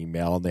in an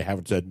email, and they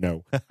haven't said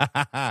no.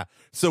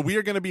 So we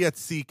are going to be at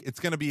Seek. It's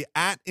going to be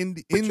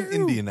in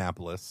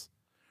Indianapolis.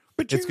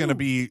 It's going to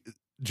be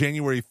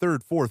January 3rd,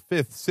 4th,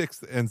 5th,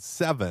 6th, and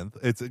 7th.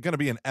 It's going to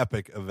be an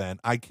epic event.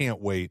 I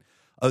can't wait.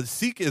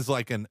 Seek is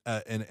like an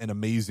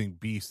amazing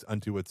beast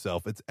unto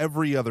itself. It's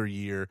every other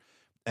year,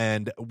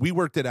 and we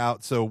worked it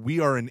out. So we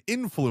are an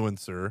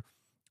influencer,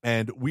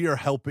 and we are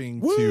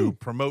helping to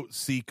promote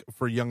Seek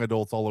for young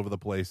adults all over the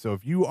place. So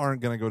if you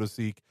aren't going to go to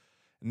Seek,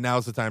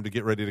 now's the time to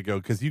get ready to go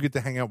because you get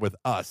to hang out with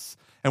us.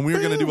 And we're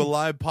going to do a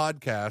live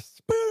podcast.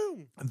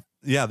 Boom.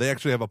 Yeah, they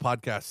actually have a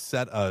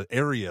podcast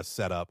area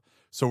set up.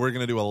 So we're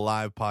going to do a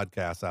live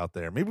podcast out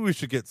there. Maybe we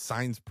should get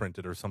signs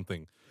printed or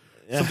something.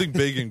 Something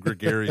big and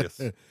gregarious.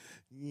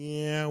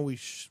 Yeah, we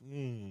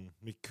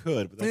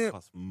could, but that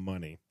costs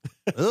money.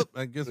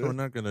 I guess we're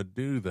not going to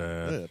do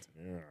that.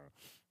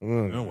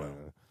 Oh,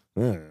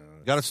 well.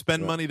 Got to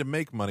spend money to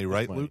make money,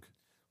 right, money. Luke?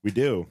 We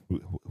do.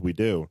 We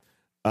do.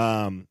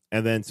 And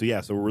then, so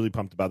we're really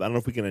pumped about that. I don't know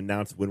if we can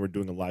announce when we're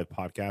doing a live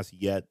podcast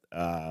yet,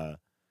 but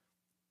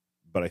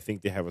I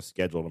think they have a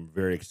schedule. I'm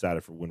very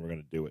excited for when we're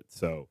going to do it.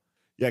 So,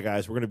 yeah,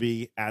 guys, we're going to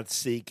be at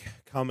Seek.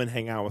 Come and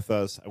hang out with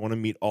us. I want to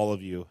meet all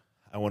of you.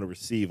 I want to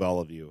receive all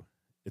of you.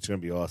 It's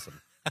going to be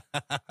awesome.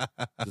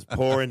 Just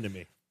pour into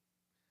me.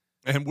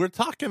 And we're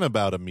talking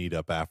about a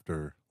meetup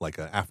after, like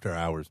a after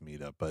hours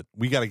meetup, but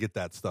we got to get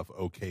that stuff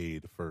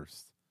okayed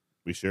first.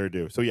 We sure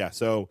do. So yeah,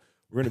 so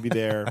we're going to be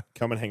there.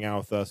 Come and hang out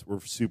with us. We're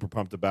super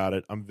pumped about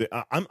it. Can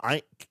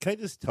I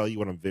just tell you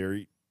what I'm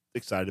very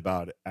excited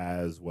about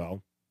as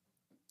well?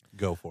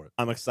 Go for it.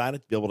 I'm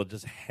excited to be able to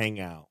just hang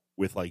out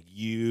with like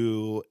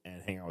you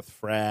and hang out with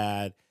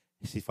Frad,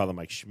 see Father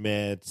Mike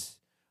Schmidt.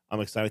 I'm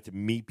excited to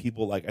meet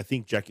people. Like I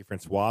think Jackie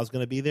Francois is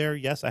going to be there.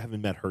 Yes, I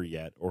haven't met her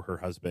yet or her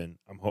husband.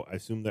 I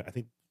assume that I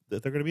think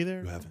that they're going to be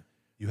there.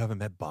 You haven't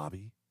met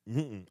Bobby?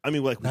 Mm-mm. I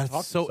mean, like we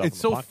talked. It's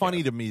so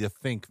funny to me to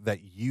think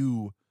that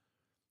you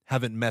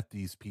haven't met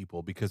these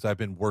people because I've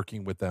been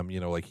working with them,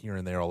 like here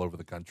and there all over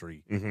the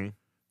country. Mm-hmm.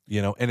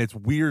 And it's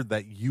weird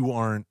that you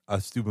aren't a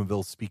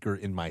Steubenville speaker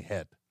in my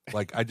head.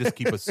 Like I just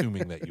keep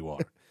assuming that you are.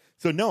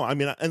 So no, I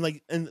mean,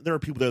 and there are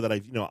people there that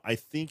I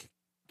think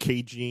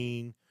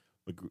K-Gene,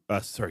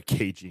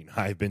 K-Gene,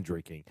 I've been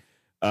drinking.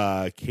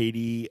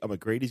 Katie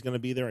McGrady's going to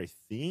be there, I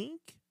think.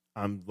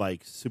 I'm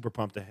like super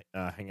pumped to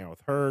hang out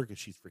with her because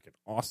she's freaking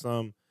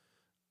awesome.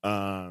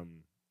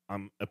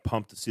 I'm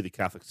pumped to see the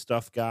Catholic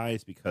Stuff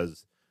guys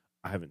because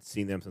I haven't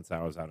seen them since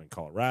I was out in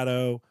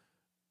Colorado.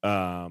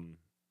 I'm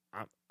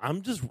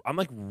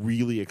like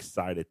really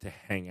excited to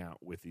hang out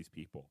with these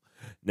people.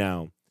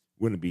 Now,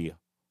 wouldn't it be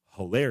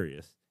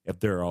hilarious if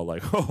they're all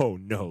like, "Oh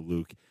no,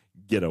 Luke,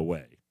 get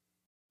away"?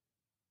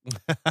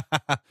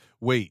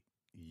 Wait,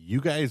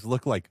 you guys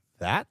look like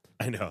that?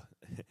 I know.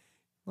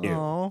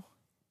 Oh.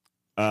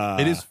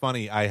 It is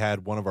funny. I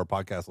had one of our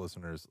podcast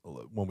listeners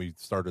when we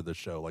started the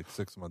show, like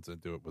 6 months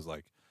into it, was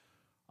like,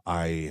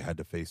 I had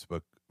to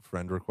Facebook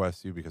friend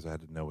request you because I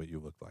had to know what you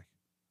looked like.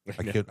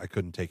 I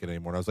couldn't take it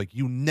anymore. And I was like,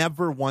 you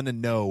never want to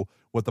know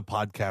what the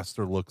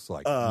podcaster looks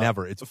like.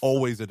 Never. It's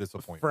always a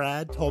disappointment.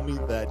 Brad told me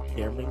that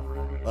Cameron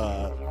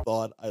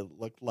thought I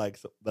looked like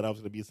that I was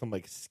going to be some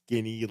like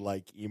skinny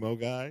like emo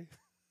guy.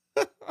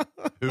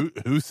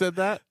 Who said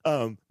that?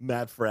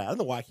 Matt Frad. I don't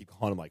know why I keep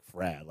calling him like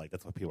Frad. Like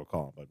that's what people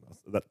call him,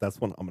 but that's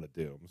what I'm going to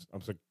do.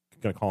 I'm just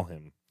going to call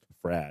him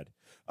Frad.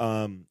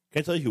 Can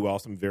I tell you who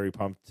else I'm very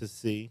pumped to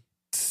see?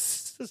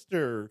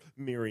 Sister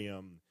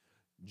Miriam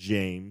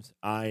James.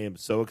 I am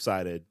so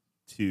excited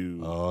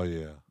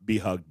to be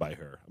hugged by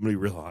her. I'm gonna be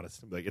real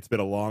honest. Like it's been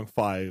a long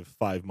five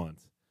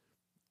months.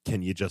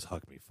 Can you just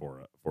hug me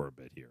for a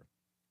bit here?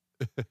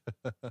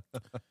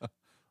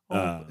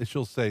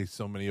 She'll say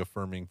so many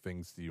affirming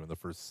things to you in the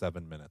first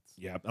 7 minutes.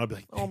 Yeah, I'll be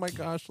like, oh my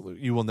gosh, Luke,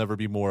 you will never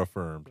be more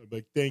affirmed. I'll be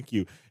like, thank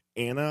you,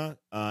 Anna.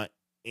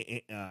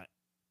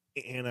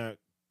 Anna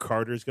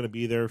Carter's gonna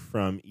be there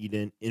from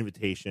Eden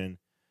Invitation.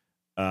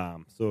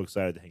 So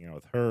excited to hang out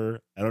with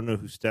her. I don't know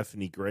who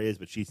Stephanie Gray is,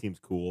 but she seems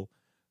cool.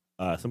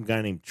 Some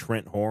guy named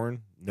Trent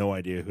Horn. No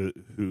idea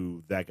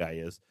who that guy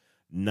is.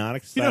 Not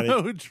excited. You don't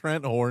know who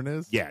Trent Horn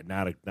is? Yeah,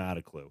 not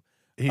a clue.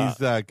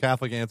 He's a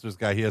Catholic Answers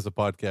guy. He has a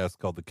podcast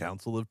called The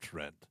Council of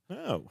Trent.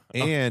 Oh.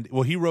 And,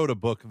 well, he wrote a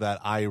book that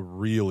I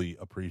really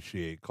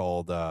appreciate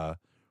called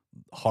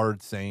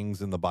Hard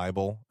Sayings in the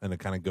Bible. And it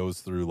kind of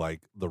goes through,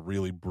 like, the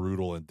really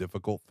brutal and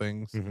difficult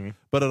things. Mm-hmm.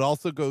 But it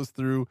also goes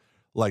through,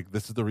 like,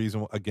 this is the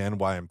reason, again,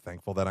 why I'm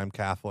thankful that I'm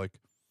Catholic.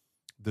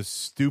 The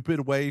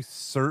stupid way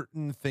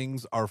certain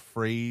things are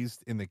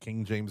phrased in the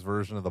King James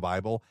Version of the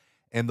Bible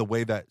and the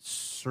way that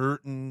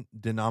certain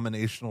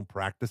denominational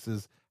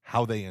practices,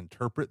 how they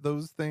interpret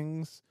those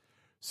things.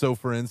 So,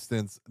 for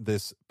instance,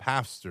 this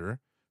pastor,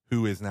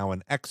 who is now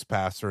an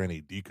ex-pastor and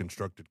a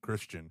deconstructed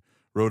Christian,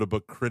 wrote a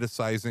book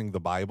criticizing the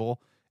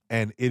Bible,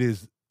 and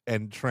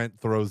Trent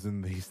throws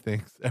in these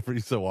things every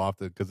so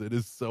often because it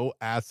is so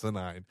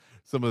asinine,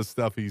 some of the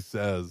stuff he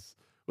says.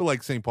 But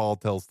like St. Paul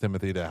tells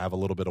Timothy to have a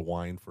little bit of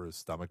wine for his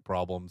stomach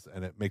problems,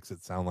 and it makes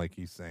it sound like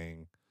he's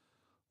saying,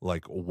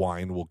 like,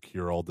 wine will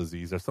cure all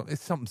disease or something.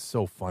 It's something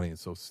so funny and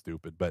so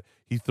stupid, but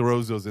he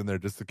throws those in there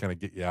just to kind of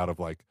get you out of,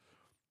 like,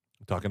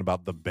 talking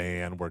about the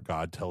ban where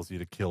God tells you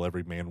to kill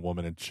every man,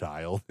 woman, and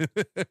child.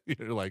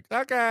 You're like,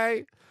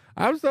 okay,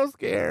 I'm so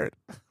scared.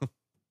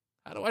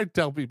 How do I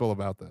tell people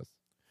about this?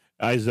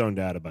 I zoned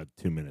out about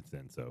 2 minutes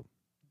in, so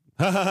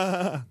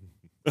I'm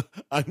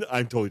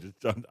totally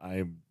I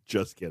am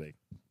just kidding.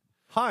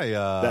 Hi,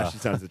 that actually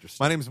sounds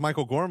interesting. My name is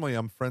Michael Gormley.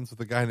 I'm friends with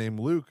a guy named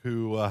Luke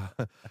who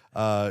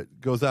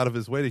goes out of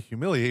his way to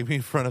humiliate me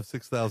in front of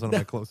 6,000 of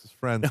my closest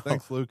friends.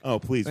 Thanks, Luke. Oh,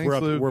 please, Thanks,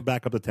 Luke. We're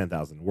back up to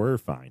 10,000. We're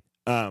fine.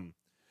 And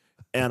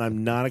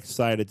I'm not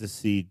excited to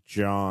see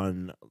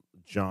John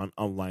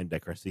on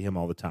Decker. I see him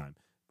all the time,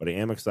 but I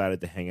am excited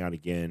to hang out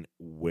again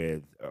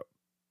with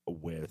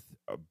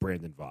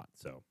Brandon Vaught.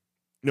 So,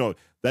 no,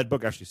 that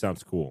book actually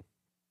sounds cool.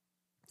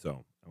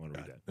 So I want to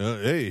read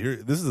that. Hey, here,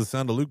 this is the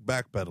sound of Luke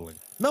backpedaling.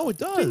 No, it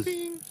does.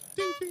 Ding,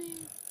 ding, ding,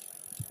 ding.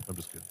 I'm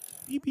just kidding.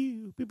 Beep,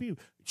 beep, beep, beep.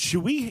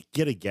 Should we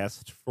get a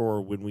guest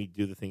for when we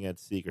do the thing at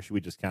Seek, or should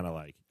we just kind of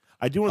like?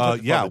 I do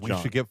want to. Talk to Father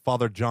John. Should get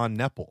Father John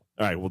Nepple. All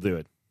right, we'll do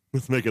it.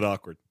 Let's make it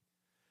awkward.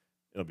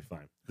 It'll be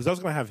fine. Because I was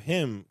going to have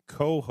him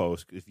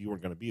co-host if you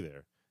weren't going to be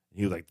there. And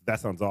he was like, "That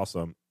sounds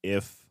awesome.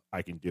 If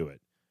I can do it,"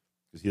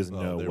 because he doesn't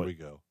know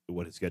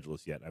what his schedule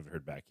is yet. I haven't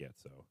heard back yet.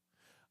 So,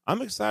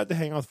 I'm excited to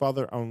hang out with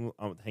Father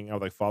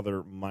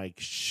Father Mike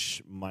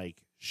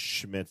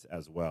Schmitz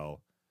as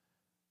well.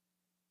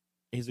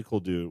 He's a cool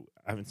dude.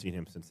 I haven't seen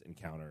him since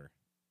Encounter.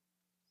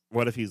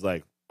 What if he's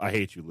like, I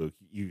hate you, Luke.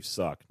 You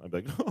suck. I'd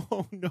be like,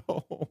 oh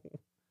no.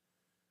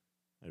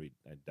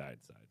 I'd die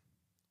inside.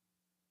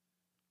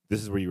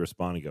 This is where you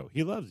respond and go,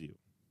 he loves you.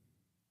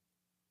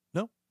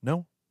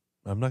 No,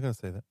 I'm not going to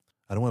say that.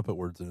 I don't want to put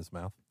words in his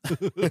mouth.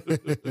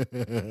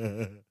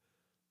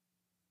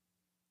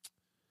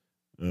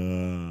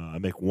 I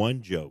make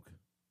one joke.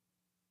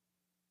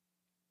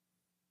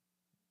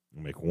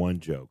 And everyone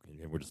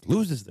just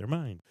loses their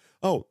mind.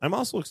 Oh, I'm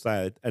also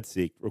excited at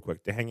Seek, real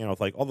quick, to hang out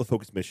with like all the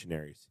Focus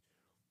missionaries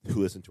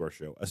who listen to our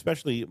show,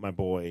 especially my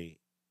boy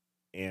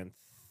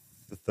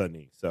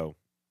Anthony,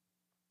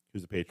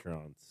 who's a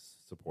Patreon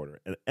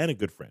supporter and a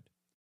good friend.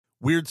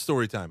 Weird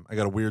story time. I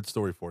got a weird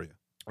story for you.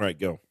 All right,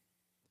 go.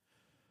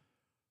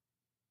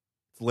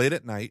 It's late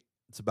at night.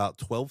 It's about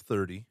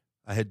 12:30.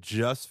 I had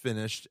just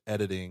finished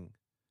editing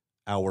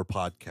our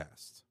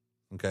podcast.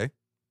 Okay.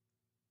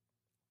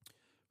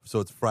 So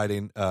it's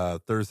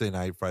Thursday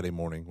night, Friday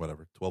morning,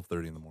 whatever,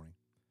 12:30 in the morning.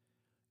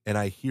 And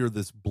I hear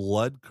this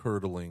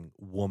blood-curdling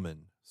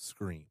woman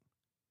scream.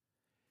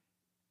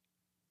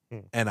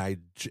 And I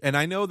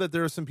know that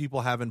there are some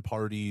people having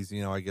parties,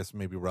 I guess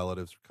maybe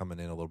relatives are coming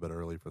in a little bit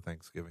early for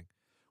Thanksgiving.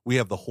 We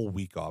have the whole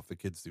week off, the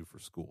kids do for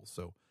school.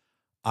 So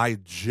I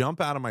jump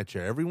out of my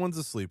chair. Everyone's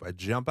asleep. I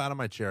jump out of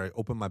my chair. I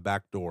open my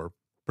back door,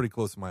 pretty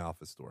close to my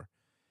office door.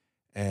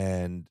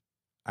 And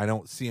I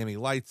don't see any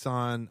lights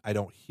on. I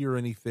don't hear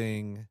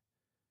anything.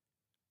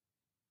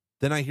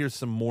 Then I hear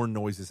some more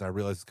noises. I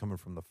realize it's coming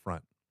from the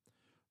front.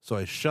 So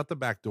I shut the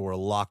back door,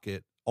 lock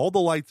it. All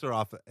the lights are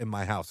off in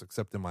my house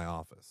except in my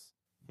office.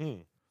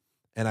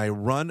 And I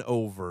run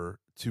over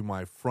to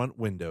my front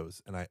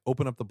windows and I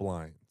open up the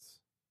blinds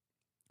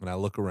and I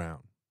look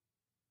around.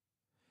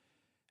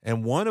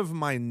 And one of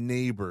my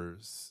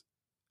neighbors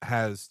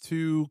has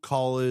two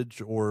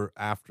college or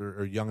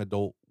young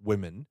adult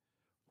women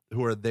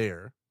who are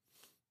there.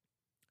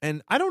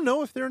 And I don't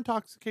know if they're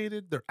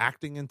intoxicated. They're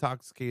acting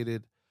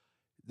intoxicated.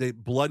 The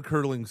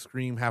blood-curdling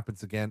scream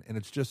happens again, and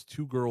it's just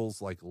two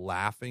girls like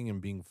laughing and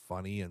being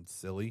funny and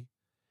silly.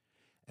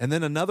 And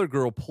then one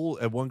girl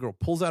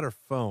pulls out her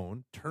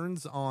phone,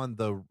 turns on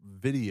the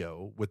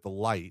video with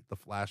the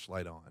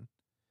flashlight on.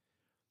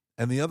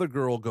 And the other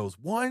girl goes,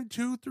 1,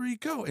 2, 3,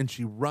 go. And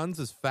she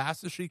runs as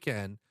fast as she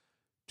can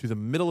to the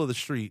middle of the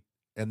street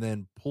and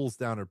then pulls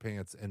down her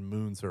pants and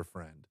moons her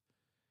friend.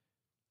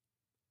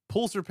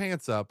 Pulls her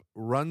pants up,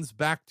 runs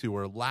back to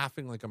her,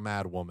 laughing like a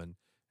mad woman,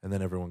 and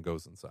then everyone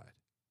goes inside.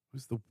 It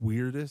was the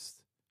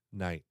weirdest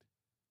night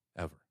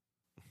ever.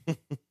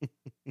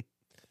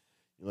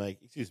 Like,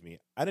 excuse me,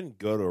 I didn't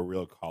go to a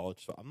real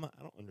college, so I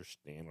don't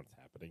understand what's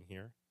happening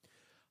here.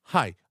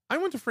 Hi, I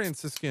went to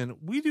Franciscan.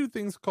 We do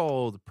things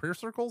called prayer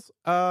circles.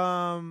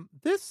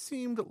 This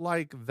seemed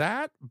like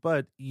that,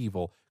 but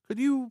evil. Could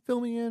you fill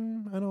me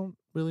in? I don't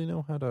really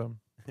know how to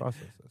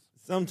process this.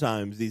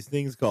 Sometimes these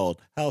things called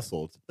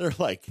households, they're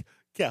like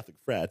Catholic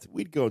frats.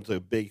 We'd go into a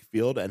big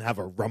field and have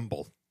a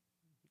rumble.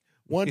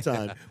 One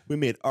time, we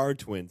made our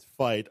twins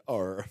fight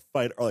our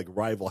like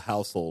rival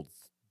households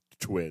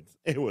twins.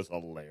 It was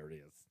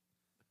hilarious.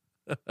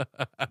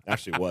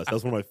 Actually, it was. That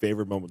was one of my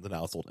favorite moments in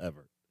household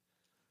ever.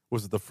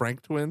 Was it the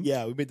Frank twins?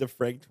 Yeah, we made the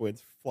Frank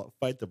twins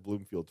fight the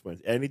Bloomfield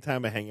twins.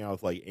 Anytime I hang out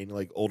with like any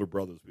like older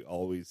brothers, we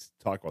always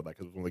talk about that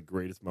because it was one of the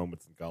greatest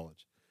moments in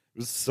college. It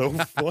was so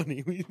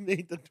funny. We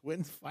made the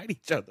twins fight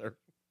each other.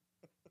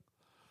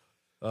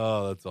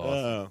 Oh, that's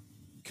awesome.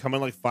 Come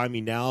and like find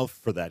me now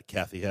for that,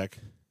 Kathy Heck.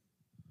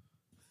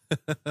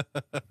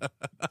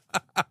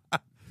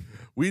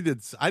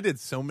 I did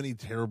so many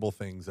terrible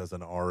things as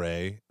an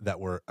RA that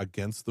were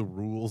against the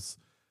rules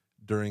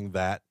during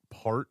that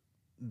part,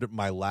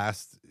 my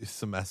last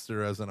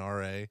semester as an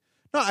RA.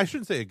 No, I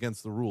shouldn't say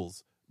against the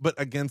rules, but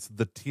against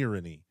the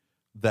tyranny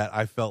that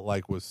I felt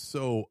like was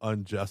so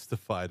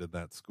unjustified in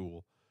that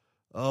school.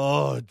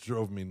 Oh, it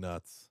drove me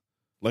nuts.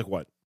 Like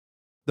what?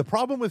 The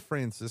problem with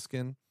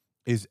Franciscan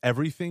is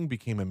everything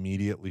became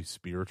immediately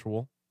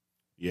spiritual.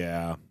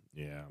 Yeah.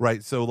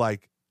 Right. So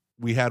like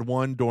we had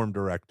one dorm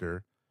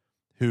director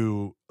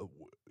who,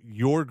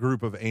 your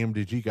group of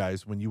AMDG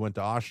guys, when you went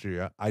to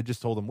Austria, I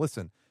just told them,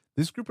 listen,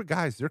 this group of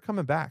guys, they're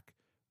coming back.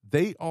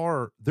 There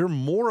are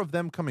more of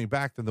them coming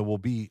back than there will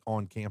be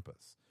on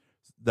campus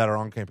that are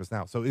on campus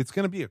now. So it's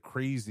going to be a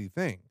crazy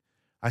thing.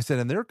 I said,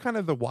 and they're kind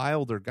of the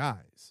wilder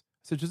guys.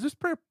 I said, just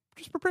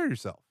prepare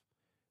yourself.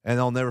 And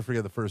I'll never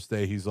forget the first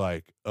day. He's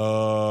like,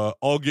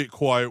 I'll get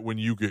quiet when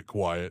you get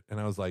quiet. And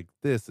I was like,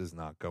 this is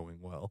not going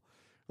well.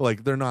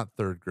 Like, they're not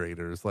third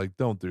graders. Like,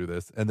 don't do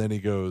this. And then he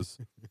goes,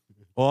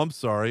 oh, I'm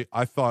sorry.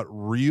 I thought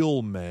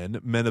real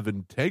men of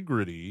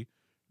integrity,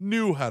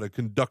 knew how to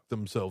conduct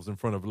themselves in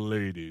front of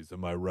ladies.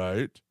 Am I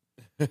right?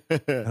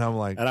 And I'm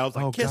like, and I was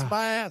like, oh, kiss God.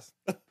 my ass.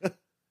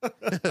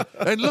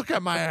 And look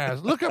at my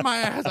ass. Look at my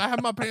ass. I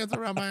have my pants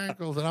around my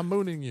ankles and I'm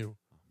mooning you.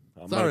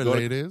 Sorry,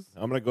 ladies.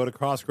 I'm going to go to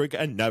Cross Creek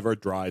and never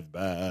drive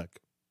back.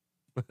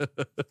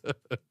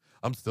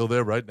 I'm still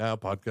there right now,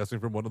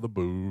 podcasting from one of the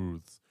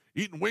booths,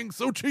 eating wings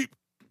so cheap.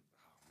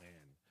 Man,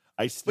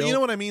 I still. But you know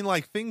what I mean?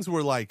 Like things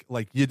were like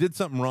you did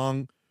something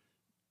wrong.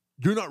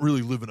 You're not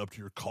really living up to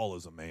your call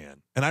as a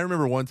man. And I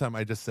remember one time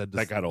I just said to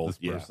That got old, this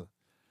yeah. person,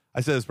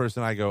 I said to this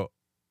person, I go,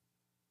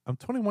 I'm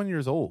 21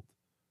 years old.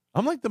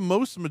 I'm like the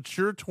most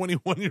mature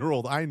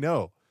 21-year-old I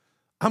know.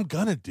 I'm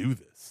going to do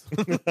this.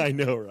 I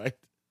know, right?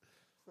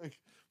 Like,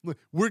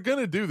 we're going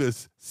to do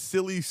this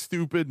silly,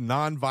 stupid,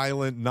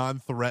 non-violent,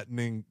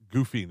 non-threatening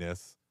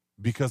goofiness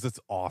because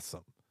it's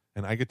awesome.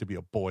 And I get to be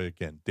a boy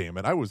again. Damn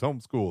it. I was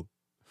homeschooled.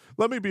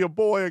 Let me be a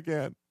boy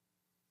again.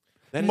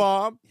 That is-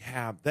 Mom.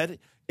 Yeah, that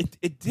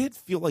it did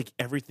feel like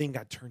everything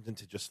got turned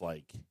into just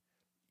like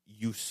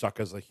you suck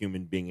as a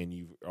human being and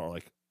you are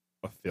like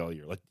a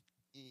failure. Like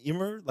you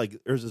remember, like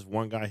there's this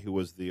one guy who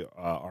was the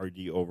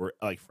RD over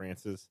like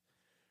Francis,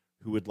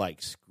 who would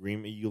like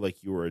scream at you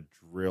like you were a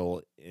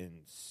drill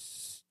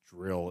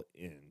instructor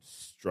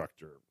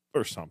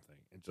or something,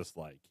 and just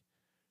like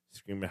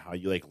scream at how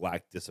you like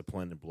lack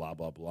discipline and blah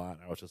blah blah. And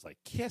I was just like,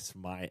 kiss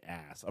my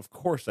ass. Of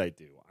course I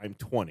do. I'm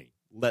 20.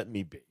 Let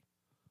me be.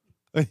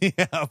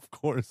 Yeah, of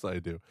course I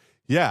do.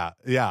 Yeah.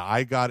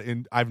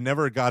 I've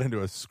never got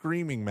into a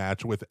screaming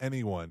match with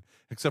anyone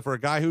except for a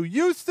guy who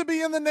used to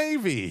be in the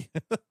Navy.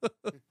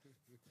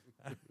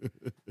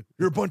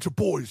 You're a bunch of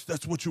boys.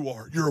 That's what you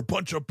are. You're a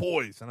bunch of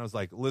boys. And I was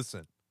like,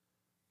 listen,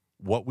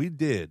 what we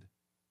did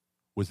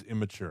was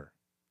immature,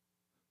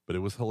 but it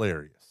was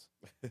hilarious.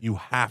 You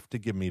have to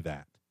give me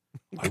that.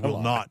 I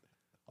will not.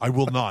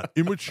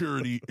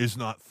 Immaturity is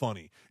not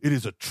funny. It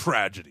is a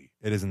tragedy.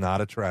 It is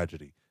not a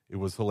tragedy. It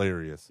was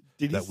hilarious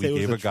Did he that say it we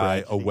was gave a a guy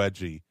a tragedy?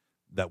 wedgie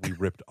that we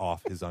ripped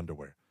off his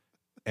underwear.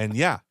 And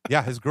yeah,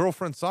 his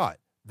girlfriend saw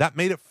it. That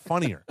made it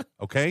funnier,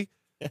 okay?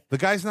 The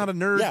guy's not a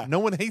nerd. Yeah. No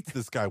one hates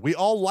this guy. We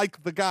all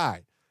like the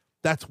guy.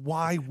 That's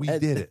why we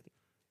did it.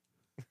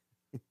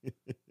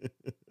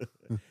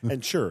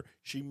 And sure,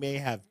 she may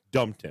have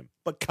dumped him,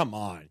 but come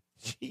on.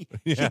 She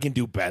Yeah. can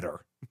do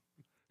better.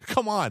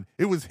 Come on.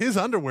 It was his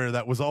underwear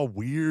that was all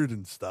weird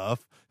and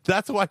stuff.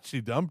 That's why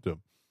she dumped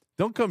him.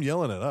 Don't come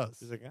yelling at us.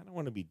 She's like, I don't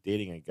want to be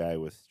dating a guy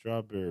with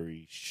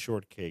strawberry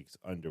shortcakes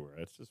underwear.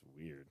 That's just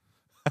weird.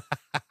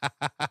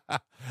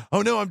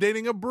 Oh, no, I'm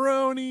dating a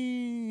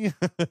brony.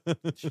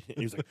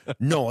 He's like,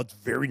 no, it's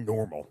very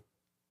normal.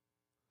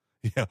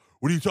 Yeah.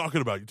 What are you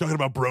talking about? You talking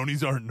about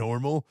bronies aren't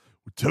normal?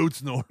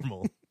 Totes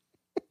normal.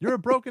 You're a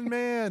broken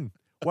man.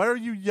 Why are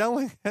you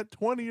yelling at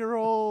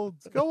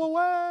 20-year-olds? Go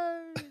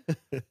away.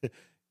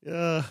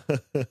 Yeah.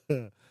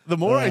 The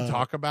more I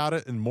talk about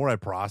it and more I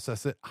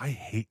process it, I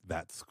hate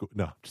that school.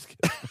 No, I'm just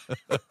kidding.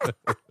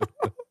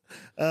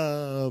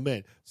 Oh,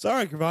 man.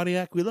 Sorry,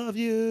 Kravaniak. We love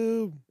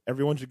you.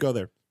 Everyone should go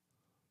there.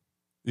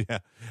 Yeah.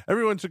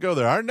 Everyone should go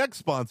there. Our next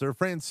sponsor,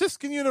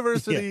 Franciscan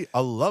University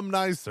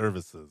Alumni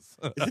Services.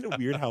 Isn't it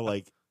weird how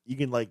like you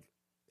can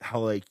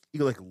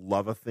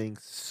love a thing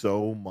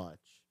so much?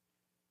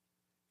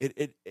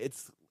 It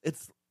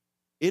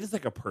is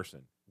like a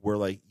person where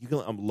like you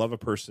can love a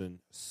person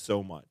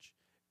so much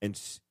and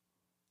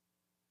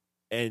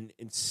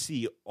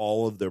see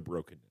all of their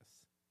brokenness.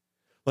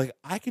 Like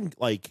I can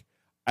like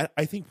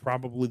I think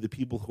probably the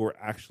people who are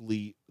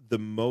actually the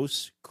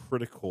most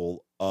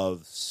critical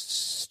of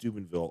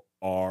Steubenville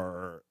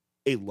are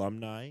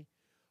alumni,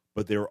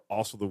 but they're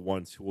also the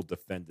ones who will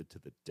defend it to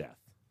the death.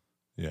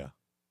 Yeah.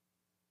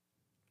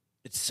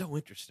 It's so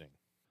interesting.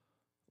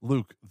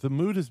 Luke, the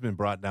mood has been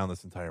brought down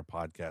this entire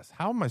podcast.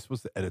 How am I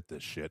supposed to edit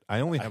this shit?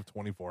 I only have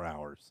 24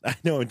 hours. I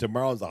know, and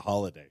tomorrow's a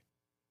holiday.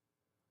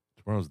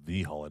 Tomorrow's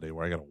the holiday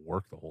where I got to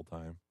work the whole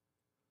time.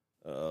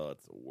 Oh,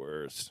 it's the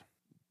worst.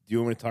 Do you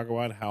want me to talk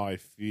about how I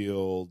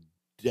feel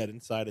dead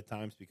inside at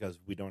times because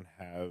we don't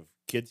have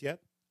kids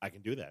yet? I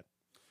can do that.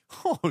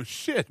 Oh,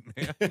 shit,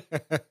 man.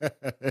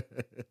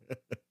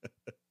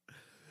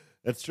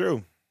 That's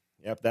true.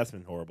 Yep, that's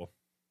been horrible.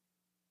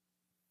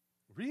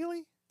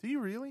 Really? Do you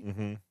really?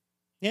 Mm-hmm.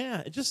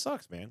 Yeah, it just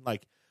sucks, man.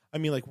 Like, I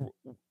mean, like,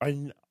 I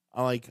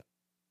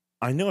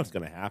know it's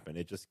gonna happen.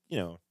 It just,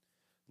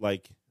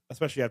 like,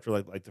 especially after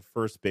like the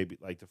first baby,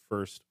 like the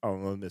first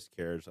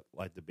miscarriage,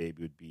 like the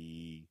baby would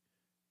be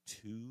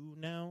 2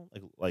 now,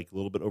 like a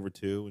little bit over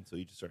 2, and so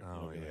you just start.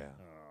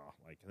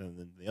 And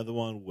then the other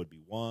one would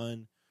be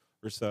 1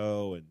 or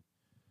so, and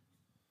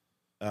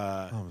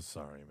I'm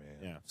sorry, man.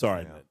 yeah,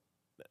 sorry, Yeah.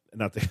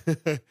 not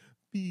the.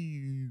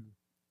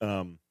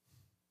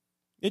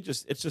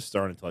 It's just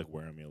starting to like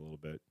wear on me a little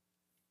bit.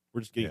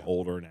 We're just getting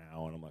older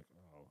now, and I'm like,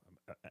 oh,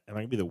 am I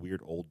gonna be the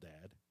weird old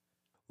dad?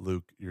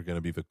 Luke, you're going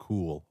to be the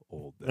cool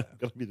old dad.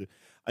 Gonna be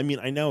I mean,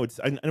 I know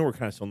we're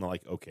kind of still in the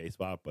like okay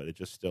spot, but it's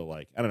just still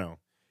like I don't know.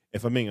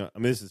 If I'm being,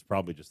 this is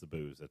probably just the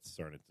booze that's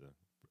starting to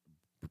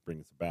bring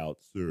this about.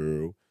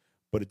 So,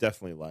 but it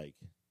definitely like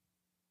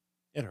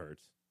it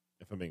hurts.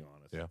 If I'm being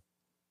honest, Yeah.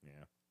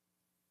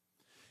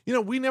 yeah.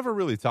 We never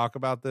really talk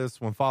about this.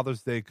 When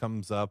Father's Day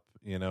comes up,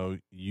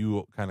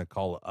 you kind of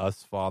call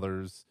us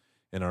fathers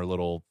in our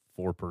little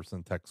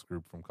 4-person text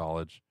group from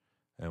college.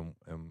 And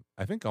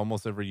I think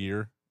almost every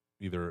year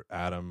either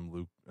Adam,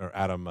 Luke, or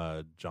Adam,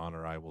 John,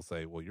 or I will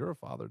say, "Well, you're a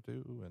father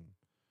too," and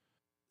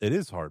it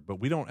is hard. But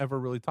we don't ever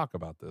really talk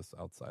about this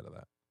outside of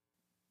that.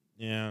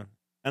 Yeah,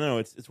 I don't know.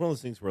 It's one of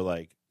those things where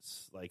like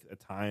at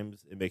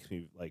times it makes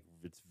me like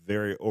it's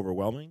very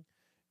overwhelming,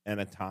 and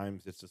at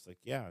times it's just like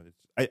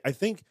I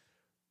think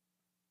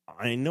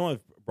I know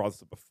I've brought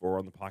this up before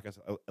on the podcast.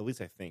 At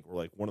least I think we're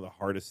like one of the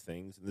hardest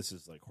things, and this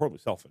is like horribly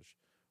selfish,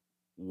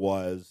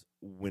 was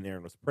when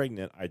Erin was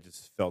pregnant. I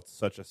just felt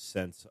such a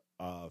sense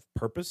of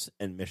purpose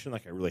and mission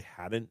like I really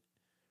hadn't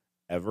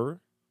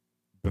ever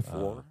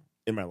before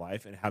in my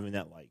life, and having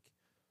that like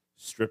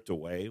stripped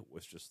away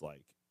was just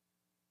like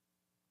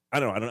I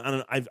don't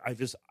know.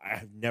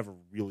 I've never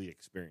really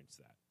experienced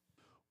that.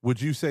 Would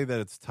you say that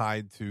it's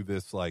tied to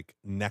this like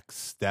next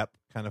step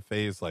kind of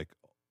phase? Like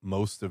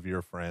most of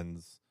your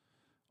friends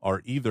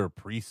are either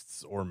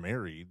priests or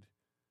married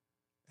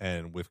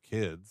and with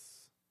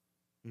kids.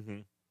 Mm-hmm.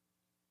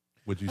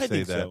 Would you I say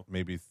think that so.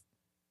 maybe?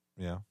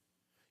 Yeah.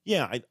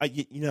 Yeah, I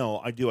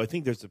do. I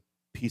think there's a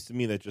piece of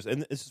me that just,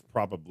 and this is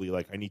probably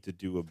like I need to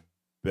do a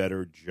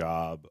better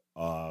job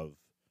of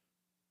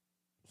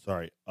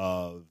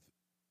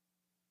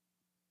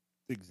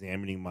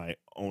examining my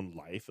own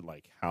life and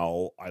like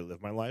how I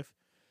live my life,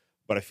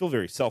 but I feel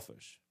very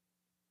selfish.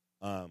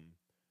 Part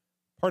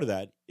of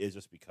that is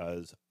just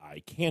because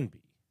I can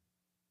be,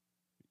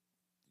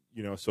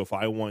 so if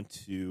I want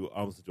to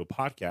listen to a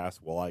podcast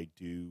while I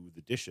do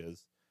the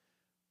dishes,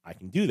 I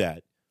can do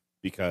that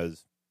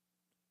because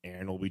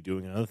Aaron will be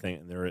doing another thing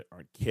and there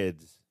aren't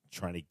kids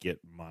trying to get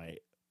my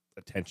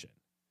attention,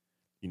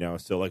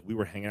 so like we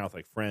were hanging out with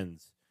like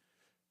friends,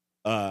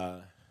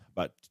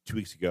 about 2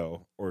 weeks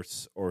ago or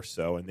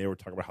so, and they were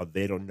talking about how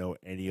they don't know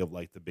any of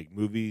like the big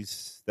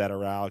movies that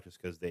are out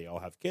just because they all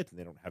have kids and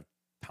they don't have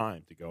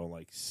time to go and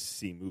like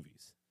see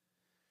movies.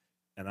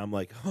 And I'm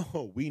like,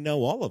 oh, we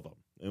know all of them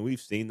and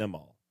we've seen them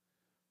all.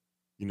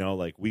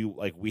 Like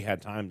we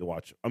had time to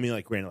watch. I mean,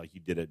 like granted, like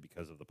you did it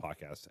because of the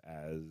podcast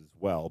as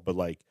well, but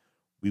like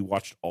we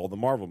watched all the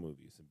Marvel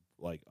movies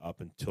like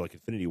up until like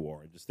Infinity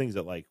War and just things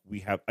that like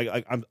we have.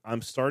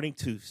 I'm starting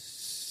to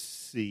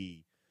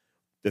see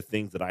the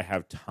things that I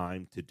have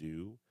time to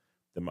do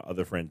that my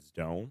other friends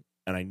don't,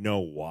 and I know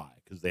why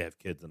because they have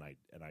kids and I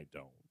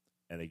don't,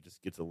 and it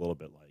just gets a little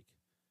bit like,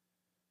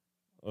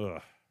 ugh,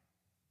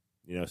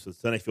 So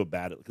then I feel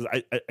bad because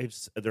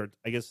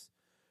I guess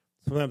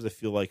sometimes I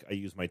feel like I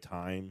use my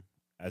time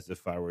as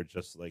if I were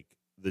just like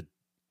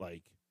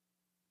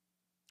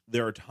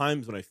there are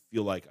times when I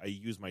feel like I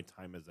use my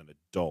time as an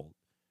adult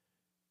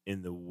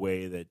in the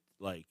way that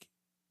like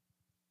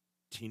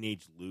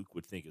teenage Luke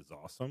would think is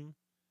awesome.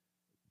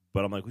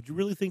 But I'm like, would you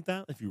really think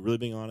that? If you're really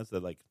being honest,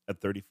 that like at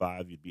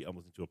 35, you'd be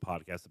listening to a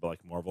podcast about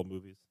like Marvel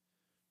movies.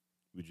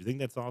 Would you think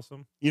that's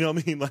awesome? You know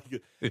what I mean? Like,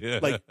 Yeah.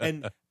 like,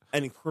 and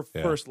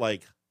first,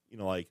 like,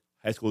 like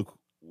high school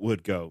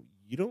would go,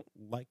 you don't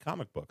like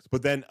comic books,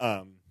 but then,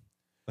 and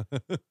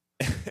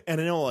I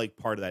know like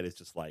part of that is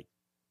just like,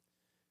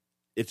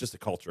 it's just a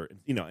culture,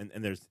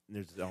 and there's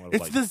It's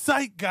like, the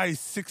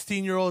zeitgeist,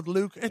 16-year-old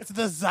Luke. It's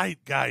the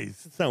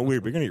zeitgeist. It's not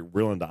weird. But you're gonna get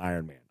real into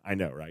Iron Man. I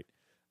know, right?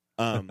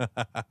 But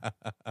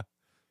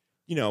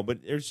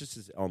there's just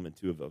this element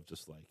too of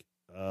just like,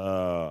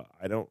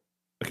 I don't,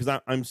 because I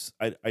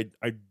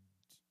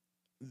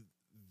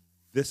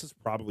this is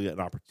probably an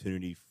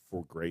opportunity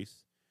for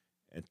Grace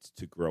and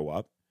to grow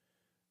up,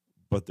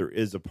 but there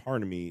is a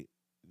part of me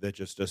that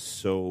just does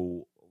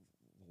so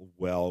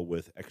well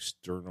with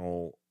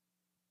external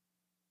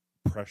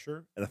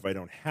pressure, and if I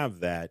don't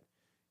have that,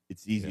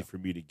 it's easy for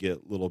me to get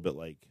a little bit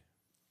like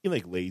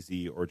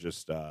lazy or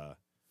just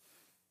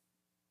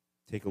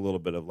take a little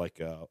bit of like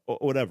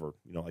whatever,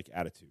 like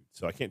attitude.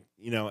 So I can't,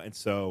 and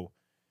so,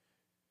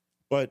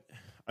 but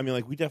I mean,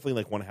 like we definitely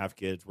like want to have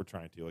kids. We're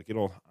trying to like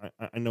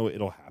I know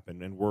it'll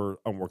happen, and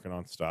I'm working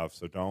on stuff.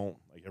 So don't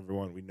like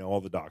everyone. We know all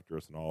the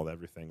doctors and all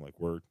everything. Like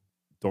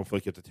don't feel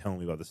like you have to tell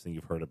me about this thing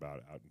you've heard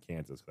about out in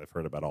Kansas because I've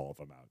heard about all of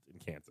them out in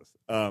Kansas.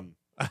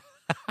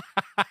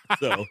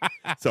 So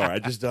sorry, I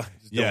just don't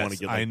want to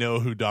get. Like, I know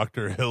who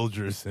Dr.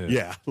 Hildress is.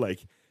 Yeah,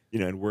 like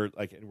and we're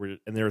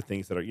and there are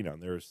things that are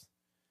and there's.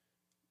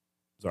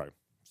 Sorry.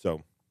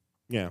 So,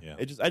 yeah.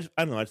 I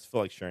don't know. I just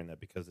feel like sharing that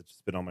because it's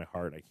just been on my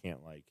heart. I can't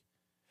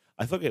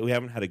I feel like we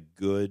haven't had a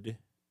good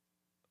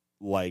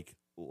I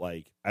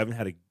haven't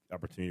had an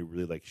opportunity to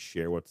really like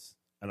share I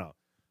don't know.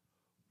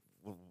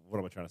 What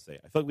am I trying to say?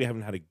 I feel like we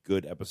haven't had a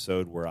good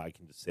episode where I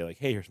can just say like,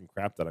 hey, here's some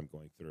crap that I'm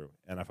going through.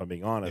 And if I'm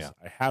being honest,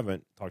 I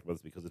haven't talked about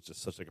this because it's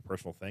just such like a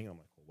personal thing. I'm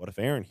like, well, what if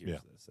Aaron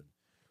hears this?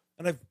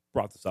 And I've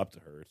brought this up to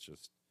her. It's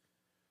just,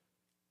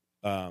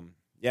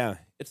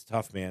 it's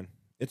tough, man.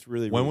 It's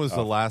really, really When was tough.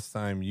 the last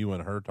time you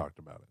and her talked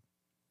about it?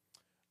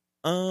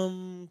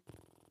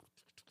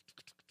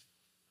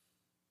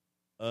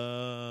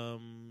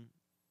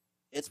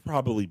 It's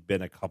probably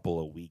been a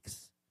couple of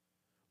weeks,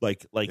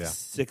 like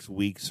 6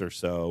 weeks or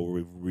so, where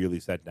we've really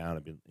sat down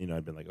and been,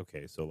 I've been like,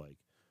 okay, so like,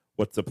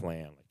 what's the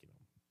plan?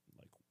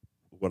 Like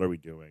what are we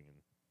doing?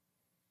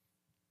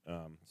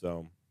 And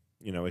so,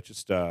 it's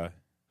just,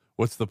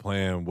 What's the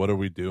plan? What are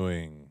we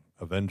doing?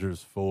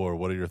 Avengers 4.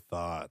 What are your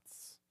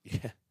thoughts?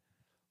 Yeah.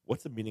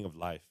 What's the meaning of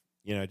life?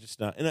 Just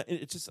not, and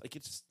it's just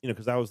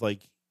because I was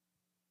like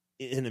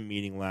in a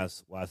meeting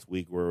last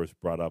week where it was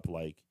brought up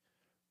like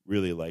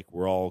really like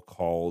we're all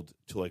called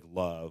to like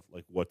love,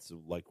 like what's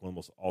like one of the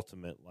most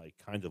ultimate like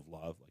kind of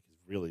love like is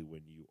really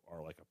when you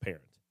are like a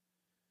parent,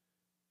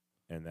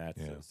 and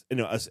that's us, and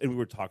we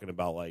were talking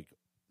about like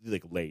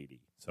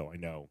laity. So I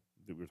know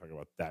that we were talking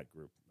about that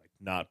group, like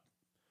not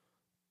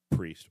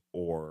priest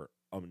or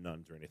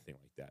nuns or anything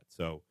like that.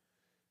 So,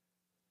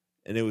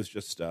 and it was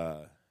just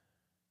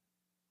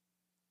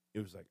it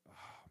was like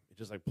it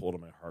just like pulled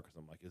on my heart because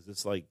I'm like, is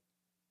this like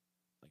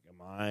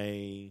am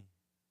I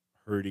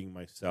hurting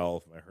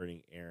myself? Am I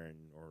hurting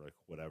Aaron or like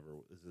whatever?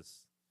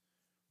 Is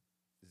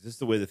this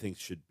the way that things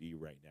should be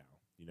right now?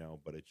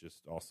 But it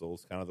just also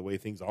is kind of the way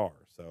things are.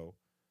 So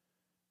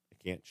I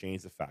can't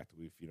change the fact that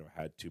we've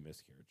had 2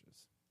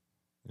 miscarriages.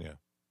 Yeah.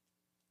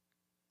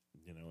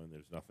 And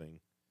there's nothing.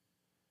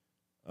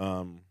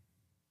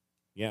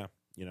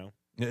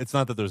 It's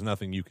not that there's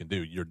nothing you can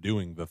do. You're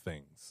doing the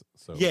things.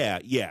 So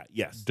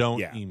yes.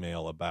 Don't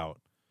email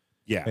about.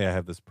 Yeah. Hey, I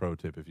have this pro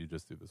tip if you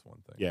just do this one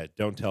thing. Yeah.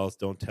 Don't tell us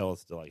to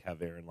like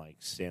have Aaron like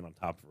stand on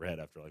top of her head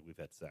after like we've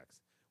had sex.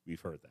 We've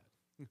heard that.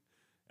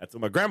 That's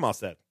what my grandma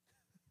said.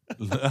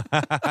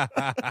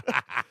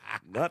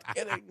 Not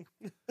kidding.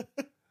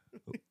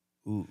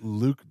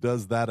 Luke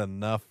does that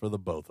enough for the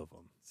both of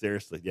them.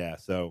 Seriously, yeah.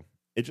 So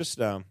it just,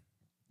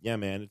 yeah,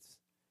 man. It's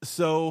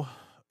so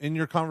in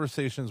your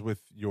conversations with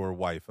your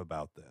wife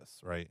about this,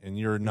 right? And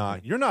you're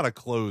not a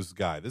closed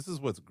guy. This is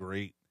what's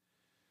great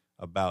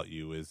about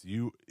you is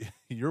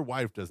your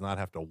wife does not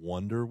have to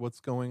wonder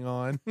what's going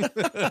on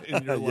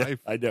in your life.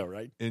 I know,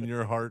 right? In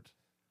your heart,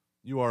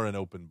 you are an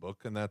open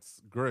book, and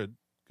that's good.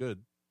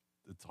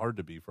 It's hard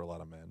to be for a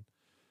lot of men,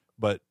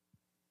 but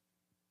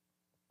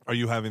are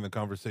you having the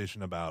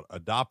conversation about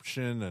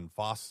adoption and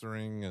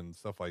fostering and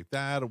stuff like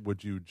that? Or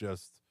would you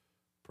just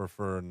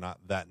prefer not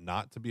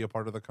to be a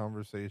part of the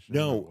conversation?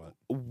 No,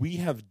 we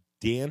have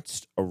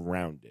danced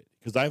around it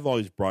because I've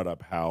always brought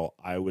up how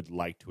I would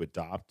like to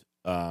adopt.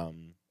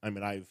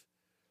 I've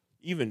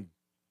even,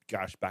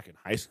 back in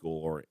high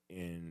school or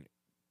in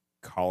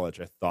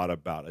college, I thought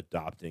about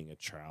adopting a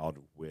child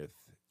with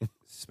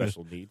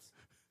special needs.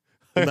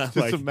 I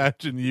just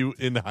imagine you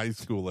in high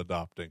school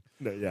adopting.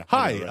 No, yeah.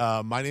 Hi,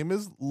 right. my name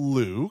is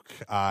Luke.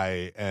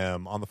 I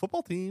am on the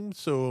football team,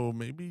 so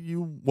maybe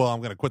I'm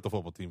going to quit the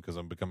football team because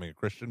I'm becoming a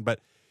Christian, but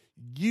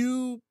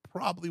you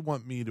probably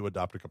want me to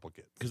adopt a couple of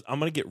kids. Because I'm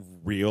going to get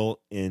real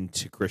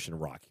into Christian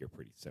rock here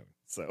pretty soon.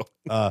 So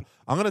I'm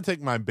going to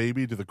take my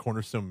baby to the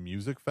Cornerstone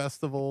Music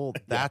Festival.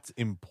 That's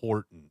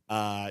important.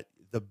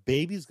 The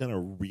baby's going to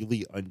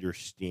really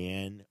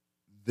understand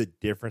the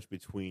difference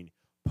between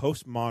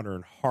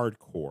postmodern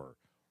hardcore,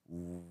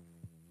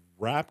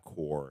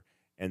 rapcore,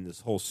 and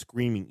this whole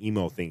screaming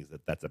emo things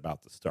that's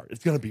about to start.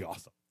 It's going to be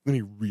awesome. It's going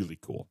to be really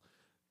cool.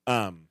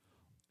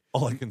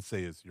 All I can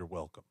say is you're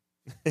welcome.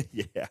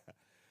 Yeah.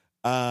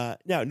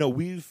 No,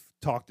 we've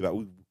talked about,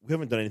 we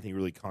haven't done anything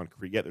really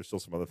concrete yet. There's still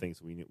some other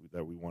things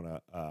that we want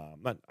to,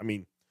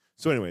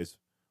 so anyways,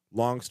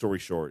 long story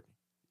short,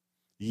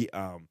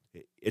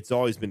 it's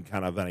always been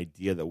kind of an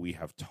idea that we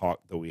have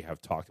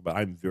talked about.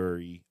 I'm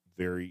very,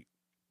 very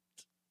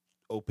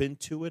open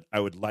to it. I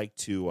would like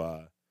to,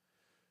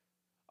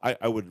 I'd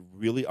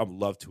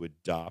love to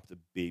adopt a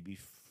baby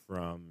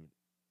from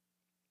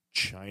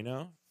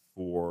China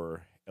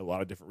for a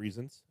lot of different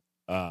reasons.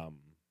 I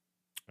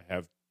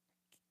have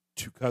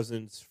 2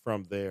 cousins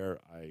from there.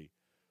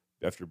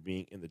 After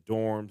being in the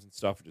dorms and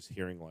stuff, just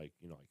hearing like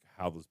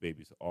how those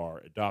babies are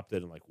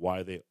adopted and like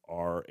why they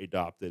are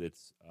adopted.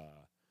 It's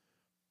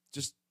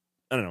just,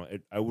 I don't know.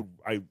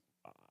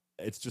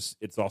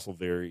 It's also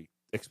very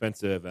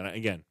expensive. And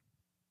again,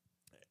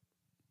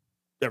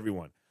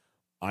 everyone,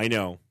 I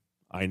know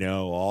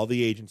all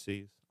the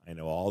agencies. I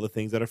know all the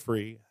things that are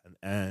free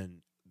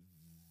and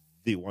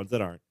the ones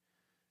that aren't.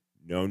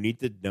 You don't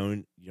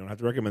have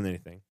to recommend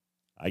anything.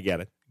 I get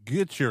it.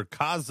 Get your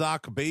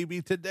Kazakh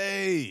baby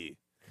today.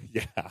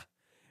 Yeah.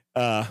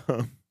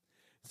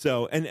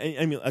 So, and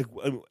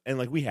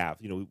we have,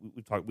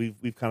 we've talked,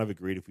 we've kind of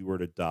agreed if we were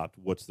to adopt,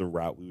 what's the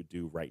route we would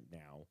do right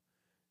now,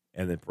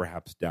 and then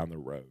perhaps down the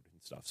road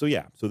and stuff. So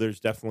yeah, so there's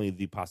definitely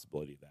the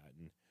possibility of that.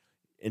 And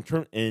in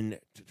terms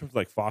of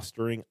like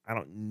fostering, I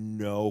don't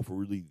know if we're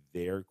really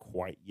there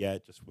quite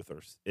yet. Just with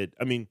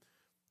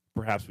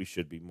perhaps we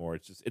should be more.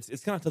 It's just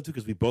it's kind of tough too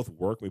because we both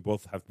work. We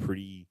both have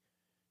pretty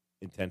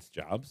intense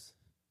jobs,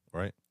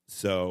 right?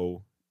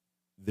 So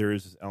there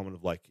is this element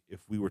of like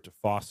if we were to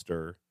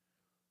foster,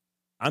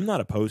 I'm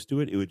not opposed to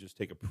it. It would just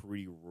take a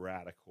pretty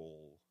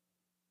radical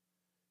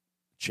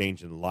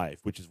change in life,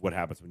 which is what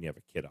happens when you have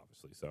a kid,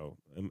 obviously. So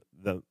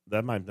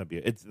that might not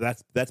be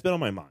that's been on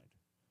my mind.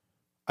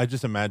 I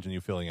just imagine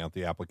you filling out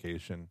the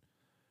application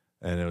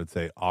and it would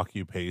say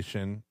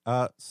occupation.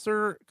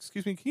 Sir,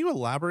 excuse me, can you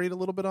elaborate a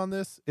little bit on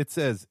this? It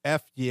says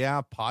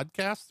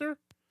podcaster.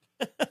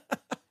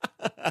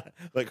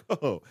 Like,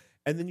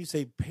 and then you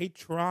say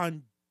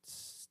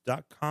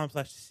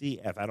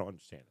patreon.com/CF. I don't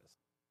understand this.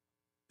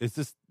 It's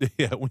just,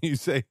 yeah, when you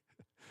say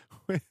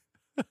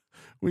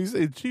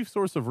chief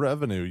source of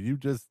revenue, you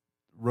just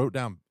wrote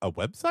down a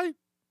website?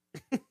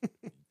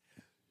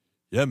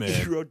 Yeah,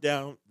 man. You wrote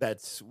down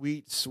that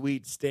sweet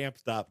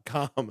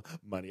stamps.com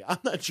money. I'm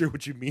not sure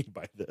what you mean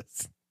by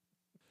this.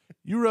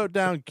 You wrote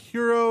down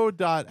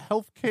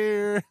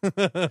Curo.healthcare.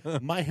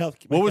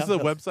 What was the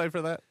website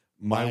for that?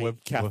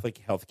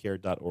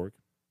 MyCatholicHealthcare.org.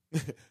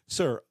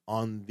 Sir,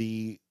 on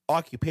the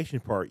occupation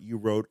part, you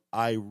wrote,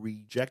 I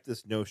reject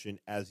this notion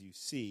as you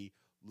see,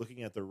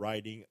 looking at the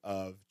writing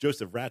of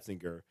Joseph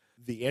Ratzinger.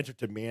 The answer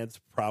to man's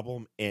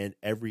problem in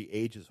every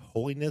age is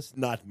holiness,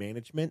 not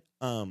management.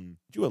 Could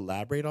you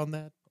elaborate on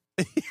that?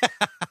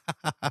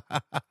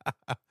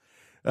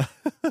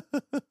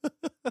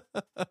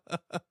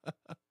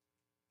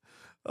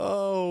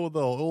 Oh, the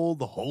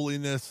old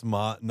holiness,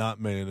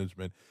 not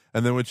management.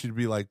 And then when she'd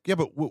be like, yeah,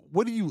 but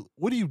what do you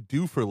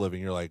do for a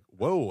living? You're like,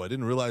 whoa, I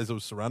didn't realize I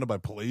was surrounded by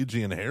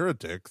Pelagian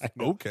heretics.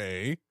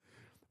 Okay.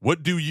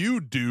 What do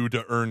you do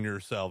to earn your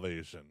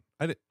salvation?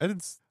 I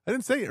didn't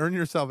say earn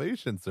your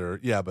salvation, sir.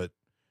 Yeah, but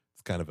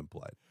it's kind of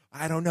implied.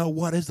 I don't know.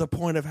 What is the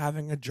point of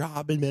having a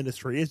job in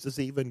ministry? Is this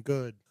even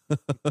good?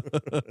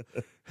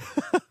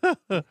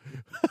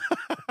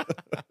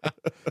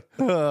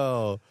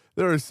 Oh,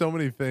 there are so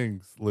many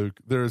things, Luke.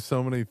 There are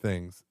so many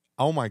things.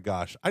 Oh my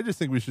gosh. I just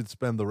think we should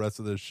spend the rest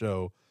of this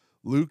show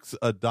Luke's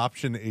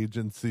adoption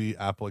agency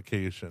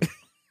application.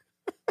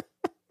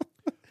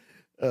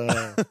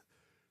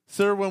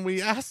 Sir, when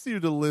we asked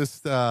you to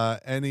list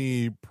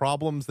any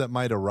problems that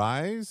might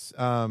arise,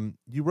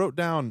 you wrote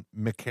down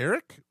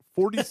McCarrick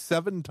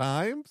 47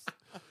 times.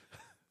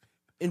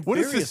 In What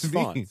does various this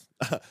mean? fonts.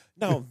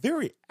 No,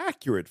 very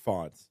accurate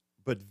fonts,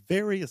 but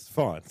various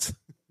fonts.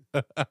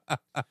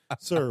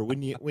 Sir,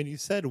 when you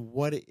said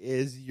what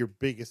is your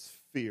biggest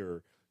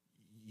fear,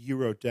 you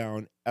wrote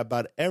down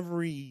about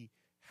every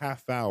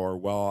half hour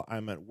while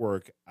I'm at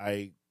work,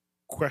 I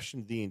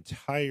questioned the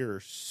entire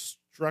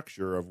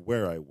structure of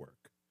where I work.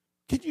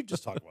 Can you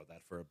just talk about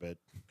that for a bit?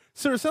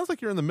 Sir, it sounds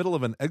like you're in the middle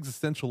of an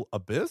existential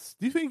abyss.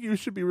 Do you think you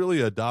should be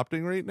really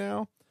adopting right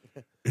now?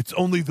 It's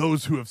only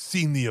those who have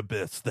seen the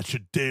abyss that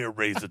should dare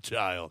raise a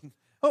child.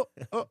 Oh,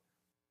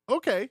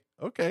 okay.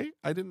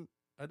 I didn't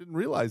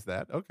realize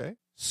that. Okay.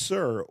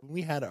 Sir, when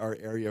we had our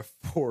area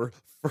for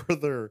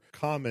further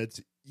comments,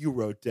 you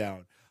wrote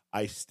down,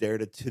 I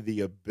stared into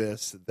the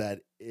abyss that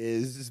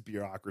is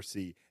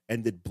bureaucracy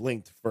and it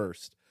blinked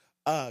first.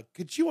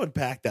 Could you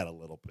unpack that a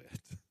little bit?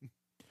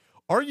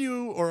 Are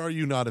you or are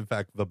you not, in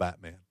fact, the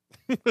Batman?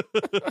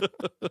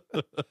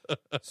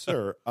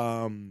 Sir,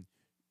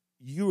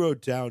 you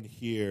wrote down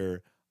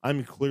here,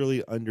 I'm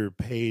clearly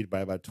underpaid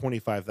by about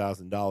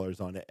 $25,000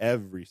 on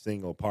every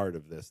single part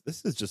of this.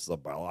 This is just a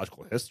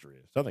biological history.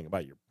 It's nothing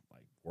about your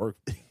work.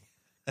 Did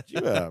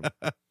you talk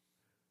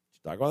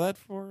about that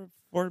for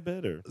a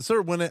bit? Or?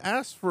 Sir, when it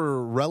asked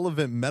for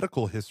relevant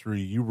medical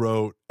history, you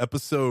wrote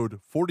episode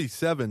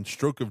 47,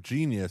 Stroke of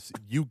Genius.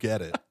 You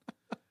get it.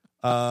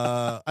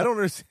 I don't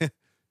understand.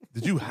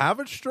 Did you have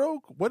a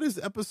stroke? What is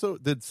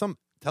episode? Did some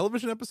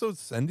television episode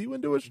send you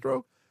into a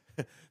stroke?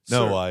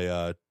 No,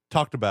 I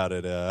talked about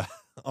it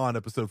on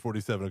episode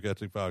 47 of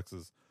Catching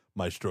Fox's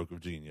My Stroke of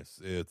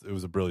Genius. It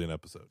was a brilliant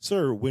episode.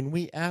 Sir, when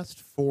we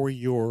asked for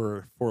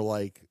your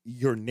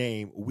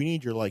name, we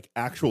need your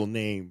actual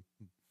name,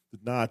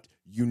 not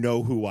you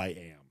know who I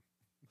am.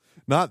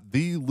 Not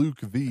the Luke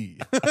the.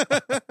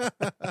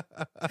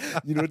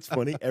 You know what's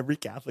funny? Every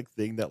Catholic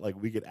thing that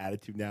we get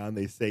added to now and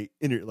they say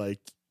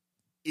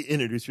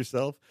introduce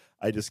yourself,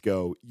 I just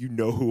go, you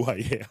know who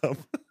I am.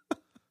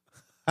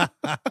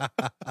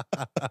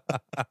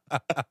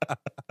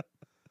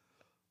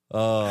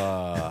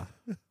 Oh,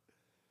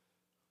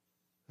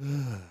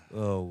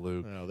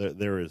 Luke. No,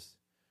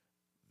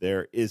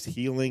 there is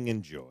healing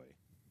and joy,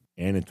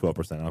 and in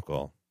 12%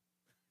 alcohol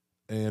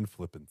and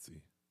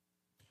flippancy.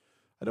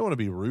 I don't want to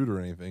be rude or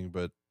anything,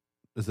 but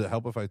does it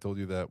help if I told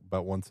you that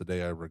about once a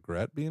day I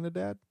regret being a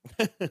dad?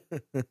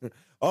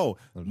 Oh,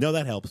 no,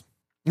 that helps.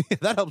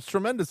 That helps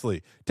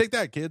tremendously. Take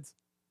that, kids.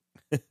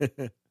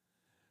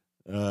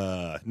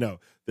 No,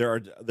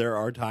 there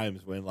are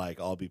times when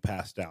I'll be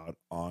passed out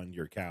on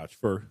your couch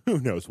for who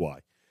knows why,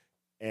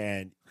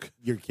 and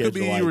your kids could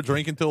be you were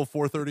drinking till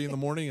 4:30 in the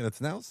morning and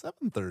it's now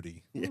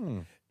 7:30.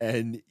 Yeah.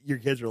 And your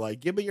kids are like,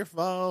 "Give me your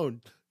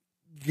phone,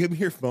 give me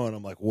your phone."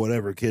 I'm like,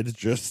 "Whatever, kids,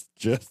 just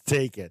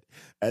take it."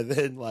 And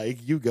then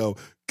you go,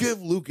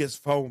 "Give Luke his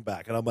phone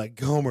back," and I'm like,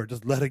 "Gomer,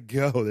 just let it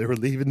go. They were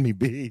leaving me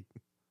be."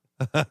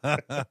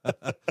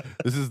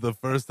 This is the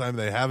first time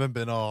they haven't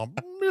been all,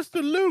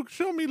 Mr. Luke,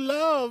 show me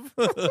love.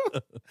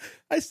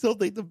 I still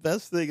think the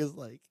best thing is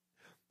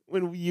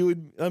when you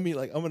would, I'm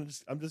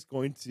just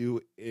going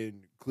to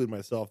include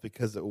myself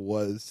because it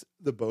was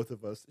the both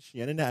of us.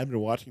 Shannon had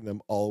been watching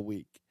them all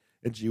week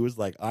and she was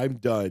like, I'm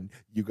done.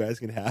 You guys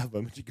can have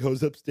them. And she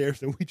goes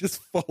upstairs and we just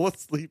fall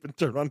asleep and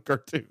turn on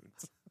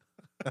cartoons.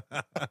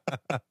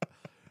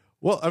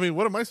 Well,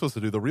 what am I supposed to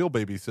do? The real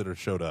babysitter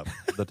showed up,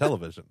 the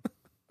television.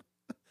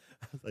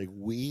 I was like,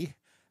 we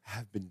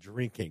have been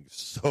drinking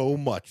so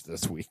much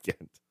this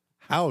weekend.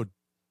 How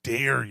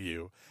dare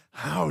you?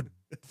 How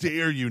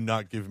dare you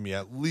not give me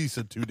at least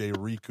a 2-day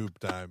recoup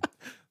time?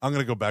 I'm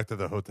going to go back to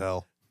the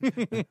hotel.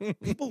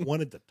 People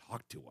wanted to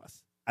talk to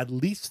us. At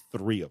least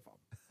 3 of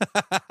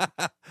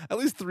them. At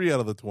least 3 out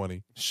of the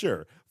 20.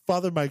 Sure,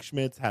 Father Mike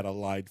Schmitz had a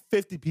line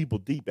 50 people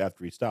deep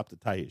after he stopped to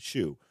tie his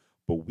shoe.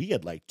 But we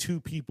had like 2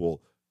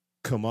 people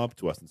come up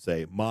to us and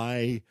say,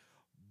 my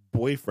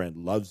boyfriend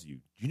loves you.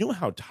 Do you know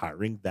how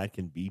tiring that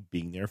can be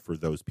being there for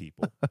those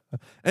people?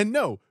 And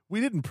no,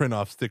 we didn't print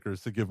off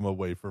stickers to give them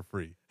away for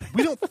free.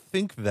 We don't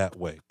think that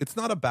way. It's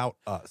not about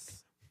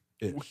us.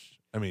 Ish.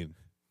 I mean,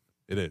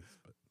 it is.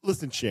 But.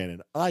 Listen,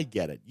 Shannon, I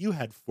get it. You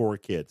had 4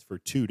 kids for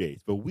 2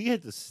 days, but we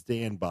had to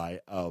stand by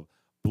a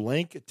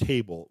blank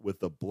table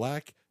with a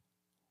black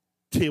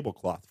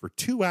tablecloth for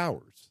 2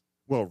 hours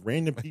while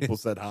random people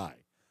said hi.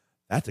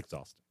 That's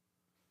exhausting.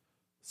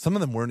 Some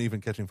of them weren't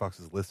even Catching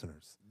Fox's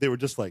listeners. They were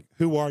just like,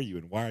 who are you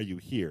and why are you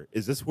here?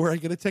 Is this where I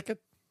get a ticket?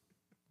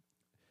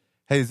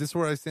 Hey, is this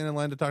where I stand in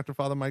line to talk to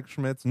Father Mike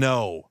Schmitz?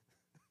 No.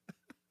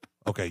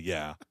 Okay,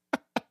 yeah.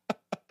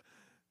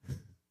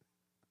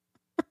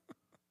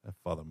 That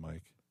Father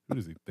Mike. Who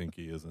does he think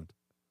he isn't?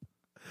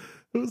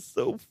 It was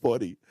so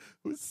funny.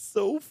 It was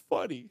so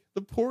funny.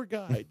 The poor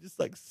guy just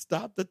like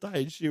stopped to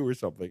tie his shoe or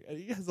something, and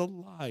he has a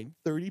line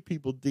 30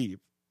 people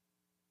deep.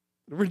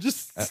 And we're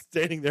just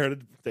standing there at a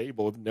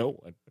table with no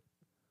one.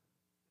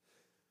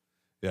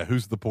 Yeah,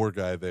 who's the poor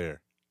guy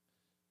there?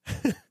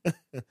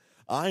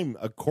 I'm,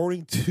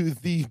 according to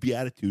the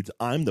Beatitudes,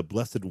 I'm the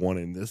blessed one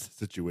in this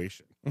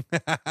situation.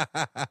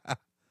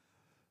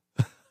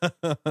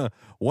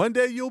 One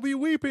day you'll be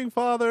weeping,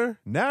 Father,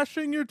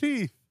 gnashing your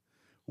teeth.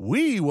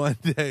 We one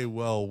day,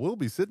 well, we'll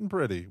be sitting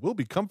pretty. We'll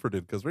be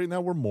comforted because right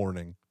now we're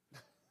mourning.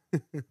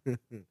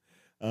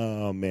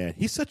 Oh man,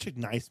 he's such a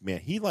nice man.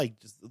 He like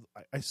just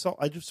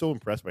I just so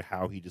impressed by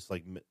how he just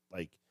like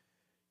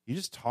he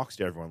just talks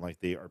to everyone like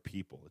they are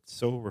people. It's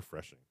so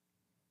refreshing.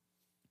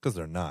 Because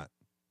they're not.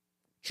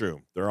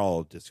 True, they're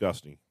all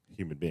disgusting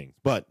human beings,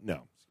 but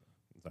no,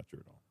 it's not true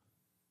at all.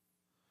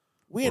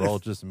 We're all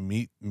just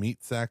meat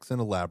sacks in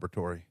a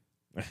laboratory.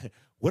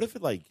 What if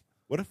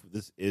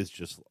this is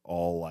just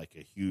all like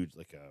a huge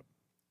what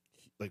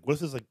if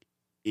this like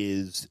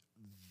is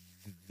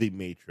the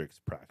Matrix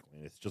practically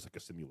and it's just like a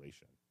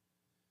simulation?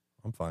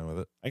 I'm fine with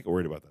it. I get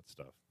worried about that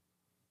stuff.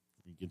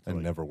 I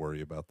never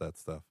worry about that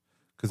stuff.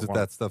 Because if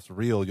that stuff's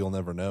real, you'll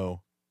never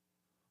know.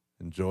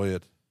 Enjoy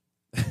it.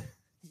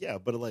 Yeah,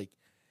 but like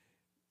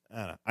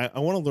I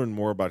want to learn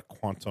more about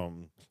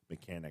quantum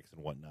mechanics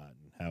and whatnot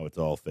and how it's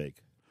all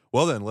fake.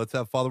 Well then, let's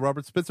have Father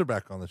Robert Spitzer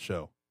back on the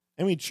show.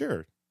 I mean,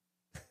 sure.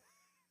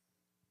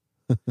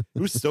 It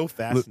was so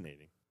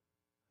fascinating.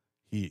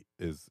 He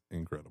is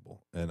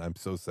incredible. And I'm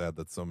so sad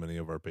that so many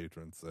of our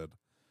patrons said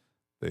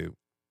they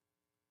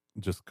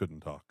just couldn't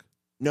talk.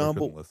 No,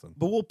 couldn't listen.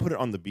 But we'll put it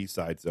on the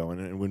B-sides, though.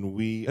 And when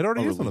we... It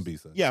already is on the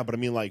B-side. Yeah, but I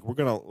mean, like, we're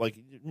going to, like,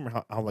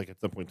 remember how, like,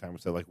 at some point in time we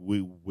said, like,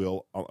 we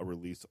will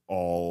release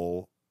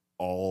all,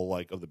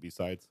 like, of the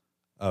B-sides?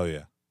 Oh,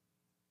 yeah.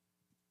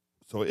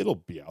 So it'll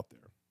be out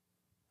there.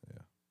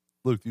 Yeah.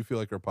 Luke, do you feel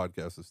like our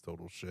podcast is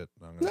total shit?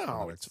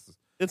 No,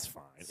 it's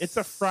fine. It's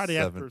a Friday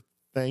after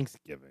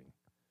Thanksgiving.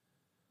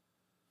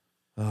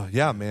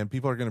 Yeah, man.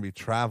 People are going to be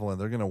traveling.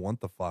 They're going to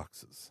want the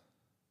foxes.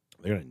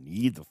 They're going to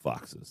need the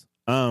foxes.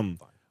 Fine.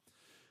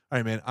 All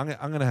right, man. I'm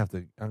gonna have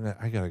to.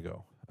 I gotta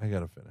go. I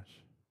gotta finish.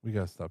 We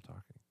gotta stop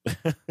talking.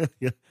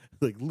 Yeah,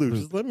 like Luke,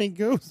 just let me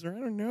go, sir.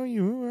 I don't know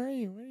you. Who are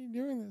you? Why are you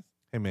doing this?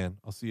 Hey, man.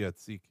 I'll see you at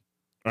Seek.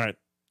 All right.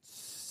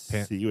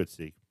 See you at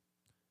Seek.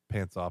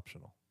 Pants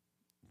optional.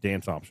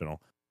 Dance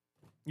optional.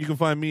 You can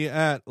find me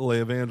at Lay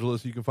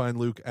Evangelist. You can find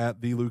Luke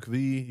at the Luke the.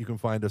 You can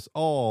find us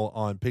all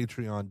on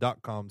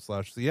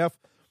Patreon.com/CF,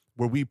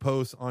 where we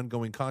post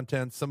ongoing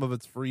content. Some of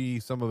it's free.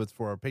 Some of it's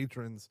for our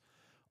patrons.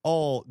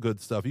 All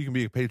good stuff. You can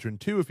be a patron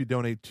too if you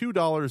donate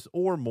 $2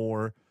 or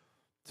more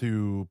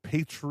to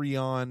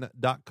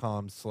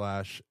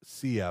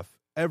patreon.com/CF.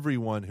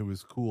 Everyone who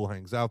is cool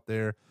hangs out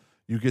there.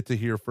 You get to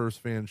hear first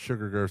fan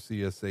Sugar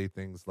Garcia say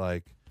things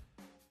like,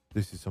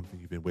 "This is something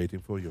you've been waiting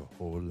for your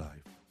whole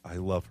life." I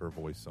love her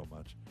voice so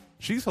much.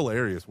 She's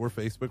hilarious. We're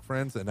Facebook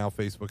friends, and now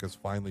Facebook has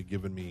finally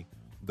given me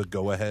the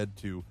go-ahead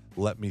to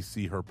let me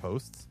see her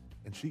posts,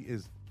 and she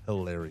is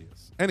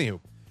hilarious. Anywho,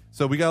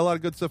 so we got a lot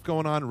of good stuff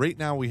going on. Right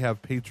now we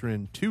have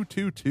patron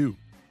 222.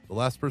 The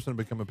last person to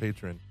become a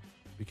patron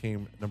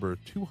became number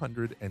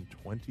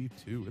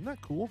 222. Isn't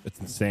that cool? It's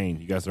insane.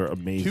 You guys are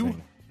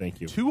amazing. Thank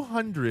you.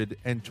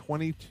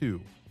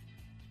 222.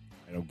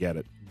 I don't get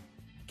it.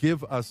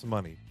 Give us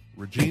money.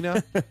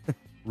 Regina,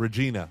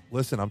 Regina,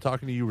 listen, I'm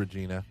talking to you,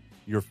 Regina.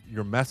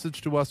 Your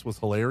message to us was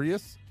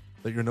hilarious,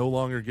 that you're no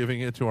longer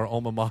giving it to our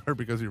alma mater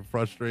because you're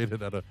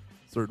frustrated at a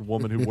certain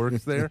woman who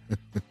works there.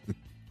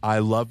 I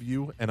love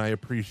you and I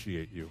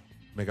appreciate you.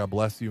 May God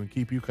bless you and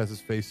keep you, cause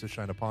his face to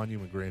shine upon you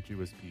and grant you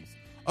his peace.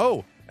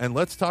 Oh, and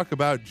let's talk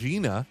about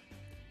Gina.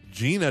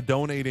 Gina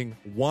donating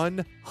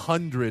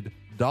 $100.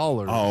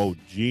 Oh,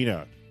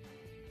 Gina.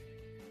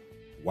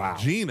 Wow.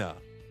 Gina.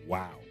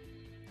 Wow.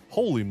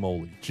 Holy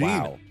moly.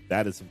 Gina. Wow.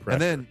 That is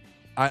impressive. And then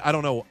I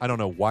don't know. I don't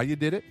know why you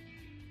did it.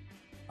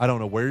 I don't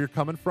know where you're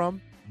coming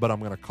from, but I'm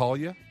going to call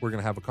you. We're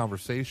going to have a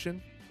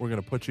conversation. We're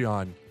going to put you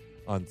on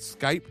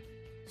Skype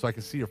so I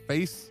can see your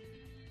face.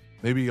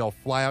 Maybe I'll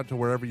fly out to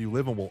wherever you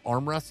live and we'll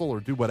arm wrestle or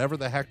do whatever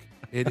the heck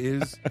it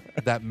is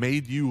that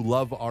made you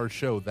love our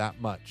show that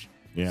much.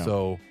 Yeah.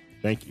 So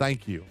Thank you.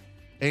 thank you.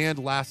 And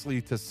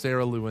lastly, to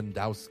Sarah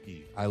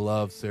Lewandowski. I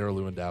love Sarah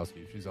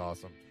Lewandowski. She's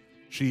awesome.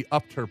 She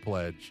upped her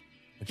pledge,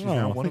 and she's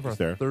now one of our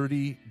Sarah.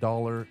 $30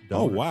 donors.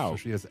 Oh, wow. So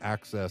she has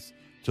access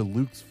to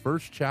Luke's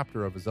first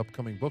chapter of his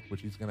upcoming book,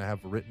 which he's going to have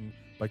written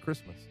by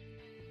Christmas.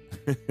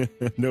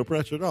 No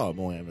pressure at all. I'm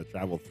only having to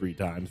travel 3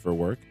 times for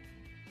work.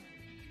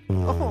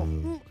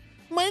 Oh,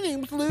 my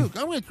name's Luke.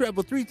 I'm going to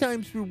travel 3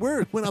 times for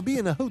work when I'll be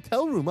in a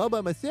hotel room all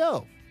by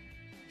myself.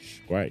 Shh,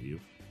 quiet you.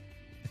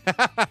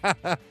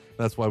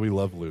 That's why we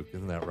love Luke.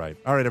 Isn't that right?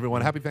 All right,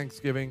 everyone. Happy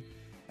Thanksgiving.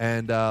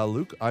 And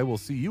Luke, I will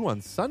see you on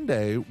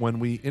Sunday when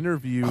we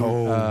interview.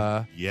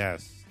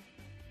 Yes.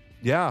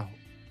 Yeah.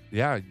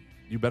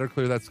 You better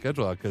clear that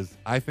schedule out because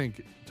I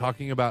think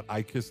talking about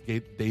I Kiss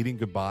Dating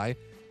Goodbye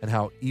and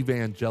how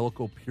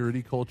evangelical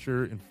purity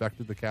culture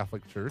infected the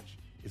Catholic Church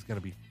is going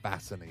to be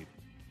fascinating.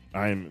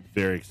 I'm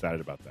very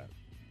excited about that.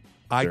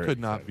 I Very could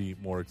not excited.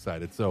 be more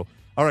excited. So,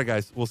 all right,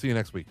 guys, we'll see you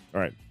next week.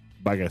 All right.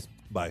 Bye, guys.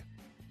 Bye.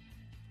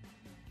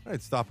 All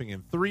right, stopping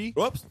in 3,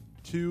 Whoops.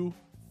 2,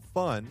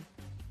 fun.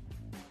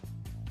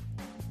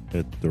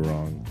 Hit the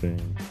wrong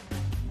thing.